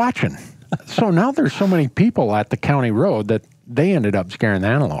 They're watching. So now there's so many people at the county road that they ended up scaring the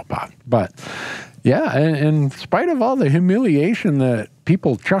antelope off. But yeah, and in spite of all the humiliation that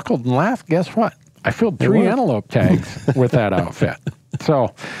people chuckled and laughed, guess what? I filled 3 antelope tags with that outfit.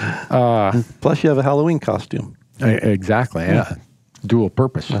 So, plus you have a Halloween costume. Exactly. Yeah. Dual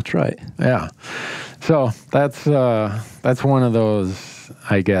purpose. That's right. Yeah. So that's one of those,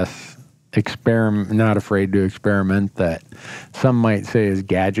 I guess, not afraid to experiment that some might say is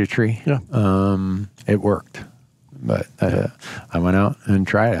gadgetry. Yeah. It worked. But I went out and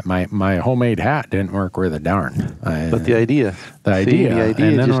tried it. My homemade hat didn't work worth a darn. But the idea. The idea and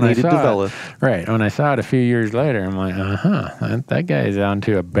then just needed to develop. Right. When I saw it a few years later, I'm like, that guy's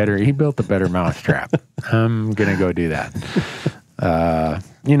onto he built a better mousetrap. I'm going to go do that.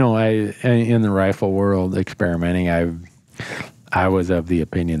 In the rifle world, experimenting, I was of the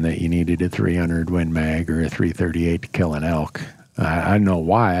opinion that you needed a 300 Win Mag or a 338 to kill an elk. I don't know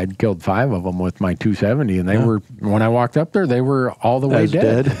why. I'd killed 5 of them with my 270, and they were, when I walked up there, they were all the way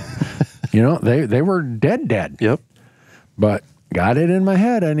dead. You know, they were dead. Yep. But got it in my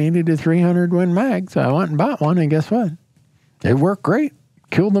head. I needed a 300 Win Mag, so I went and bought one, and guess what? It worked great.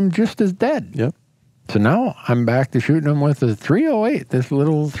 Killed them just as dead. Yep. So now I'm back to shooting them with a 308, this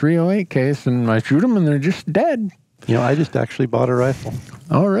little 308 case, and I shoot them and they're just dead. You know, I just actually bought a rifle.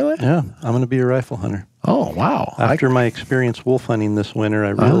 Oh, really? Yeah, I'm going to be a rifle hunter. Oh, wow. After my experience wolf hunting this winter, I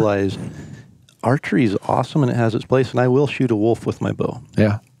realized archery is awesome and it has its place, and I will shoot a wolf with my bow.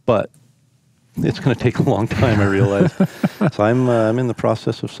 Yeah. But it's going to take a long time, I realize. So I'm in the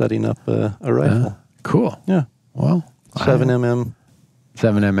process of setting up a rifle. Cool. Yeah. Well, 7mm.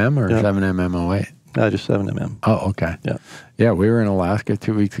 7mm or 7mm08? Just 7mm. Oh, okay. Yeah. Yeah, we were in Alaska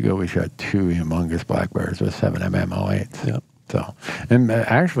 2 weeks ago. We shot 2 humongous black bears with 7mm08s. Yep. So, and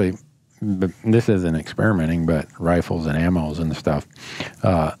actually, this isn't experimenting, but rifles and ammos and stuff.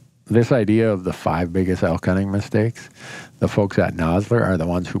 This idea of the 5 biggest elk hunting mistakes, the folks at Nosler are the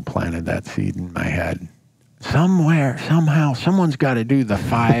ones who planted that seed in my head. Somewhere, somehow, someone's got to do the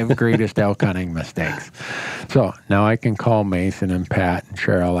 5 greatest elk hunting mistakes. So now I can call Mason and Pat and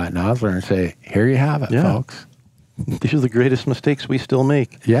Cheryl at Nosler and say, here you have it, folks. These are the greatest mistakes we still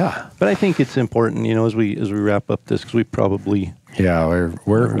make. Yeah. But I think it's important, you know, as we wrap up this, because we probably... Yeah,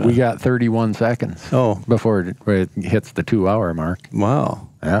 we got 31 seconds before it hits the 2-hour mark. Wow.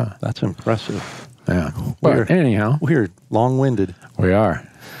 Yeah. That's impressive. Yeah. But anyhow. We're long-winded. We are.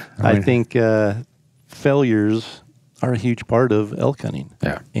 I think failures are a huge part of elk hunting.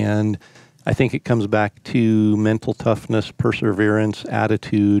 Yeah. And I think it comes back to mental toughness, perseverance,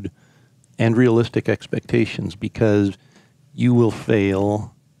 attitude, and realistic expectations, because you will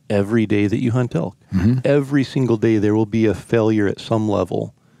fail every day that you hunt elk. Mm-hmm. Every single day there will be a failure at some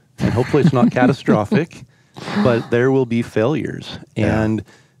level. And hopefully it's not catastrophic, but there will be failures. And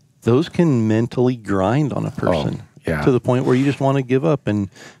those can mentally grind on a person to the point where you just want to give up. And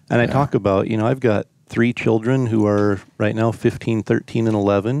I talk about, you know, I've got 3 children who are right now 15, 13, and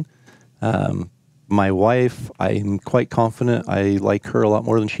 11. My wife, I'm quite confident I like her a lot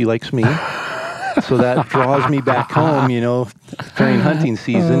more than she likes me. So that draws me back home, you know, during hunting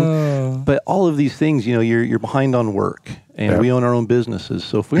season. But all of these things, you know, you're behind on work, and we own our own businesses.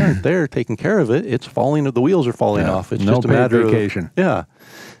 So if we aren't there taking care of it, it's the wheels are falling off. It's just a matter vacation. of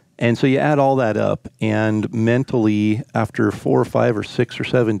And so you add all that up, and mentally, after 4 or 5 or 6 or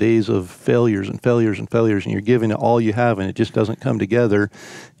 7 days of failures and failures and failures, and you're giving it all you have, and it just doesn't come together,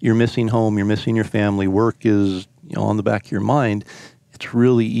 you're missing home, you're missing your family, work is, you know, on the back of your mind. It's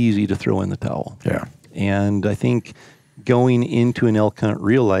really easy to throw in the towel. Yeah. And I think going into an elk hunt,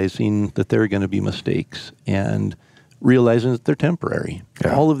 realizing that there are going to be mistakes and realizing that they're temporary.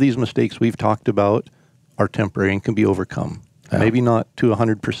 Yeah. All of these mistakes we've talked about are temporary and can be overcome. Yeah. Maybe not to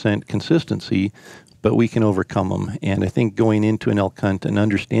 100% consistency, but we can overcome them. And I think going into an elk hunt and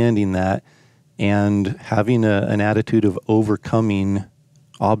understanding that and having an attitude of overcoming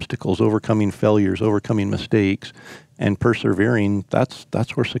obstacles, overcoming failures, overcoming mistakes, and persevering, that's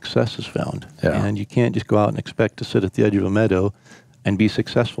where success is found. Yeah. And you can't just go out and expect to sit at the edge of a meadow and be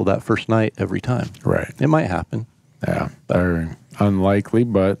successful that first night every time. Right. It might happen. Yeah. Very unlikely,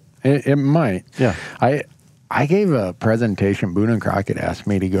 but it might. Yeah. I gave a presentation. Boone and Crockett asked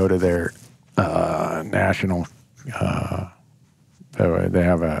me to go to their national. They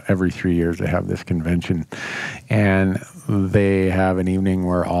have every 3 years they have this convention, and they have an evening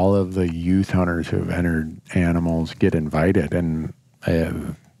where all of the youth hunters who have entered animals get invited, and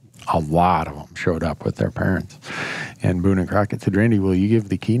a lot of them showed up with their parents. And Boone and Crockett said, "Randy, will you give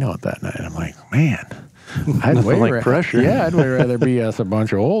the keynote that night?" I'm like, man. I'd way pressure. Yeah, I'd way rather be us a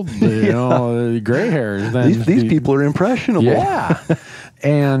bunch of old, you know, gray hairs than these people are impressionable. Yeah,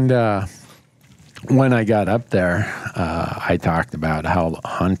 and when I got up there, I talked about how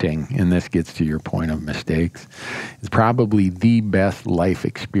hunting, and this gets to your point of mistakes, is probably the best life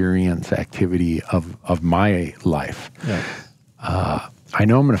experience activity of my life. Yeah. I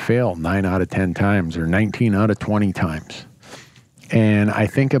know I'm going to fail 9 out of 10 times or 19 out of 20 times, and I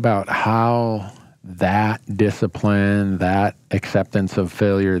think about how that discipline, that acceptance of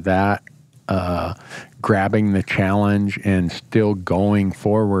failure, that grabbing the challenge and still going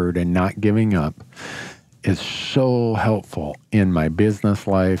forward and not giving up is so helpful in my business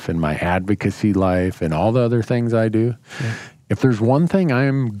life and my advocacy life and all the other things I do. Yeah. If there's one thing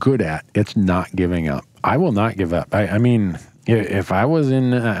I'm good at, it's not giving up. I will not give up. I mean, if I was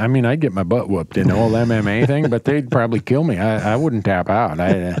I'd get my butt whooped in the old MMA thing, but they'd probably kill me. I wouldn't tap out.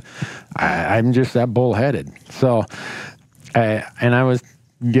 I'm just that bullheaded. So, and I was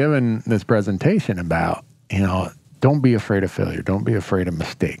given this presentation about, you know, don't be afraid of failure. Don't be afraid of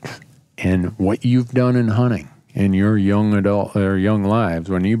mistakes. And what you've done in hunting in your young adult or young lives,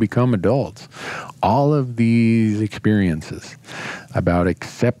 when you become adults, all of these experiences about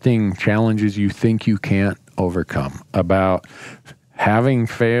accepting challenges you think you can't overcome, about having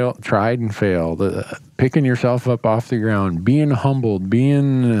tried and failed, picking yourself up off the ground, being humbled,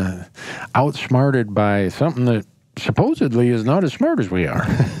 being outsmarted by something that supposedly is not as smart as we are.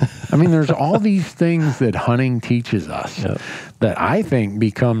 I mean, there's all these things that hunting teaches us that I think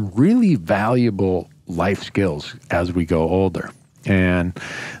become really valuable life skills as we go older. And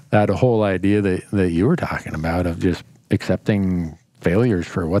that whole idea that you were talking about of just accepting failures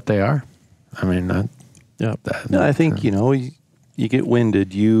for what they are. I mean, I think, you get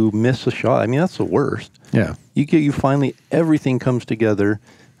winded, you miss a shot. I mean, that's the worst. Yeah. You finally, everything comes together.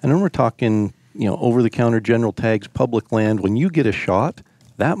 And when we're talking, over-the-counter general tags, public land, when you get a shot,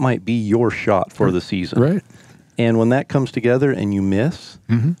 that might be your shot for the season. Right. And when that comes together and you miss,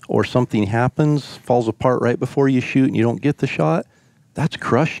 or something happens, falls apart right before you shoot and you don't get the shot, that's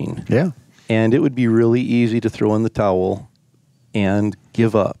crushing. Yeah. And it would be really easy to throw in the towel and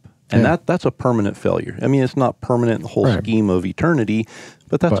give up. And that's a permanent failure. I mean, it's not permanent in the whole scheme of eternity,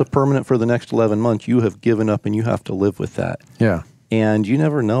 but that's a permanent for the next 11 months. You have given up and you have to live with that. Yeah. And you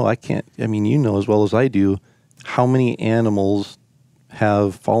never know. You know as well as I do how many animals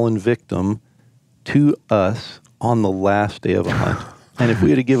have fallen victim to us on the last day of a hunt. And if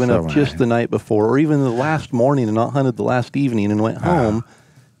we had given up just the night before or even the last morning and not hunted the last evening and went home,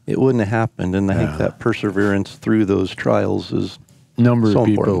 it wouldn't have happened. And I think that perseverance through those trials is number so of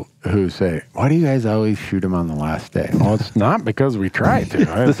people important. Who say, why do you guys always shoot them on the last day? Well, it's not because we try to.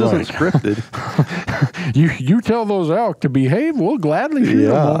 This isn't scripted. You tell those elk to behave, we'll gladly shoot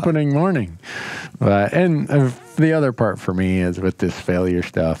them opening morning. And the other part for me is with this failure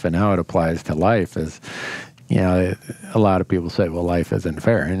stuff and how it applies to life is, a lot of people say, well, life isn't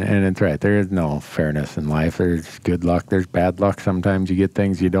fair. And it's right. There is no fairness in life. There's good luck. There's bad luck. Sometimes you get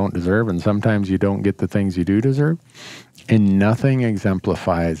things you don't deserve, and sometimes you don't get the things you do deserve. And nothing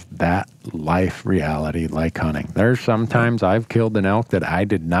exemplifies that life reality like hunting. There's sometimes I've killed an elk that I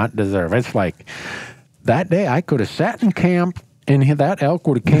did not deserve. It's like that day I could have sat in camp and that elk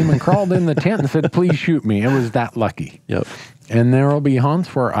would have came and crawled in the tent and said, please shoot me. It was that lucky. Yep. And there will be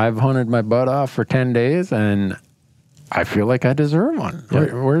hunts where I've hunted my butt off for 10 days and I feel like I deserve one.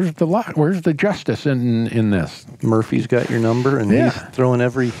 Yep. Where's the luck? Where's the justice in this? Murphy's got your number, and he's throwing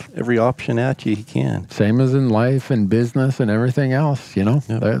every option at you he can. Same as in life and business and everything else,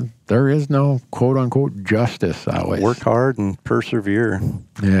 Yep. There is no quote-unquote justice always. Work hard and persevere.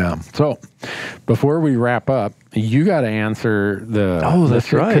 Yeah. So before we wrap up, you got to answer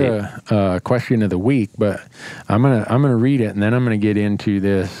the question of the week, but I'm gonna read it, and then I'm going to get into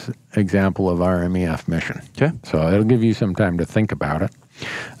this example of our MEF mission. Okay. So it'll give you some time to think about it.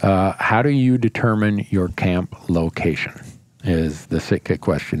 How do you determine your camp location? Is the Sitka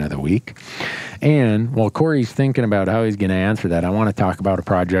question of the week. And while Corey's thinking about how he's going to answer that, I want to talk about a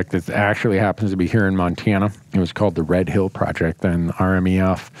project that actually happens to be here in Montana. It was called the Red Hill Project, and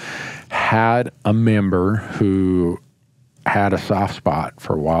RMEF had a member who had a soft spot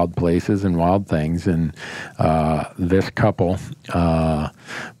for wild places and wild things. And this couple,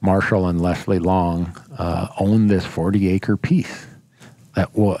 Marshall and Leslie Long, owned this 40-acre piece that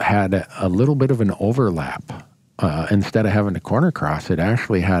had a little bit of an overlap. Instead of having a corner cross, it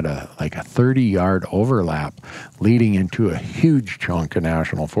actually had a 30-yard overlap leading into a huge chunk of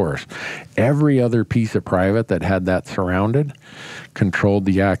national forest. Every other piece of private that had that surrounded controlled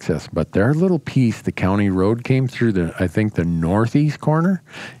the access, but their little piece, the county road, came through the northeast corner,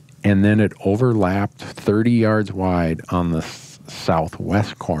 and then it overlapped 30 yards wide on the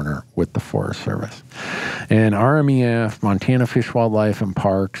southwest corner with the Forest Service. And RMEF, Montana Fish, Wildlife, and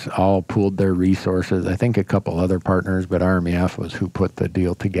Parks all pooled their resources. I think a couple other partners, but RMEF was who put the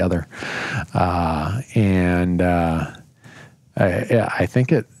deal together. I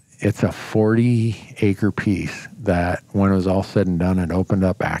think it's a 40-acre piece that, when it was all said and done, it opened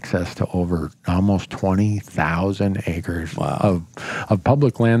up access to over almost 20,000 acres of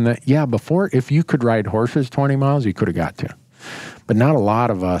public land that, before, if you could ride horses 20 miles, you could have got to. But not a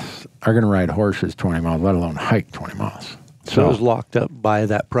lot of us are going to ride horses 20 miles, let alone hike 20 miles. So it was locked up by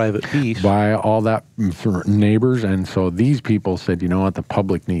that private piece. By all that neighbors. And so these people said, you know what, the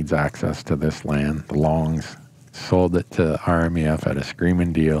public needs access to this land. The Longs sold it to RMEF at a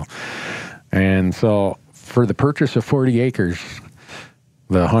screaming deal. And so for the purchase of 40 acres,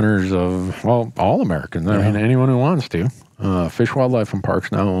 the hunters of, all Americans, I mean, anyone who wants to, Fish, Wildlife, and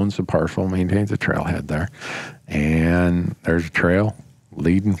Parks now owns the parcel, maintains a trailhead there. And there's a trail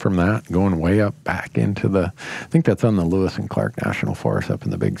leading from that, going way up back into I think that's on the Lewis and Clark National Forest up in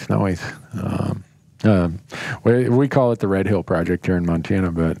the Big Snowies. We call it the Red Hill Project here in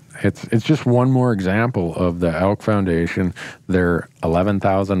Montana, but it's just one more example of the Elk Foundation. Their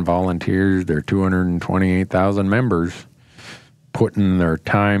 11,000 volunteers, their 228,000 members, putting their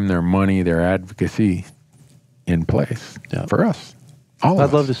time, their money, their advocacy in place for us.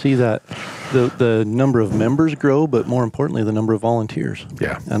 I'd love to see that the number of members grow, but more importantly, the number of volunteers.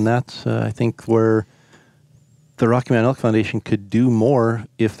 Yeah, and that's I think where the Rocky Mountain Elk Foundation could do more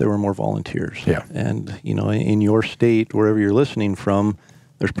if there were more volunteers. Yeah. And, in your state, wherever you're listening from,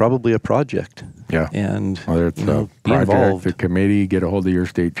 there's probably a project. Yeah. And, whether it's a be project, involved. the committee, get a hold of your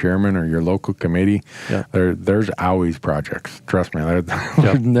state chairman or your local committee. Yeah. There's always projects. Trust me,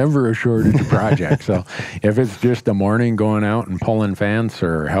 there's never a shortage of projects. So if it's just a morning going out and pulling fence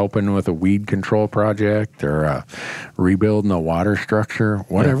or helping with a weed control project or rebuilding a water structure,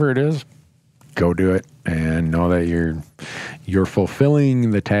 whatever it is, go do it and know that you're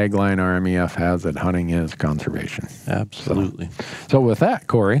fulfilling the tagline RMEF has that hunting is conservation. Absolutely. So with that,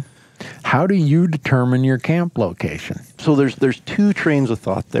 Corey, how do you determine your camp location? So there's two trains of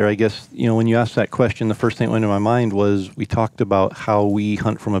thought there. I guess, when you asked that question, the first thing that went into my mind was we talked about how we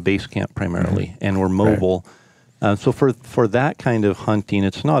hunt from a base camp primarily, and we're mobile. Right. So for that kind of hunting,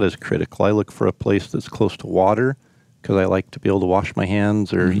 it's not as critical. I look for a place that's close to water, because I like to be able to wash my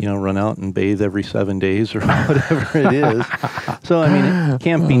hands or, run out and bathe every 7 days or whatever it is. So,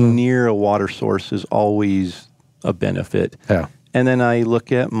 camping near a water source is always a benefit. Yeah. And then I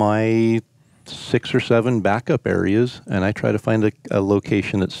look at my 6 or 7 backup areas, and I try to find a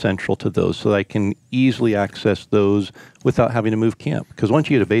location that's central to those so that I can easily access those without having to move camp. Because once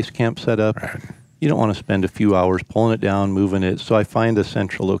you get a base camp set up, you don't want to spend a few hours pulling it down, moving it. So I find a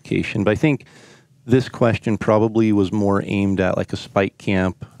central location. But I think this question probably was more aimed at like a spike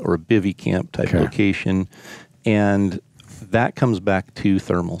camp or a bivvy camp type location. And that comes back to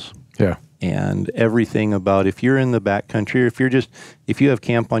thermals. Yeah. And everything about if you're in the backcountry, or if you have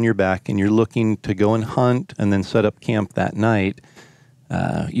camp on your back and you're looking to go and hunt and then set up camp that night,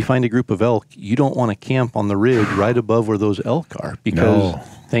 you find a group of elk, you don't want to camp on the ridge right above where those elk are. Because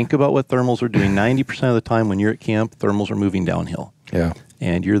think about what thermals are doing. 90% of the time when you're at camp, thermals are moving downhill. Yeah.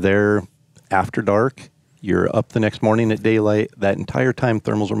 And you're there after dark, you're up the next morning at daylight. That entire time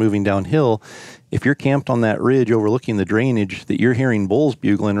thermals are moving downhill. If you're camped on that ridge overlooking the drainage that you're hearing bulls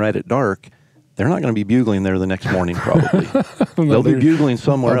bugling right at dark, they're not going to be bugling there the next morning probably. They'll be bugling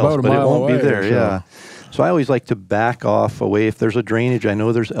somewhere else, but it won't be there. So I always like to back off away. If there's a drainage, I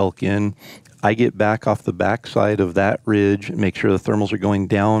know there's elk in. I get back off the backside of that ridge and make sure the thermals are going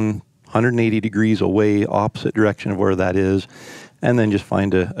down 180 degrees away, opposite direction of where that is. And then just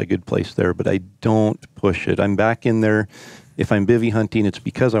find a good place there. But I don't push it. I'm back in there. If I'm bivvy hunting, it's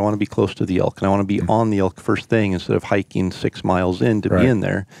because I want to be close to the elk. And I want to be on the elk first thing instead of hiking 6 miles in to be in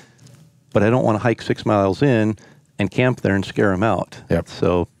there. But I don't want to hike 6 miles in and camp there and scare them out. Yep.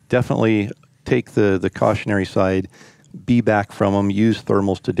 So definitely take the cautionary side. Be back from them. Use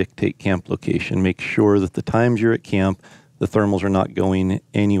thermals to dictate camp location. Make sure that the times you're at camp, the thermals are not going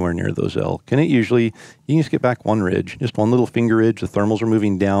anywhere near those elk. And you can just get back one ridge, just one little finger ridge. The thermals are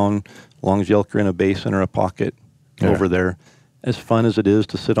moving down as long as the elk are in a basin or a pocket over there. As fun as it is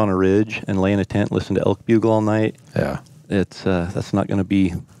to sit on a ridge and lay in a tent and listen to elk bugle all night, that's not going to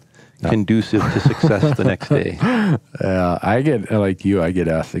be conducive to success the next day. I get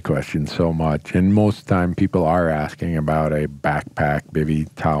asked the question so much, and most of the time people are asking about a backpack bivvy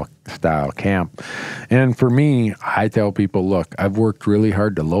style camp. And for me, I tell people, look, I've worked really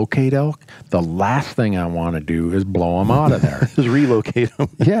hard to locate elk. The last thing I want to do is blow them out of there. Just relocate them.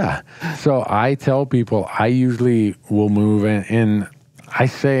 Yeah. So I tell people I usually will move in. I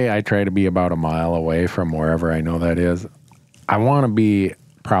say I try to be about a mile away from wherever I know that is. I want to be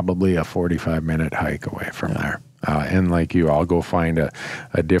probably a 45-minute hike away from there. And like you, I'll go find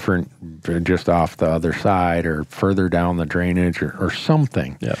a different, just off the other side or further down the drainage or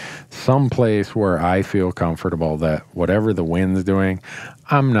something. Yep. Some place where I feel comfortable that whatever the wind's doing,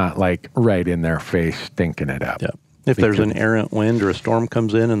 I'm not like right in their face stinking it up. Yep. If there's an errant wind or a storm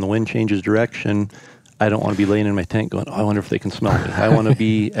comes in and the wind changes direction, I don't want to be laying in my tent going, I wonder if they can smell me. I want to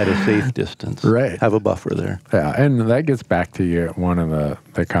be at a safe distance. Right. Have a buffer there. Yeah, and that gets back to one of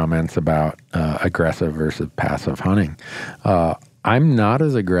the comments about aggressive versus passive hunting. I'm not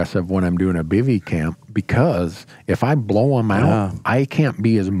as aggressive when I'm doing a bivvy camp because if I blow them out, I can't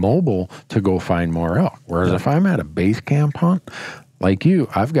be as mobile to go find more elk. Whereas if I'm at a base camp hunt, like you,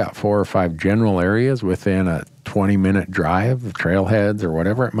 I've got 4 or 5 general areas within a 20-minute drive, trailheads or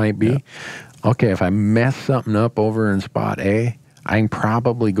whatever it might be. Yeah. Okay, if I mess something up over in spot A, I can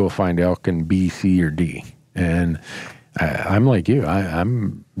probably go find elk in B, C, or D. And I'm like you.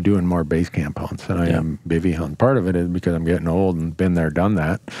 I'm doing more base camp hunts than I am bivvy hunt. Part of it is because I'm getting old and been there, done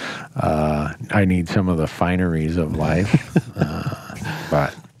that. I need some of the fineries of life.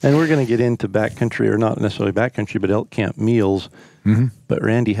 And we're going to get into backcountry, or not necessarily backcountry, but elk camp meals. Mm-hmm. But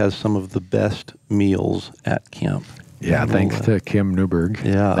Randy has some of the best meals at camp. Yeah, thanks to Kim Newberg.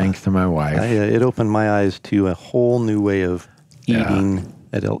 Yeah. Thanks to my wife. It opened my eyes to a whole new way of eating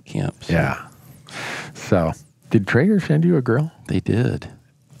at elk camp. So. Yeah. So, did Traeger send you a grill? They did.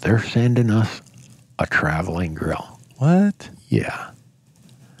 They're sending us a traveling grill. What? Yeah.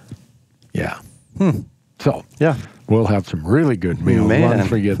 Yeah. So, we'll have some really good meals once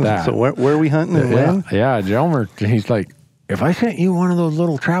we get that. So, where are we hunting and when? Yeah, Jelmer, he's like, if I sent you one of those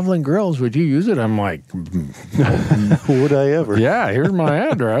little traveling grills, would you use it? I'm like, would I ever? Yeah, here's my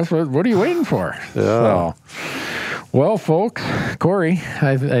address. What are you waiting for? Yeah. So, well, folks, Corey,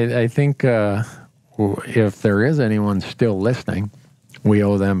 I think if there is anyone still listening, we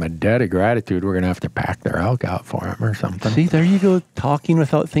owe them a debt of gratitude. We're going to have to pack their elk out for them or something. See, there you go, talking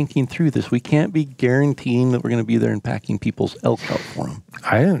without thinking through this. We can't be guaranteeing that we're going to be there and packing people's elk out for them.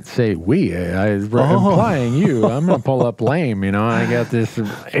 I didn't say we. I was implying you. I'm going to pull up lame. I got this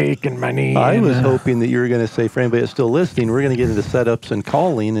ache in my knee. I was hoping that you were going to say, for anybody that's still listening, we're going to get into setups and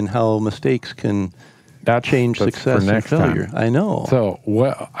calling and how mistakes can change success and failure. Time. I know. So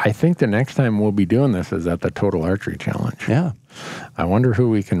I think the next time we'll be doing this is at the Total Archery Challenge. Yeah. I wonder who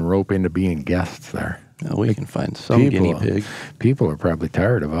we can rope into being guests there. We can find some guinea pig. People are probably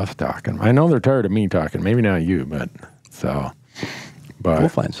tired of us talking. I know they're tired of me talking. Maybe not you, but we'll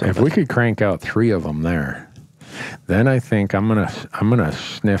find some. If we could crank out 3 of them there, then I think I'm gonna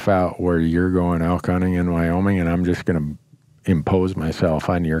sniff out where you're going elk hunting in Wyoming, and I'm just gonna impose myself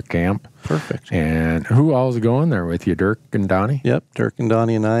on your camp. Perfect. And who all's going there with you, Dirk and Donnie? Yep, Dirk and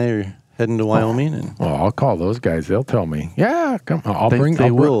Donnie and I are heading to Wyoming. I'll call those guys. They'll tell me. Yeah, come. I'll bring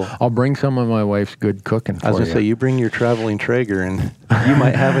some of my wife's good cooking for you. I was going to say, you bring your traveling Traeger, and you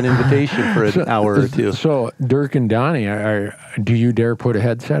might have an invitation for an hour or two. So Dirk and Donnie, do you dare put a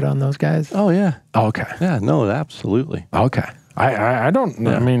headset on those guys? Oh yeah. Okay. Yeah. No. Absolutely. Okay. I don't.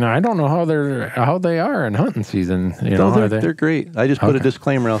 Yeah. I mean, I don't know how they are in hunting season. They're great. I just put a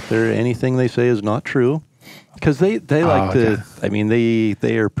disclaimer out there. Anything they say is not true, because they like to. I mean,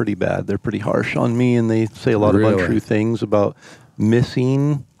 they are pretty bad. They're pretty harsh on me, and they say a lot of untrue things about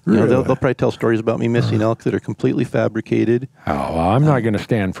missing. Really? They'll probably tell stories about me missing elk that are completely fabricated. Oh, well, I'm not going to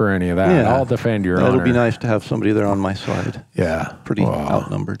stand for any of that. Yeah. I'll defend your honor. It'll be nice to have somebody there on my side. Yeah. Pretty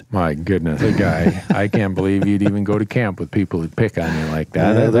outnumbered. My goodness, a guy. I can't believe you'd even go to camp with people who pick on you like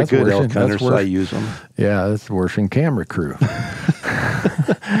that. Yeah, they're good elk hunters, so I use them. Yeah, that's worse than camera crew.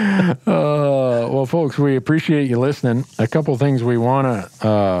 Well, folks, we appreciate you listening. A couple things we want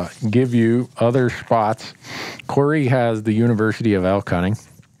to give you, other spots. Corey has the University of Elk Hunting.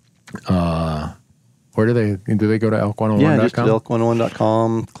 Where do they go to elk101.com? Yeah, just to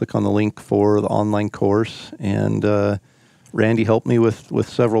elk101.com. Click on the link for the online course, and Randy helped me with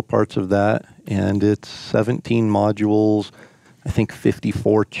several parts of that, and it's 17 modules, I think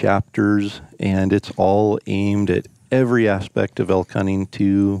 54 chapters, and it's all aimed at every aspect of elk hunting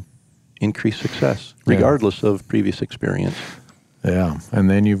to increase success, regardless of previous experience. Yeah, and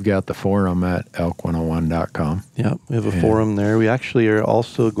then you've got the forum at elk101.com. Yeah, we have a forum there. We actually are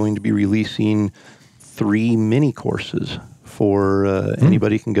also going to be releasing 3 mini courses for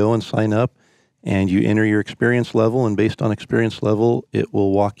anybody can go and sign up, and you enter your experience level, and based on experience level, it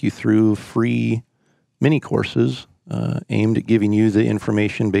will walk you through free mini courses aimed at giving you the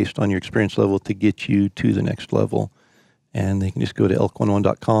information based on your experience level to get you to the next level. And they can just go to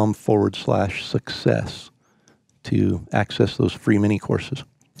elk101.com/success to access those free mini courses.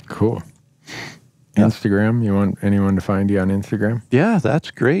 Cool. Instagram, you want anyone to find you on Instagram? Yeah,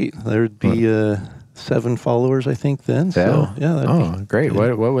 that's great. There'd be 7 followers, I think, then. Yeah. So, that'd be great.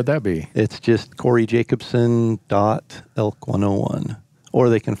 What would that be? It's just CoreyJacobsen.elk101. Or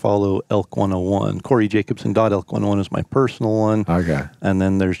they can follow elk101. CoreyJacobsen.elk101 is my personal one. Okay. And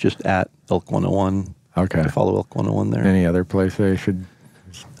then there's just at elk101. Okay. To follow elk101 there. Any other place they should...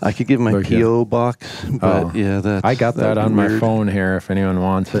 I could give my P.O. box, but I got that on my phone here if anyone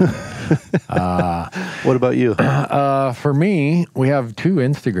wants it. What about you? For me, we have 2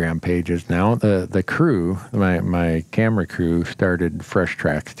 Instagram pages now. The crew, my camera crew, started Fresh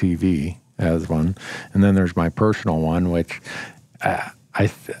Tracks TV as one, and then there's my personal one, which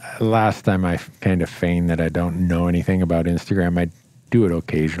last time I kind of feigned that I don't know anything about Instagram. I do it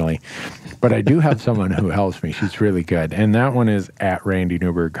occasionally, but I do have someone who helps me. She's really good, and that one is at Randy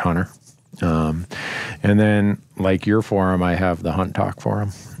Newberg Hunter. And then, like your forum, I have the Hunt Talk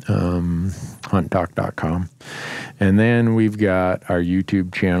forum, hunttalk.com. And then we've got our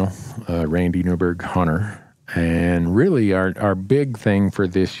YouTube channel, Randy Newberg Hunter. And really our big thing for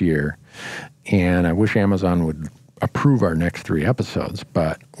this year, and I wish Amazon would approve our next 3 episodes,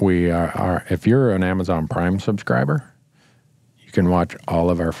 but we are if you're an Amazon Prime subscriber, you can watch all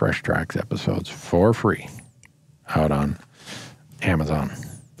of our Fresh Tracks episodes for free out on Amazon.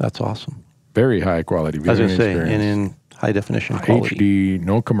 That's awesome. Very high quality viewing I was going to say, experience. and in high definition quality. HD,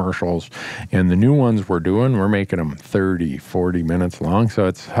 no commercials. And the new ones we're making them 30, 40 minutes long. So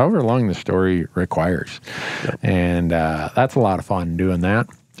it's however long the story requires. Yep. And that's a lot of fun doing that.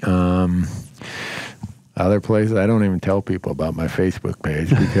 Other places, I don't even tell people about my Facebook page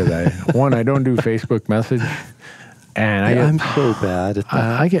because I don't do Facebook message. And I'm so bad at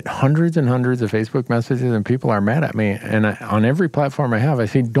that. I get hundreds and hundreds of Facebook messages, and people are mad at me. And on every platform I have, I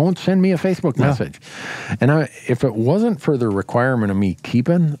say, don't send me a Facebook message. And if it wasn't for the requirement of me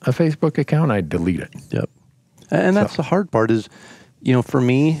keeping a Facebook account, I'd delete it. Yep. And that's the hard part is, for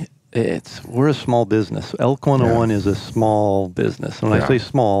me, we're a small business. Elk 101 is a small business. When I say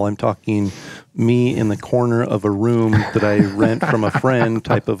small, I'm talking me in the corner of a room that I rent from a friend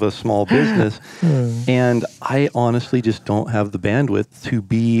type of a small business. And I honestly just don't have the bandwidth to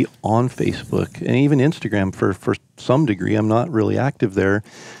be on Facebook and even Instagram for some degree. I'm not really active there.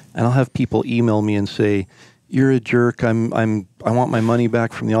 And I'll have people email me and say, you're a jerk. I want my money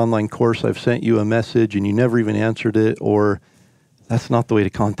back from the online course. I've sent you a message and you never even answered it, or that's not the way to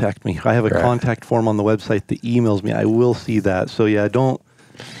contact me. I have a contact form on the website that emails me. I will see that. So don't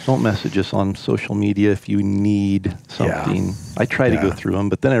message us on social media if you need something. Yeah. I try to go through them,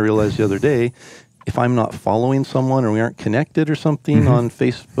 but then I realized the other day, if I'm not following someone or we aren't connected or something on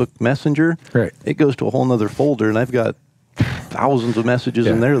Facebook Messenger, it goes to a whole nother folder, and I've got thousands of messages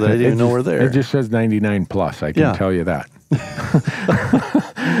in there that I didn't even know were there. It just says 99 plus. I can tell you that.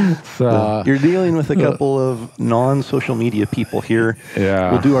 So you're dealing with a couple of non-social media people here.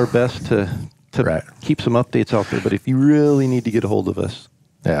 Yeah. We'll do our best to keep some updates out there, but if you really need to get a hold of us.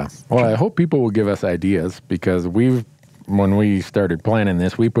 Yeah. Well, I hope people will give us ideas, because when we started planning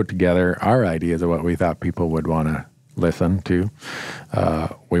this, we put together our ideas of what we thought people would want to listen to.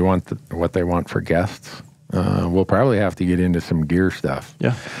 We want what they want for guests. We'll probably have to get into some gear stuff.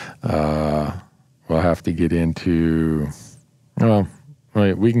 Yeah. We'll have to get into,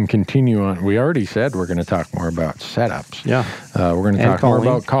 we can continue on. We already said we're going to talk more about setups. Yeah. We're going to talk more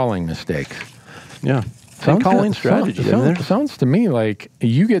about calling mistakes. Yeah. And calling strategy. Sounds to me like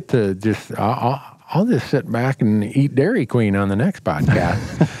you get to just, I'll just sit back and eat Dairy Queen on the next podcast.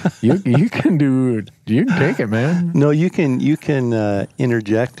 you can take it, man. No, you can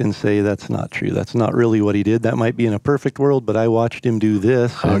interject and say that's not true. That's not really what he did. That might be in a perfect world, but I watched him do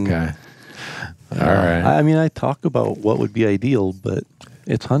this. And, okay. All right. I talk about what would be ideal, but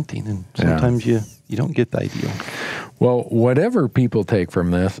it's hunting, and sometimes you don't get the ideal. Well, whatever people take from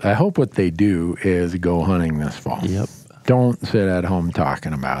this, I hope what they do is go hunting this fall. Yep. Don't sit at home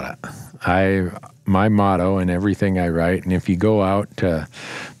talking about it. My motto in everything I write, and if you go out to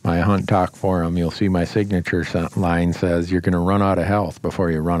my Hunt Talk forum, you'll see my signature line says, you're going to run out of health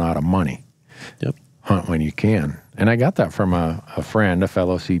before you run out of money. Yep. Hunt when you can. And I got that from a friend, a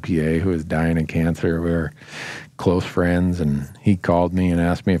fellow CPA who was dying of cancer. We were close friends, and he called me and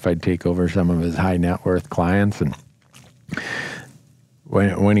asked me if I'd take over some of his high net worth clients. And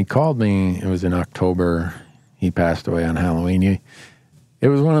when he called me, it was in October. He passed away on Halloween. It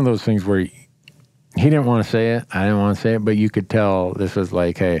was one of those things where he didn't want to say it. I didn't want to say it, but you could tell this was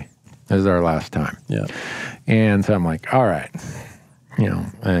like, hey, this is our last time. Yeah. And so I'm like, all right.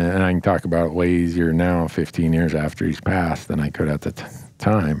 And I can talk about it way easier now, 15 years after he's passed, than I could at the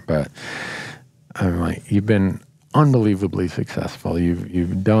time. But I'm like, you've been unbelievably successful.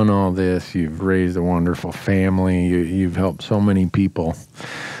 You've done all this. You've raised a wonderful family. You've helped so many people.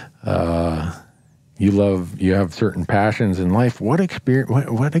 You have certain passions in life. What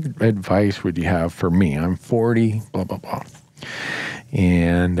advice would you have for me? I'm 40, blah, blah, blah.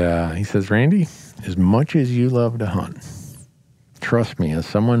 And he says, Randy, as much as you love to hunt, trust me, as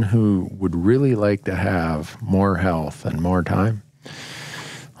someone who would really like to have more health and more time,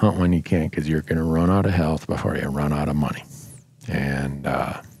 hunt when you can, because you're going to run out of health before you run out of money. And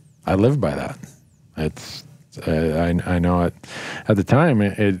I live by that. I know it. At the time,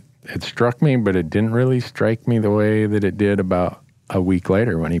 it struck me, but it didn't really strike me the way that it did about a week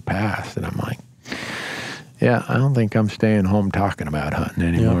later when he passed. And I'm like, yeah, I don't think I'm staying home talking about hunting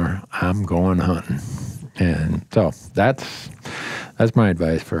anymore. Yep. I'm going hunting. And so that's my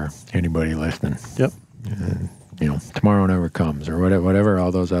advice for anybody listening. Yep. Tomorrow never comes, or whatever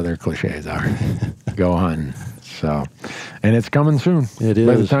all those other cliches are. Go hunting. So, and it's coming soon. It is.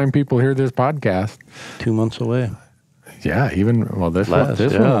 By the time people hear this podcast. 2 months away. Yeah, even, well, this one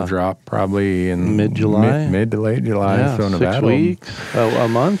will drop probably in mid-July. Mid to late July. Yeah, so 6 weeks, a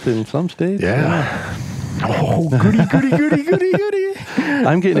month in some states. Yeah. Oh, goody.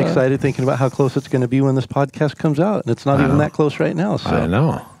 I'm getting excited thinking about how close it's going to be when this podcast comes out. And it's not even that close right now. So. I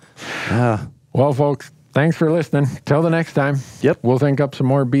know. Yeah. Well, folks, thanks for listening. Till the next time. Yep. We'll think up some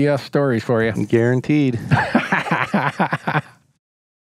more BS stories for you. Guaranteed.